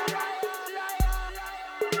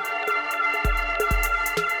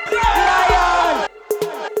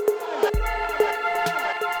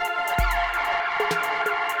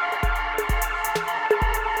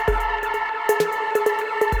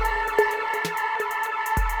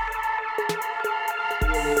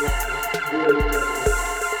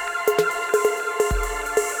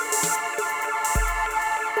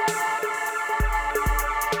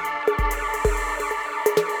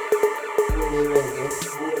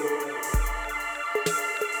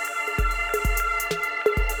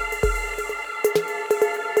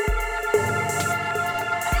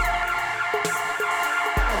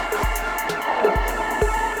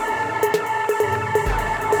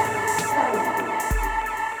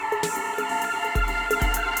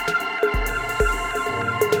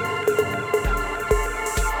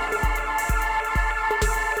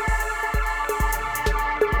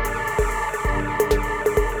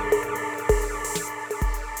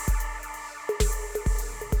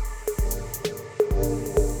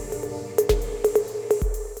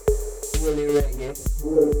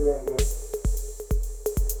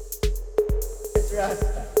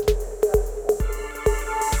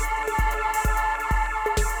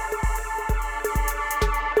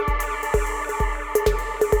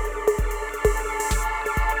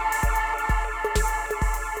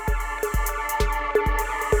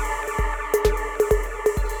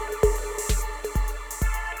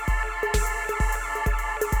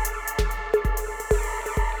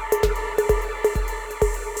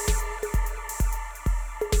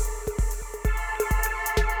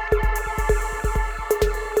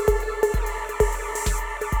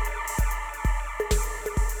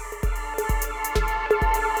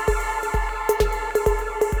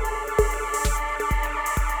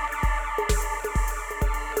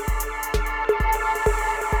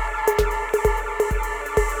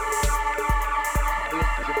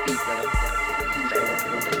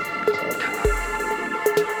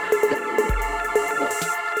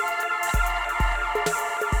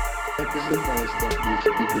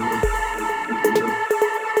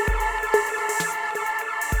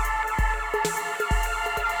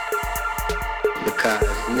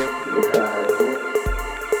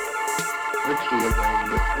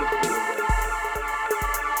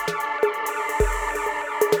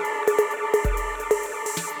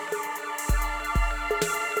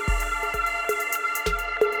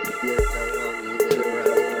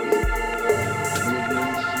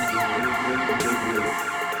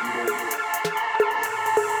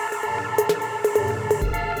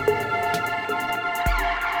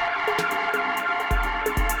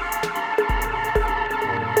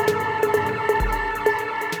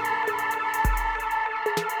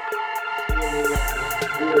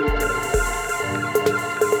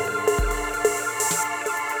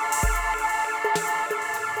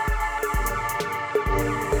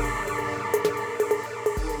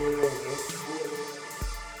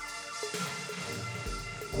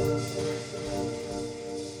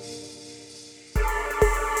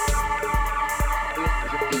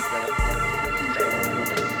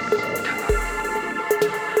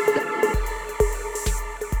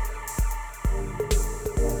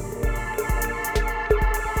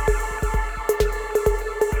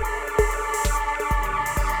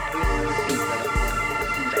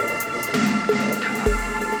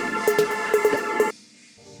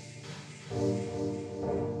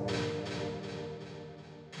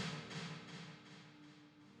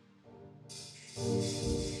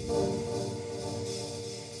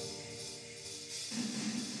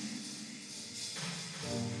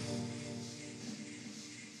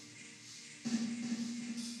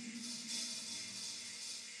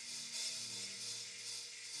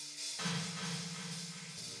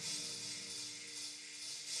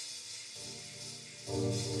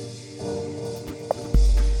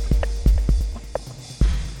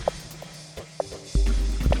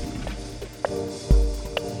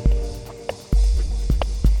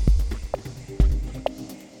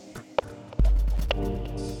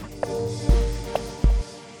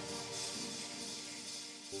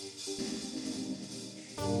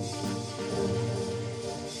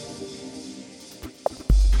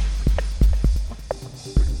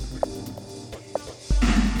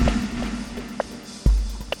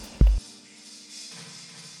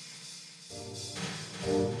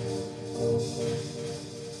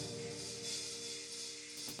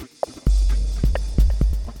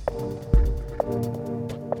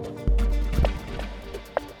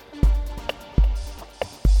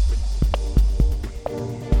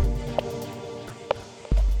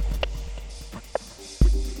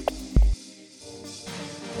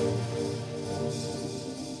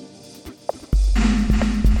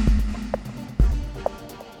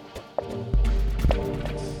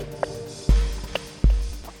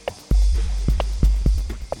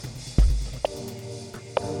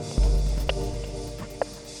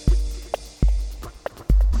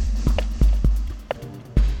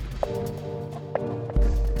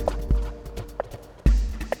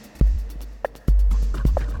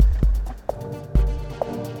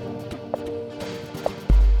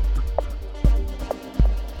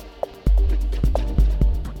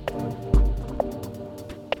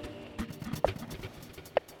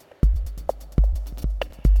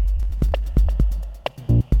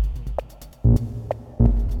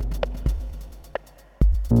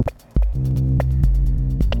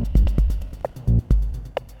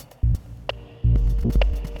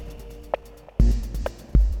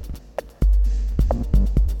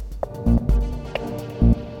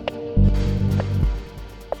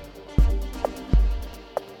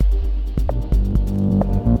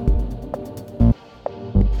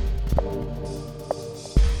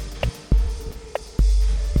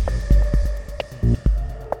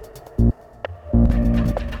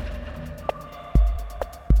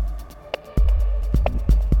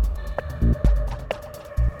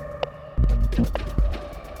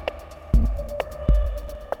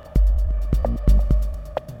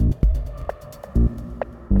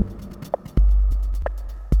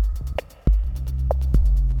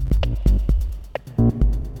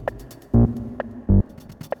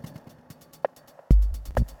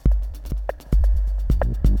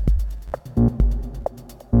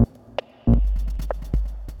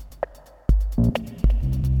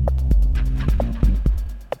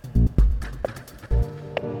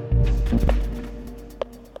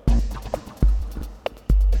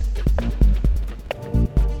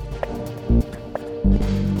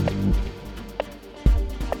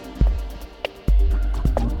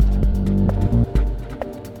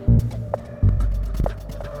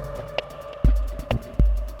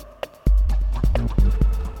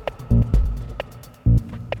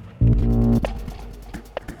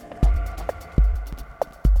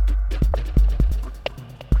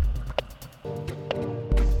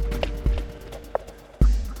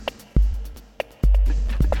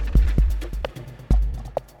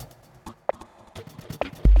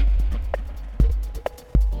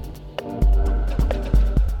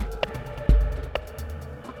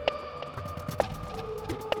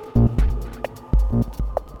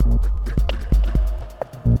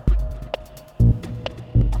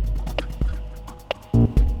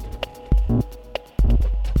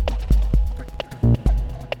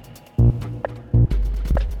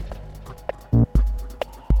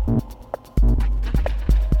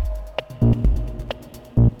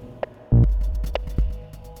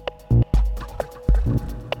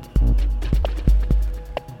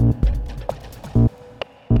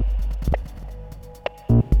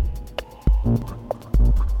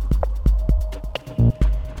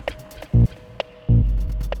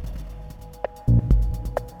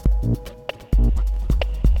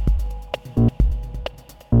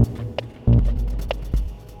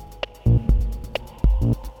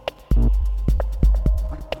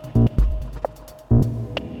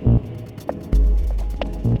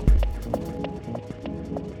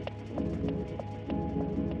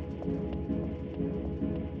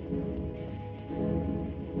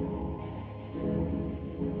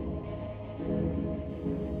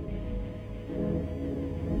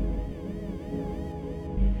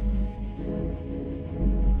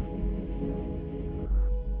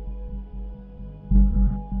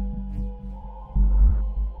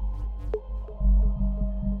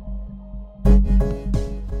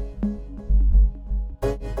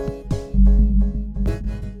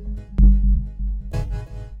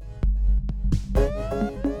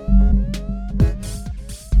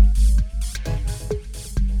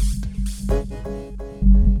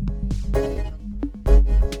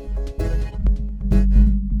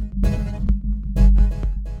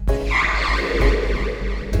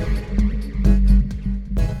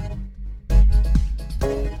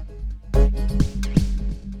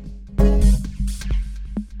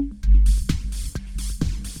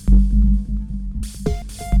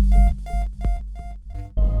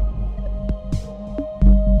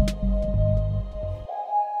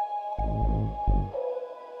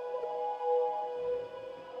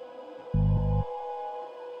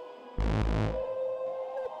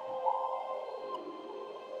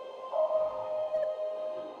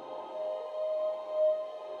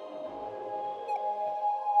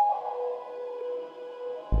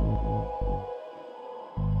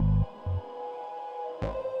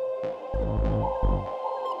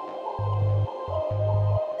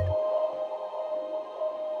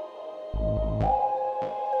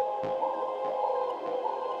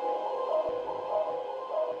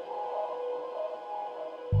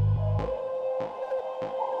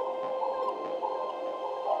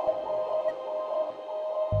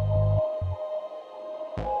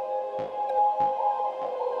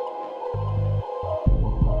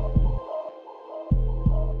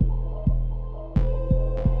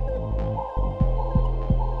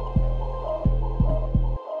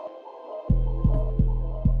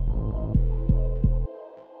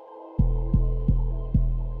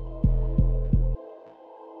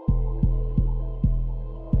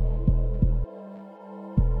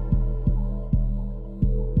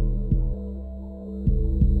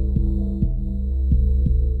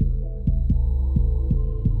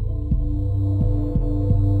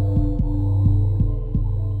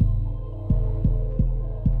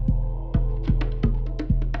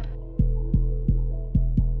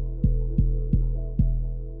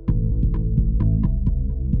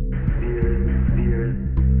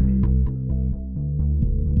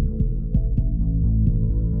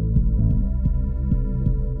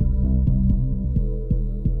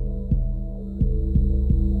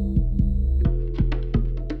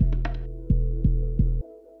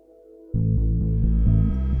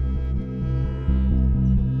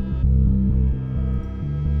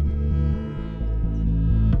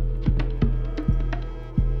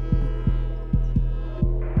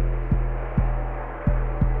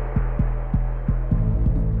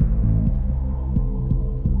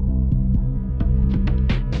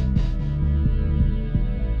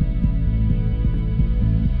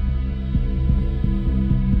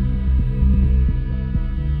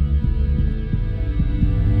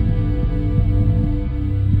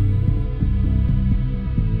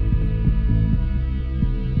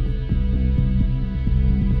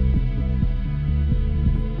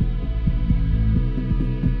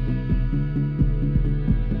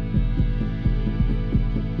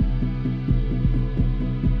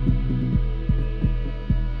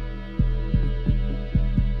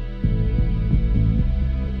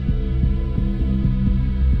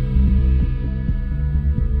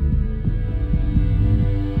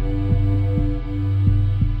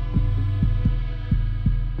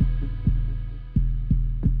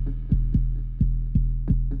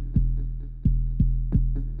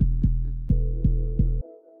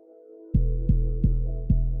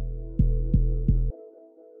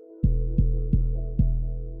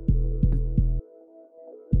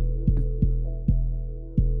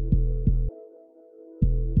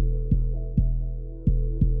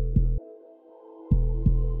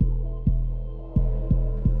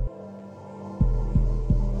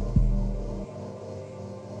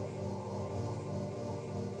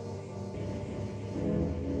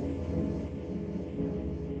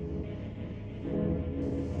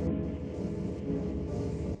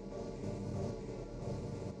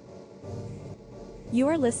 You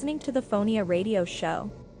are listening to the Fonia Radio Show.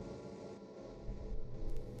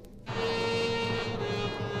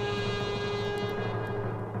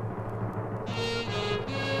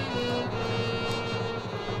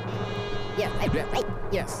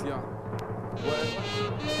 Yes. Yeah.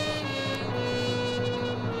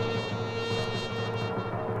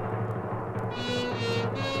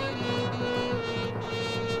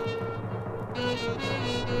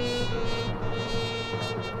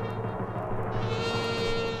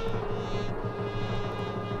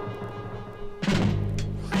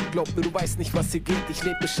 Glaub mir, du weißt nicht, was hier geht. Ich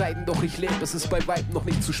lebe bescheiden, doch ich lebe. Es ist bei Weitem noch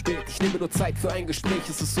nicht zu spät. Ich nehme nur Zeit für ein Gespräch.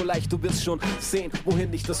 Es ist so leicht, du wirst schon sehen,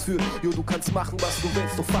 wohin dich das führt. Jo, du kannst machen, was du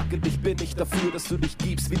willst. Doch fuck it, ich bin nicht dafür, dass du dich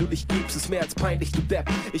gibst, wie du dich gibst. Ist mehr als peinlich, du Depp.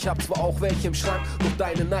 Ich hab zwar auch welche im Schrank, doch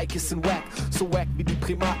deine Nikes sind wack. So wack wie die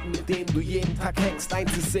Primaten, mit denen du jeden Tag hängst.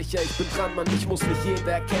 Eins ist sicher, ich bin dran, Mann. Ich muss nicht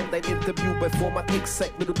jeder erkennen. Dein Interview bei Format X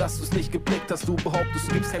zeigt mir nur, dass du's nicht geblickt hast. Du behauptest,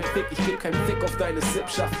 du gibst keinen Fick. Ich geb keinen Fick auf deine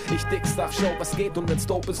Sippschaft. Ich Dickstuff, Show, was geht und wenn's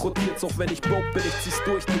dope ist, rotiert's. Auch wenn ich broke bin, ich zieh's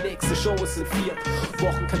durch. Die nächste Show ist in 4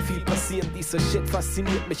 Wochen, kann viel passieren. Dieser Shit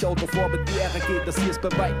fasziniert mich. Out of Orbit, die Ära geht. Das hier ist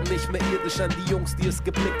bei weitem nicht mehr irdisch. An die Jungs, die es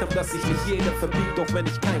geblickt haben, dass sich nicht jeder verbiegt. Auch wenn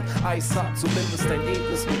ich kein Eis hab, zumindest ein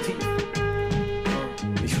edles Motiv.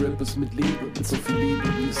 Ich rap es mit Liebe, mit so viel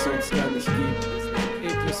Liebe, wie es sonst gar nicht gibt.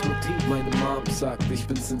 Edles Motiv, meine Mom sagt, ich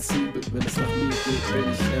bin sensibel. Wenn es nach mir geht,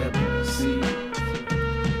 bin ich MC.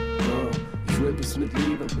 Ich rap es mit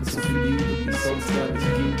Liebe, mit so viel Liebe, wie es sonst gar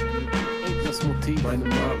nicht gibt. Edles Motiv, meine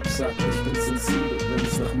Mom sagt, ich bin sensibel. Wenn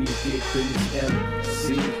es nach mir geht, bin ich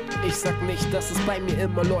MC. Ich sag nicht, dass es bei mir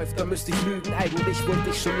immer läuft, da müsste ich lügen. Eigentlich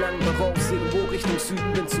wollte ich schon lange mal raussehen, wo Richtung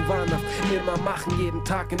Süden bin zu wahnhaft. Immer machen, jeden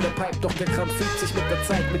Tag in der Pipe, doch der Kram fügt sich mit der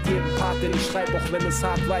Zeit, mit jedem Part, den ich schreibe. Auch wenn es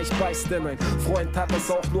hart war, ich beiß, denn ein Freund hat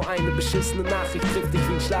das auch, nur eine beschissene Nachricht trifft dich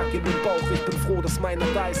wie ein Schlag in den Bauch. Ich bin froh, dass meiner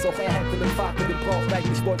da ist, auch er hätte einen Vater gebraucht.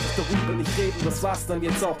 Eigentlich wollte ich darüber nicht reden, das war's dann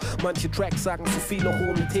jetzt auch. Manche Tracks sagen zu viel, auch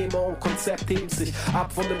ohne Thema und Konzept heben sich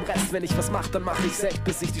ab von dem Rest. Wenn ich was mach, dann mach ich's echt,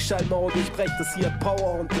 bis ich die Schallmauer durchbrech. Das hier hat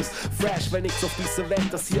Power und ist fresh, weil nichts auf dieser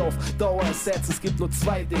Welt das hier auf Dauer ersetzt. Es gibt nur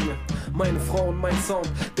 2 Dinge, meine Frau und mein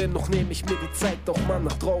Sound. Dennoch nehme ich mir die Zeit, doch mal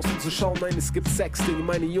nach draußen zu schauen. Nein, es gibt 6 Dinge,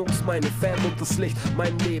 meine Jungs, meine Fan und das Licht.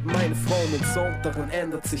 Mein Leben, meine Frau und den Song, daran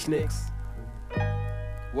ändert sich nichts.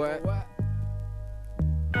 What?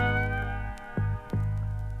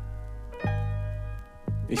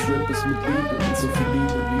 Ich rap es mit Liebe, mit so viel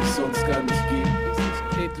Liebe, wie es sonst gar nicht gibt.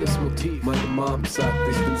 Edles Motiv, meine Mom sagt,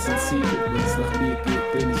 ich bin sensibel. Wenn es nach mir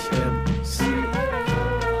geht, bin ich MC.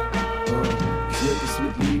 Ich rap es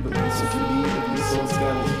mit Liebe, mit so viel Liebe, wie es sonst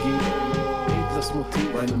gar nicht gibt. Edles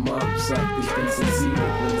Motiv, meine Mom sagt, ich bin sensibel.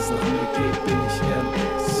 Wenn es nach mir geht, bin ich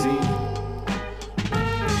MC.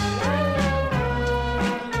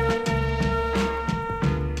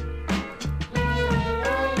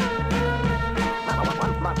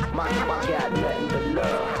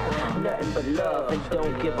 Love and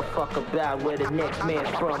don't give a fuck about where the next man's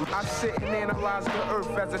from. I sit and analyze the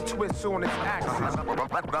earth as a twist on its axis.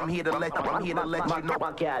 I'm here to let you know.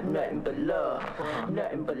 I got nothing but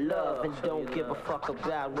love and don't give a fuck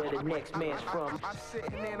about where the next man's from. I sit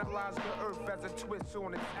and analyze the earth as a twist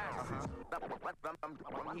on its axis.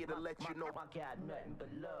 I'm here to let you know. I got nothing but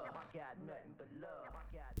love.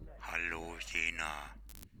 Hallo Jena,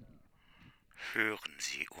 hören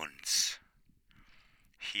Sie uns.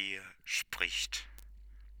 Hier spricht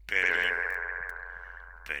Berlin.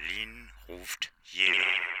 Berlin ruft Jena.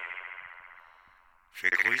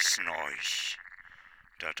 Wir grüßen euch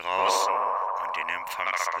da draußen an den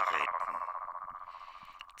Empfangsgeräten.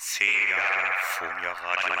 10 Jahre Fonia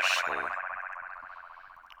Radio Show.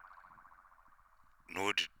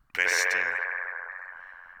 Nur das Beste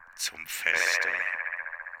zum Feste.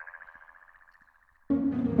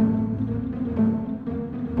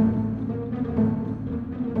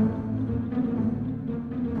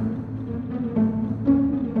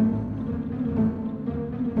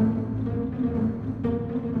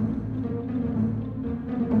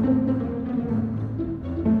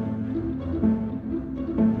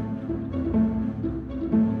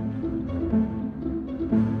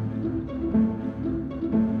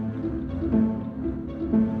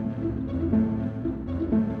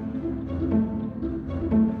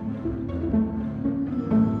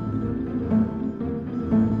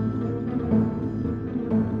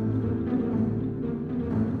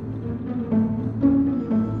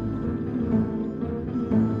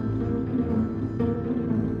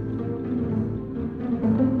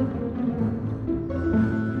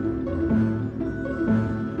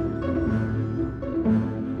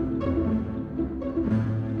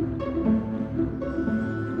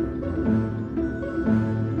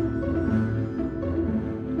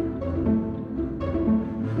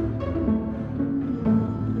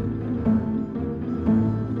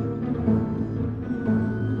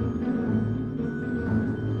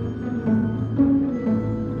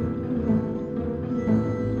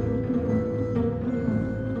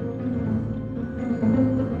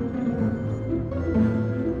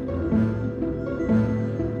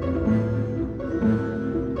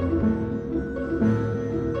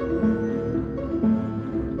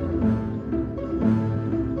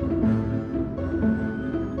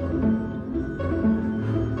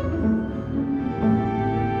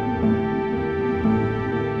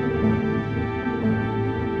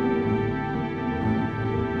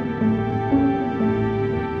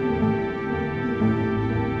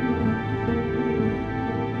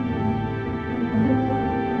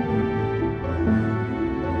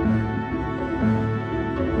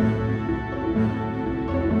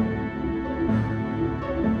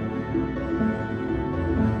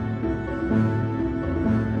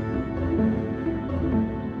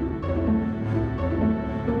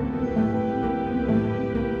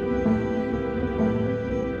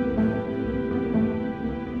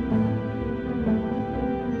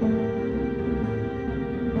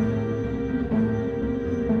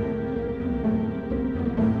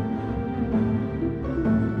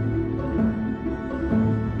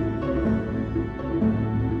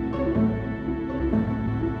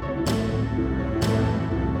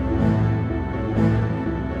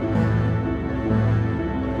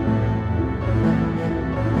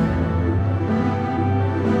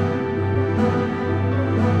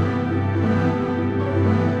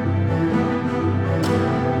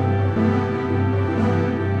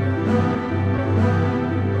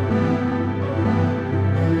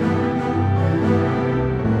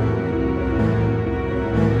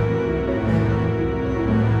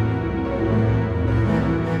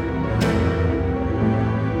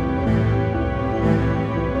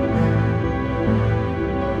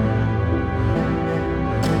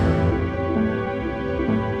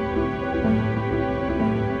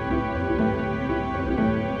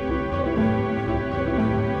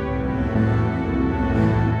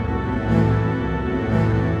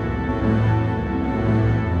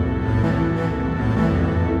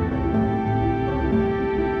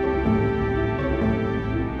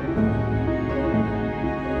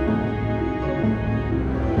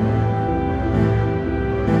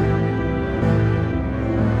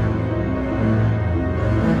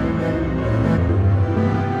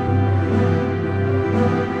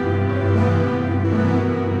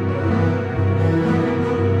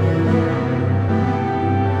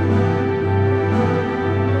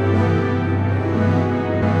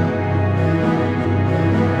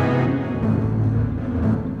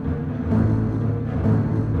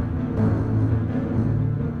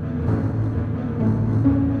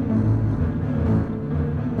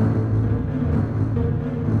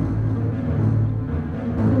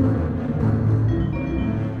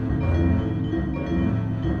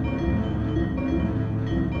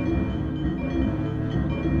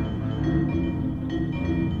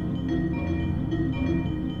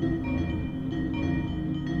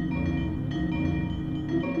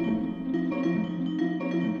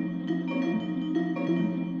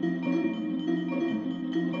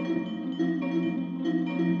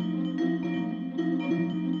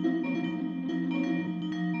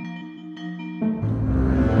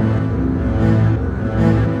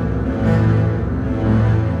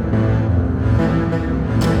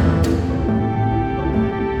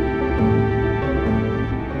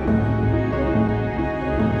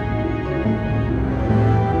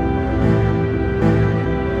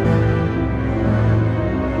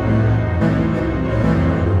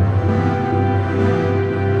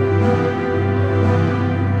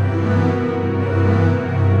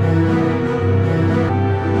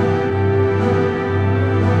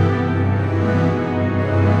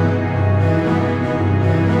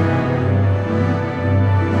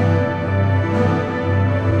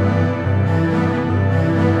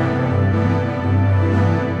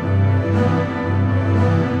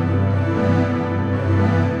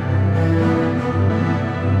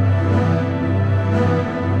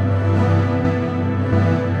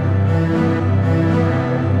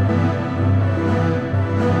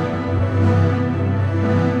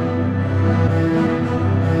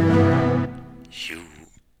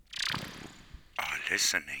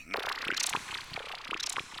 listening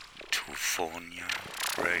to Fonia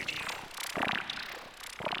Radio.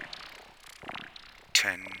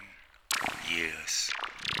 10 years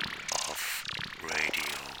of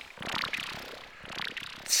radio.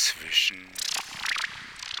 Zwischen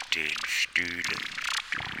den Stühlen.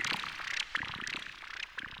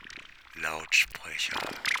 Lautsprecher.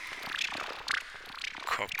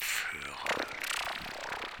 Kopfhörer.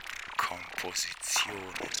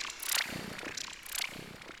 Kompositionen.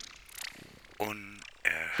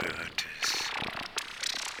 Unerhörtes.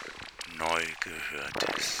 Neu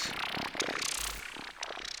gehörtes.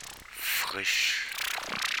 Frisch.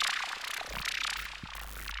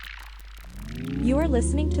 You are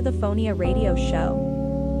listening to the Fonia Radio Show.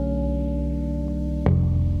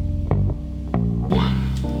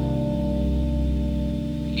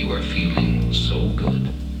 1. You are feeling so good.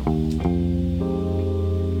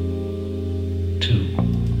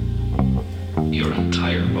 2. Your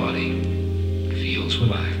entire body feels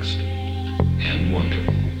relaxed and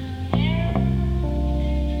wonderful.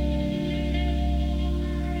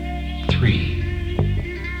 3.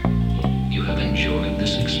 You have enjoyed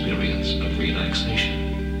this experience of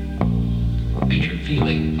relaxation, and you're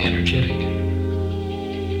feeling energetic.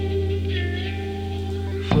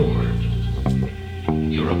 4.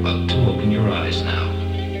 You're about to open your eyes now,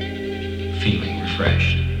 feeling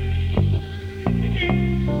refreshed.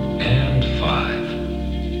 And 5.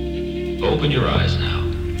 Open your eyes now.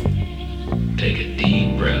 Take a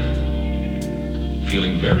deep breath,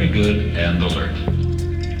 feeling very good and alert.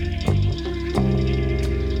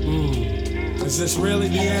 Is this really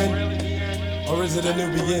the end? Or is it a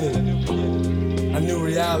new beginning? A new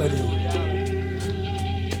reality?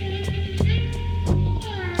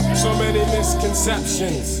 So many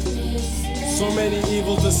misconceptions, so many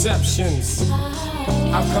evil deceptions.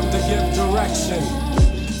 I've come to give direction,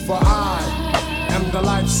 for I am the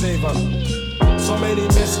lifesaver. So many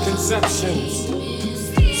misconceptions,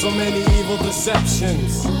 so many evil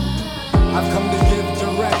deceptions. I've come to give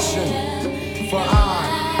direction, for I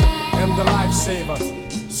am the lifesaver.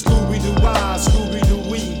 Scooby-Doo-wah,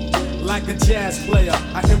 Scooby-Doo-wee. Like a jazz player,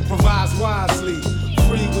 I improvise wisely.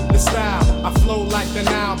 Free with the style, I flow like the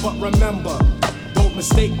Nile. But remember, don't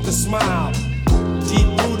mistake the smile.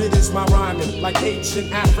 Deep-rooted is my rhyming, like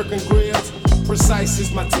ancient African griots. Precise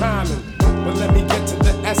is my timing. But let me get to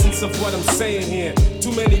the essence of what I'm saying here.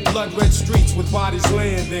 Too many blood-red streets with bodies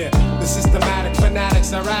laying there. The systematic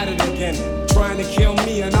fanatics are at it again, trying to kill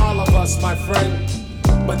me and all of us, my friend.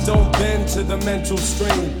 But don't bend to the mental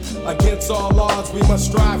strain. Against all odds, we must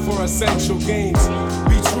strive for essential gains.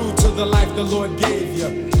 Be true to the life the Lord gave you.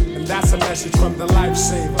 And that's a message from the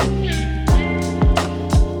lifesaver.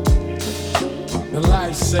 The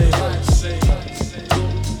lifesaver.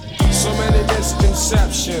 So many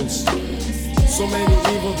misconceptions, so many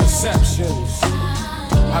evil deceptions.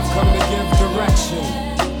 I've come to give direction,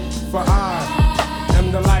 for I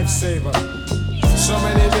am the lifesaver. So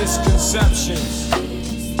many misconceptions,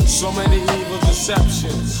 so many evil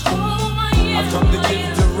deceptions. I've come to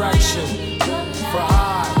give direction, for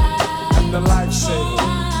I am the lifesaver.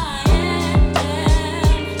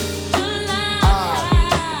 I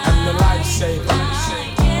am the lifesaver.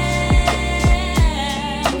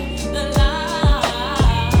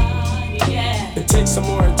 It takes a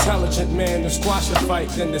more intelligent man to squash a fight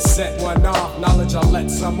than to set one off. Knowledge I'll let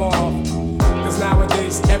some off, cause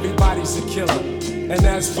nowadays everybody's a killer. And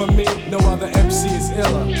as for me, no other MC is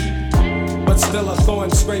iller. But still a thorn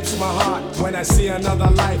scrapes my heart when I see another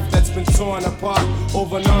life that's been torn apart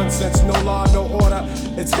over nonsense, no law, no order.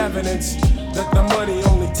 It's evidence that the money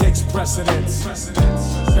only takes precedence.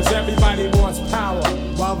 Cause everybody wants power,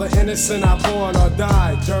 while the innocent are born or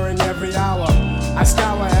die during every hour. I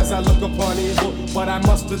scour as I look upon evil, but I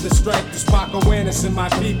muster the strength to spark awareness in my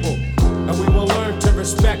people. And we will learn to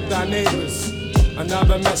respect our neighbors.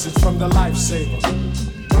 Another message from the lifesaver.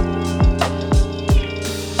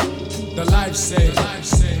 The lifesaver.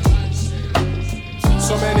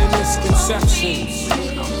 So many misconceptions,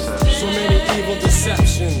 so many evil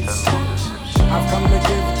deceptions. I've come to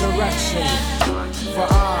give direction, for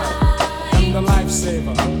I am the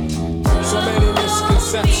lifesaver. So many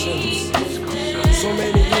misconceptions, so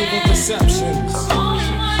many evil deceptions.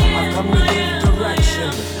 I've come to give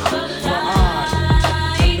direction, for I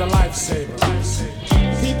am the lifesaver.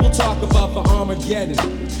 People talk about the Armageddon,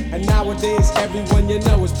 and nowadays everyone you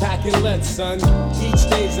know is packing lead, son. Each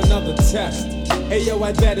day's another test. Hey yo,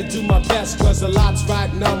 I better do my best, cause a lot's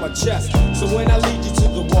riding on my chest. So when I lead you to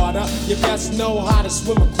the water, you best know how to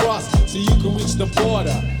swim across, so you can reach the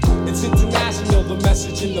border. It's international, the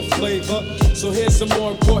message and the flavor. So here's some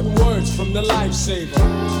more important words from the lifesaver.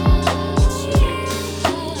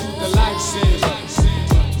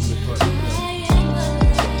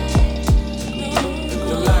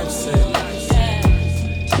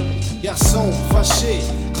 sont fâchés,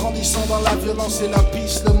 grandissant dans la violence et la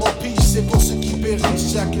piste. Le mot piste, c'est pour ceux qui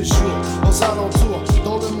périssent chaque jour aux alentours,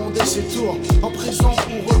 dans le monde et ses tours, en prison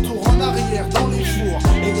ou retour en arrière dans les fours.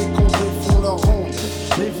 Et les contrées font leur ronde,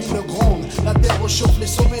 les villes grondent, la terre chauffe, les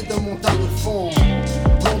sommets de montagnes fondent.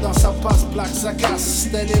 Blondin, ça passe, plaque, ça casse.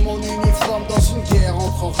 Tel est mon uniforme dans une guerre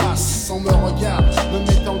entre races. On me regarde, me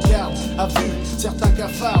met en garde, à vue, certains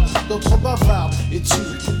cafardent, d'autres bavardent et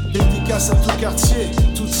tuent. Dédicace à tout quartier,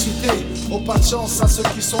 toute cité. Oh, pas de chance à ceux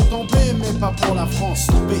qui sont tombés, mais pas pour la France.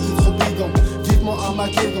 Pays trop bidon, vivement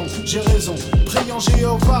Armageddon. J'ai raison, priant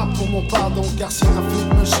Jéhovah pour mon pardon. Car si un flic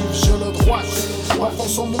me gifle, je le droite.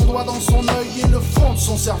 Enfonçant mon doigt dans son œil et le fond de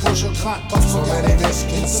son cerveau, je craque. Parce so many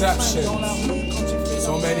misconceptions,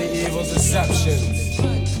 so many evil deceptions.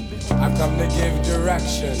 I've come to give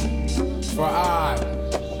direction, for I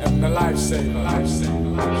am the lifesaver.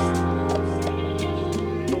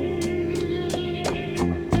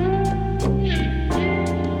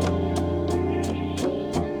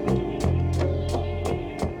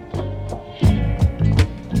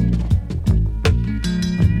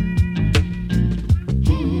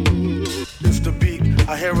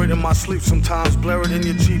 I hear it in my sleep sometimes, blare it in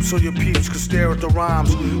your Jeep so your peeps can stare at the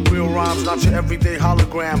rhymes. Real rhymes, not your everyday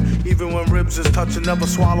hologram. Even when ribs is touching, never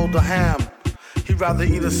swallow the ham. He'd rather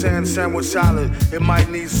eat a sand sandwich salad. It might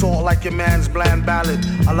need salt like your man's bland ballad.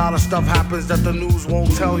 A lot of stuff happens that the news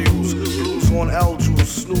won't tell you. Blues on L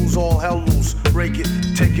juice, snooze all hell loose. Break it,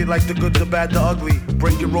 take it like the good, the bad, the ugly.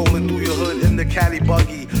 Break it rolling through your hood in the caddy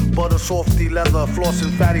buggy. Butter softy leather,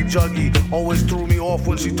 flossing fatty juggy. Always threw me off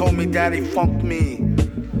when she told me daddy funked me.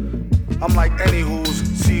 I'm like any who's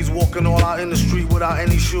sees walking all out in the street without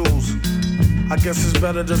any shoes. I guess it's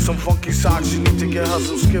better than some funky socks. She need to get her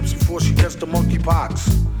some skips before she gets the monkeypox.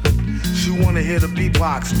 She wanna hear the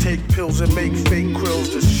beatbox, take pills and make fake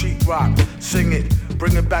krills to sheetrock. Sing it,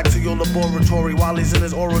 bring it back to your laboratory while he's in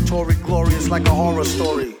his oratory, glorious like a horror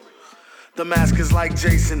story. The mask is like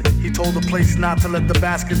Jason, he told the place not to let the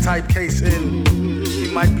basket type case in.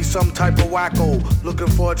 He might be some type of wacko,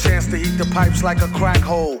 looking for a chance to heat the pipes like a crack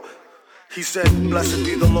hole. He said, blessed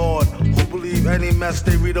be the Lord, who believe any mess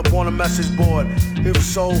they read up on a message board. If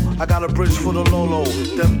so, I got a bridge for the Lolo.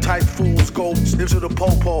 Them tight fools go into the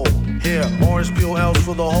popo. Here, orange peel L's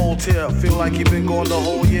for the whole tier. Feel like he been gone the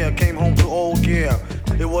whole year, came home to old gear.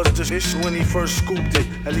 It was the ish when he first scooped it.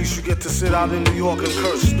 At least you get to sit out in New York and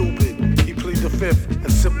curse stupid. He plead the fifth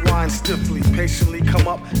and sip wine stiffly. Patiently come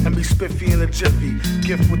up and be spiffy in a jiffy.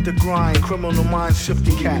 Gift with the grind, criminal mind,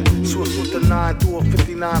 shifty cat. Swift with the 9 through a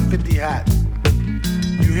 5950 hat.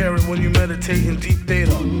 You hear it when you meditate in deep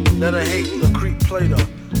data. Let her hate the creep plater.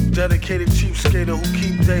 Dedicated cheap skater who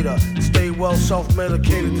keep data. Stay well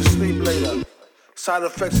self-medicated to sleep later. Side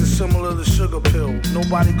effects is similar to sugar pill.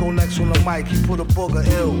 Nobody go next on the mic, he put a booger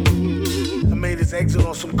ill. And made his exit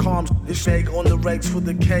on some calms. This egg on the regs for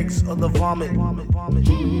the kegs of the vomit.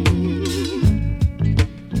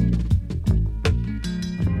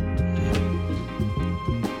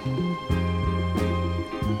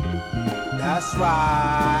 That's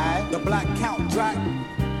right. The black count track.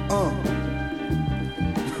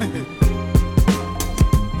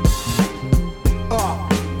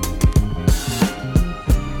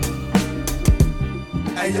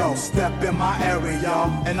 Hey yo, step in my area,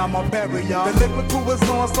 and I'ma bury ya. The liquid crew is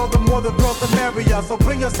on, so the more the girls the merrier. So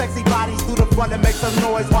bring your sexy bodies to the front and make some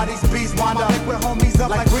noise while these beats wind up. My liquid homies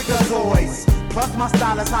up like Freakazoids. Plus my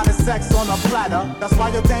style is hot as sex on a platter. That's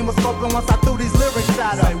why your game was open once I threw these lyrics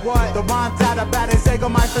at her. Say what? The rhyme data bad as Ego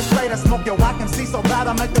might frustrate. I smoke your whack MC so bad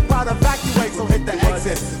I make the crowd evacuate. So hit the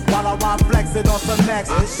exit while I rhyme flex it on some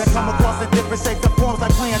next that come across in different shapes and forms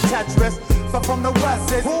like playing Tetris. So from the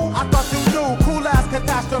west is who? I thought you knew. Cool ass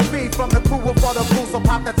catastrophe from the crew with all the crew. So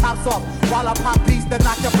pop the tops off while I pop beats that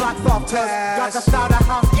knock your blocks off. Got the style to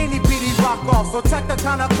house any PD rock off. So check the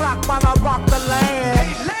kind of clock while I rock the land.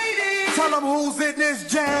 Hey ladies, tell them who's in this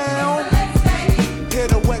jam. Here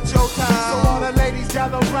to wet your time. So all the ladies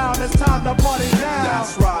gather round, it's time to party down.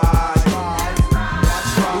 That's right.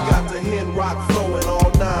 That's right. We got the hit rock flowing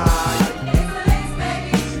all night.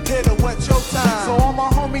 Here to wet your time. So all my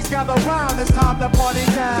homies gather round, it's time to party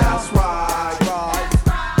down. That's right.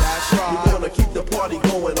 That's right. We're gonna keep the party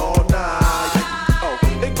going all night. Oh,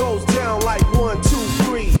 it goes down like 1, 2,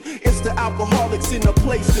 3. It's the alcoholics in the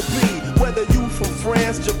place to be. Whether you from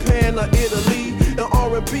France, Japan, or Italy, an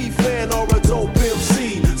R&B fan or a dope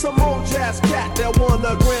MC, some old jazz cat that won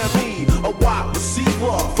a Grammy, a wide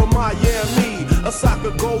receiver from Miami, a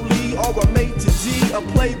soccer goalie or a mate to D, a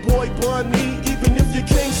playboy bunny, even if you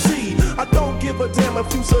can't see. I don't give a damn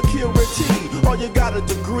if you security or you got a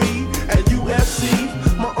degree at USC.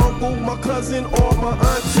 My uncle, my cousin, or my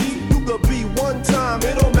auntie, you could be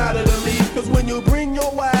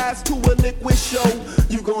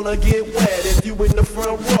gonna get wet if you in the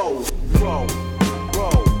front row. Row,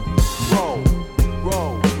 row, row,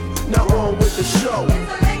 row. Now on with the show. It's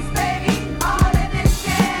the links, baby, all in this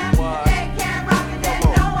jam. What? They can't rock it, then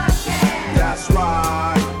no one can. That's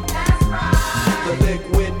right. That's right. The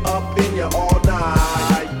liquid up in you all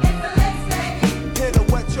night. It's the links, baby. Hit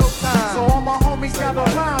it wet your time. So all my homies gather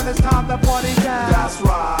round, it's time to party down. That's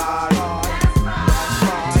right. That's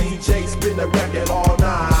right. DJ spin the record all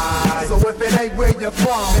night. So if it ain't where you're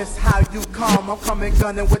from, it's how you come. I'm coming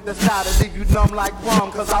gunning with the style to leave you numb like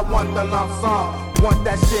rum. Cause I want the lump sum. Want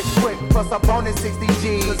that shit quick, plus a bonus 60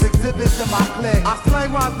 G's. Cause exhibits in my clique. I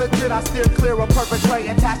slang rhymes legit, I steer clear of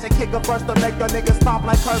perpetrating. Tash and kick a verse to make a nigga stomp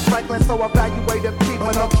like Kurt Franklin. So evaluate the people,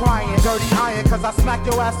 I'm trying. Dirty iron, cause I smack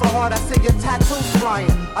your ass so hard I see your tattoos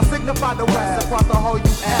flying. I signify the west across the whole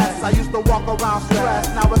US. I used to walk around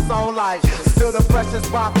stressed, now it's on like still the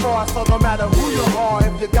freshest by far. So no matter who you are,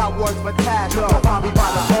 if you got words for Tash, you'll find me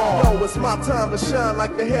by the bar. Yo, it's my time to shine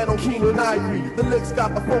like the head on Keenan Ivory. The licks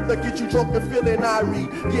got the funk that get you drunk and feeling irie.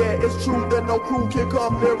 Yeah, it's true that no crew can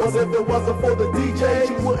come near us. If it wasn't for the DJs,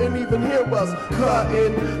 you wouldn't even hear us.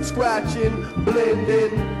 Cutting, scratching,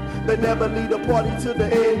 blending. They never lead a party to the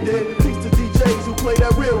ending. Peace to DJs who play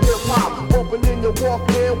that real hip-hop. Opening your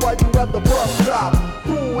Walkman while you at the bus stop.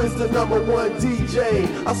 Who is the number one DJ?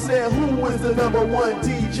 I said, who is the number one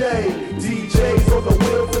DJ? DJs on the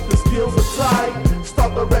wheels if the skills are tight.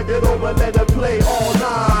 Start the record over, let it play all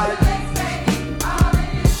night.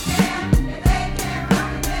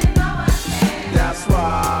 That's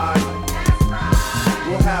right.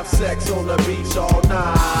 We'll have sex on the beach all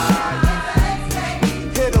night.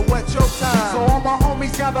 Hit it wet your time. So all my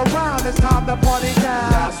homies gather round, it's time to party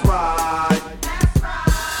down. That's right.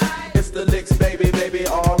 It's the licks, baby, baby,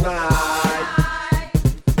 all night.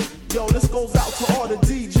 Yo, this goes out to all the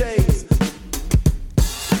DJs.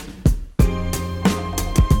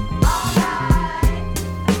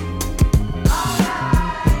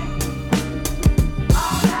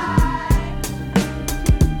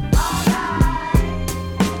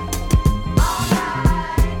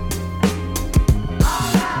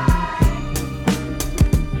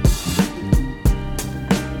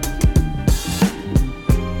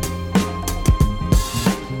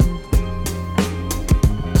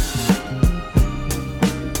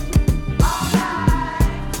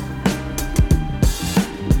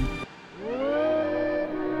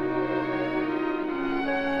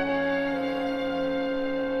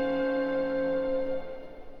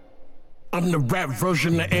 I'm the rap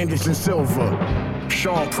version of Anderson Silva.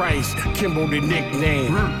 Sean Price, Kimbo the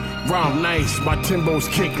nickname. Rhyme nice, my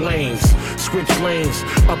Timbos kick lanes. Switch lanes,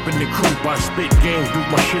 up in the coupe, I spit games, dude,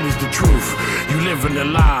 my shit is the truth. You live in a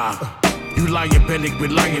lie. You liabilic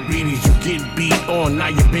with liabilities, you get beat on, now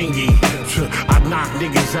you bingy. I knock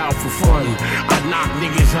niggas out for fun. I knock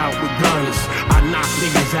niggas out with guns. I knock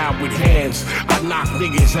niggas out with hands. I knock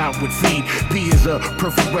niggas out with feet. P is a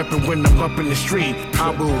perfect weapon when I'm up in the street. I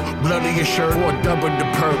will bloody your shirt or double the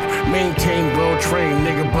perk. Maintain well-trained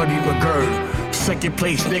nigga Buddy McGurk. Second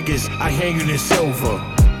place niggas, I hang you the silver.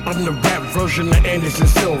 I'm the rap version of Anderson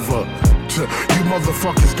Silva. You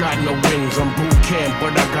motherfuckers got no wings. I'm boot camp,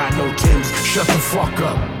 but I got no Timbs. Shut the fuck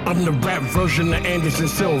up. I'm the rap version of Anderson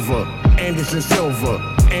Silva. Anderson Silva.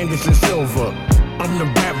 Anderson Silva. I'm the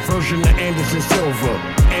rap version of Anderson Silva.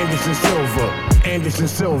 Anderson Silva. Anderson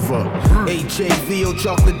Silva. HAVO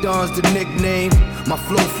Chocolate Dawn's the nickname. My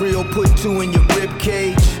flow free put 2 in your rib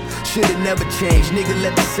cage. Shit'll never change. Nigga,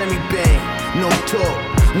 let the semi bang. No talk.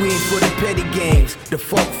 We ain't for the petty games. The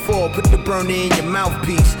fuck for, put the burner in your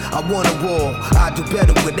mouthpiece. I want a war, I do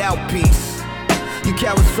better without peace. You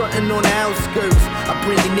cowards frontin' on the outskirts. I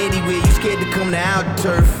bring it anywhere, you scared to come to our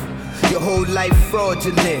turf. Your whole life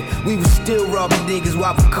fraudulent. We was still robbing niggas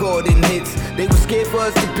while recording hits. They was scared for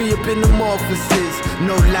us to be up in them offices.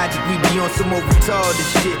 No logic, we be on some more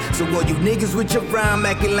retarded shit. So all you niggas with your rhyme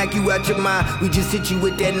acting like you out your mind, we just hit you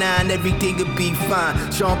with that 9, everything'll be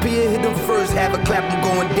fine. Sean Pierre hit them first, have a clap, I'm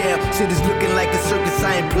going down. Shit is looking like a circus,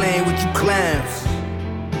 I ain't playing with you clowns.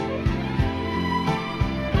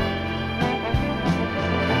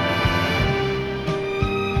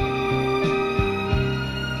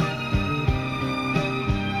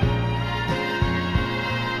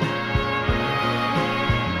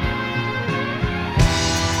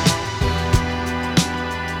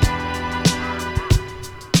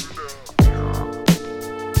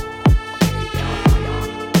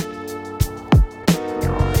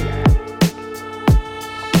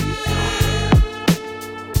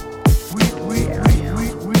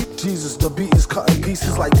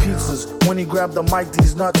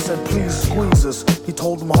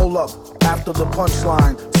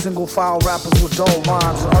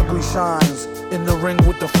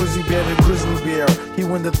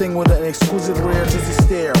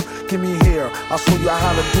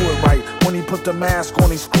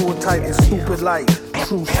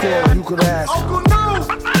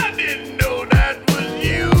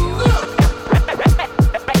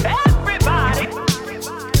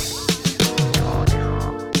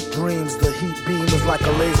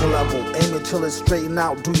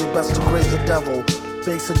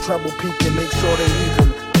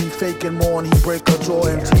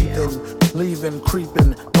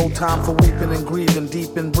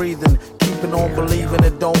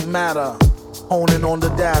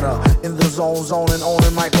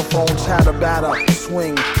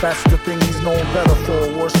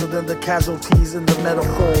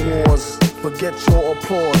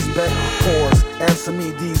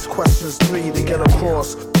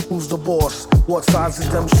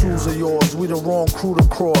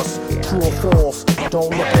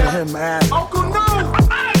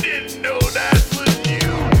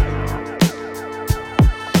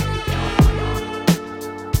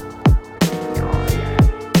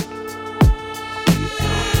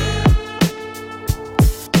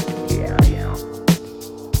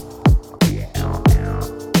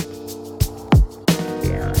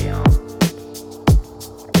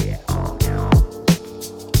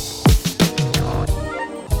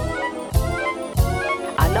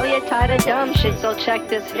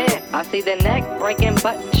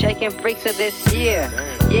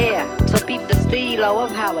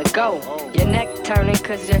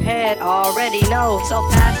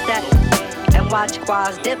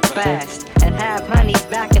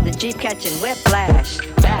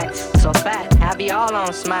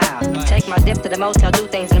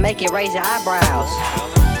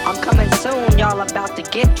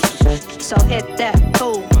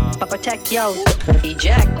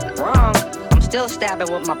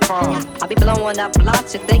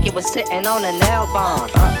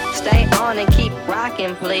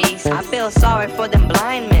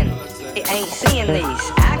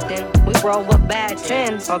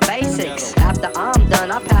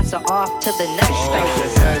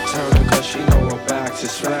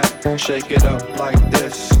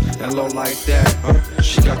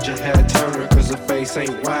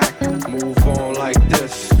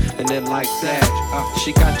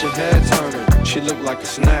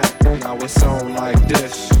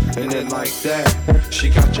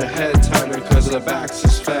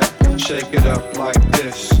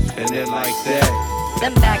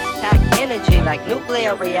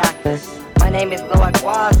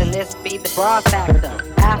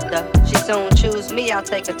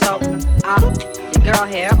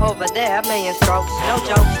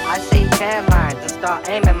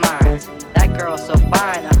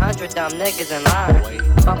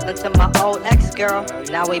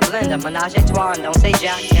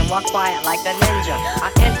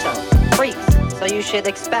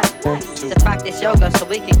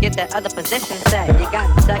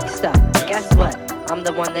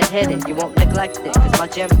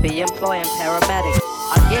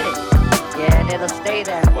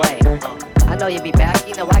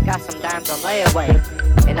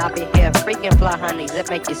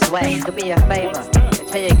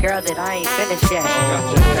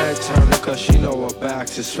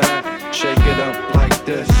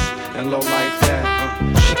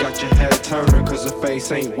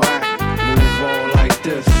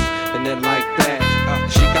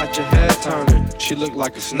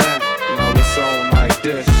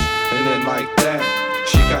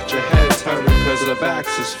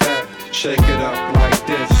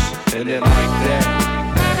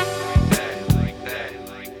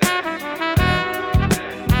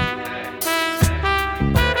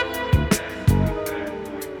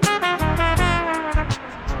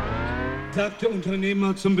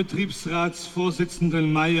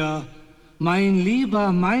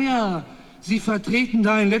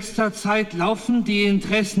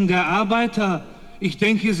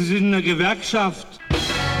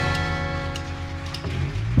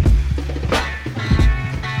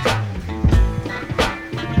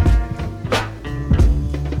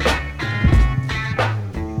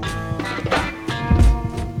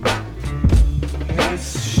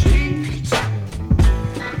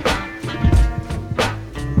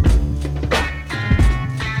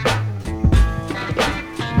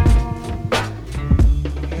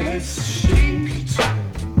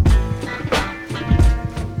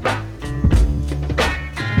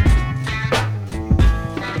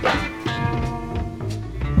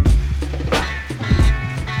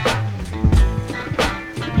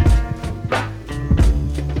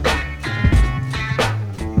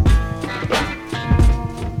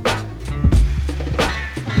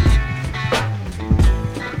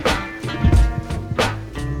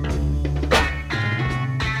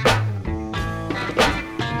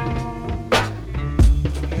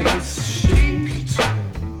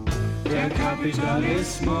 Der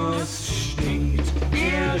Kapitalismus stinkt,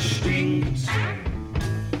 er stinkt.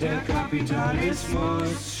 Der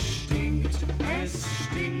Kapitalismus stinkt, es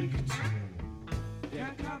stinkt.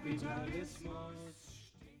 Der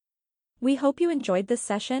Kapitalismus. We hope you enjoyed this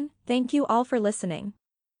session. Thank you all for listening.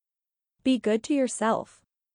 Be good to yourself.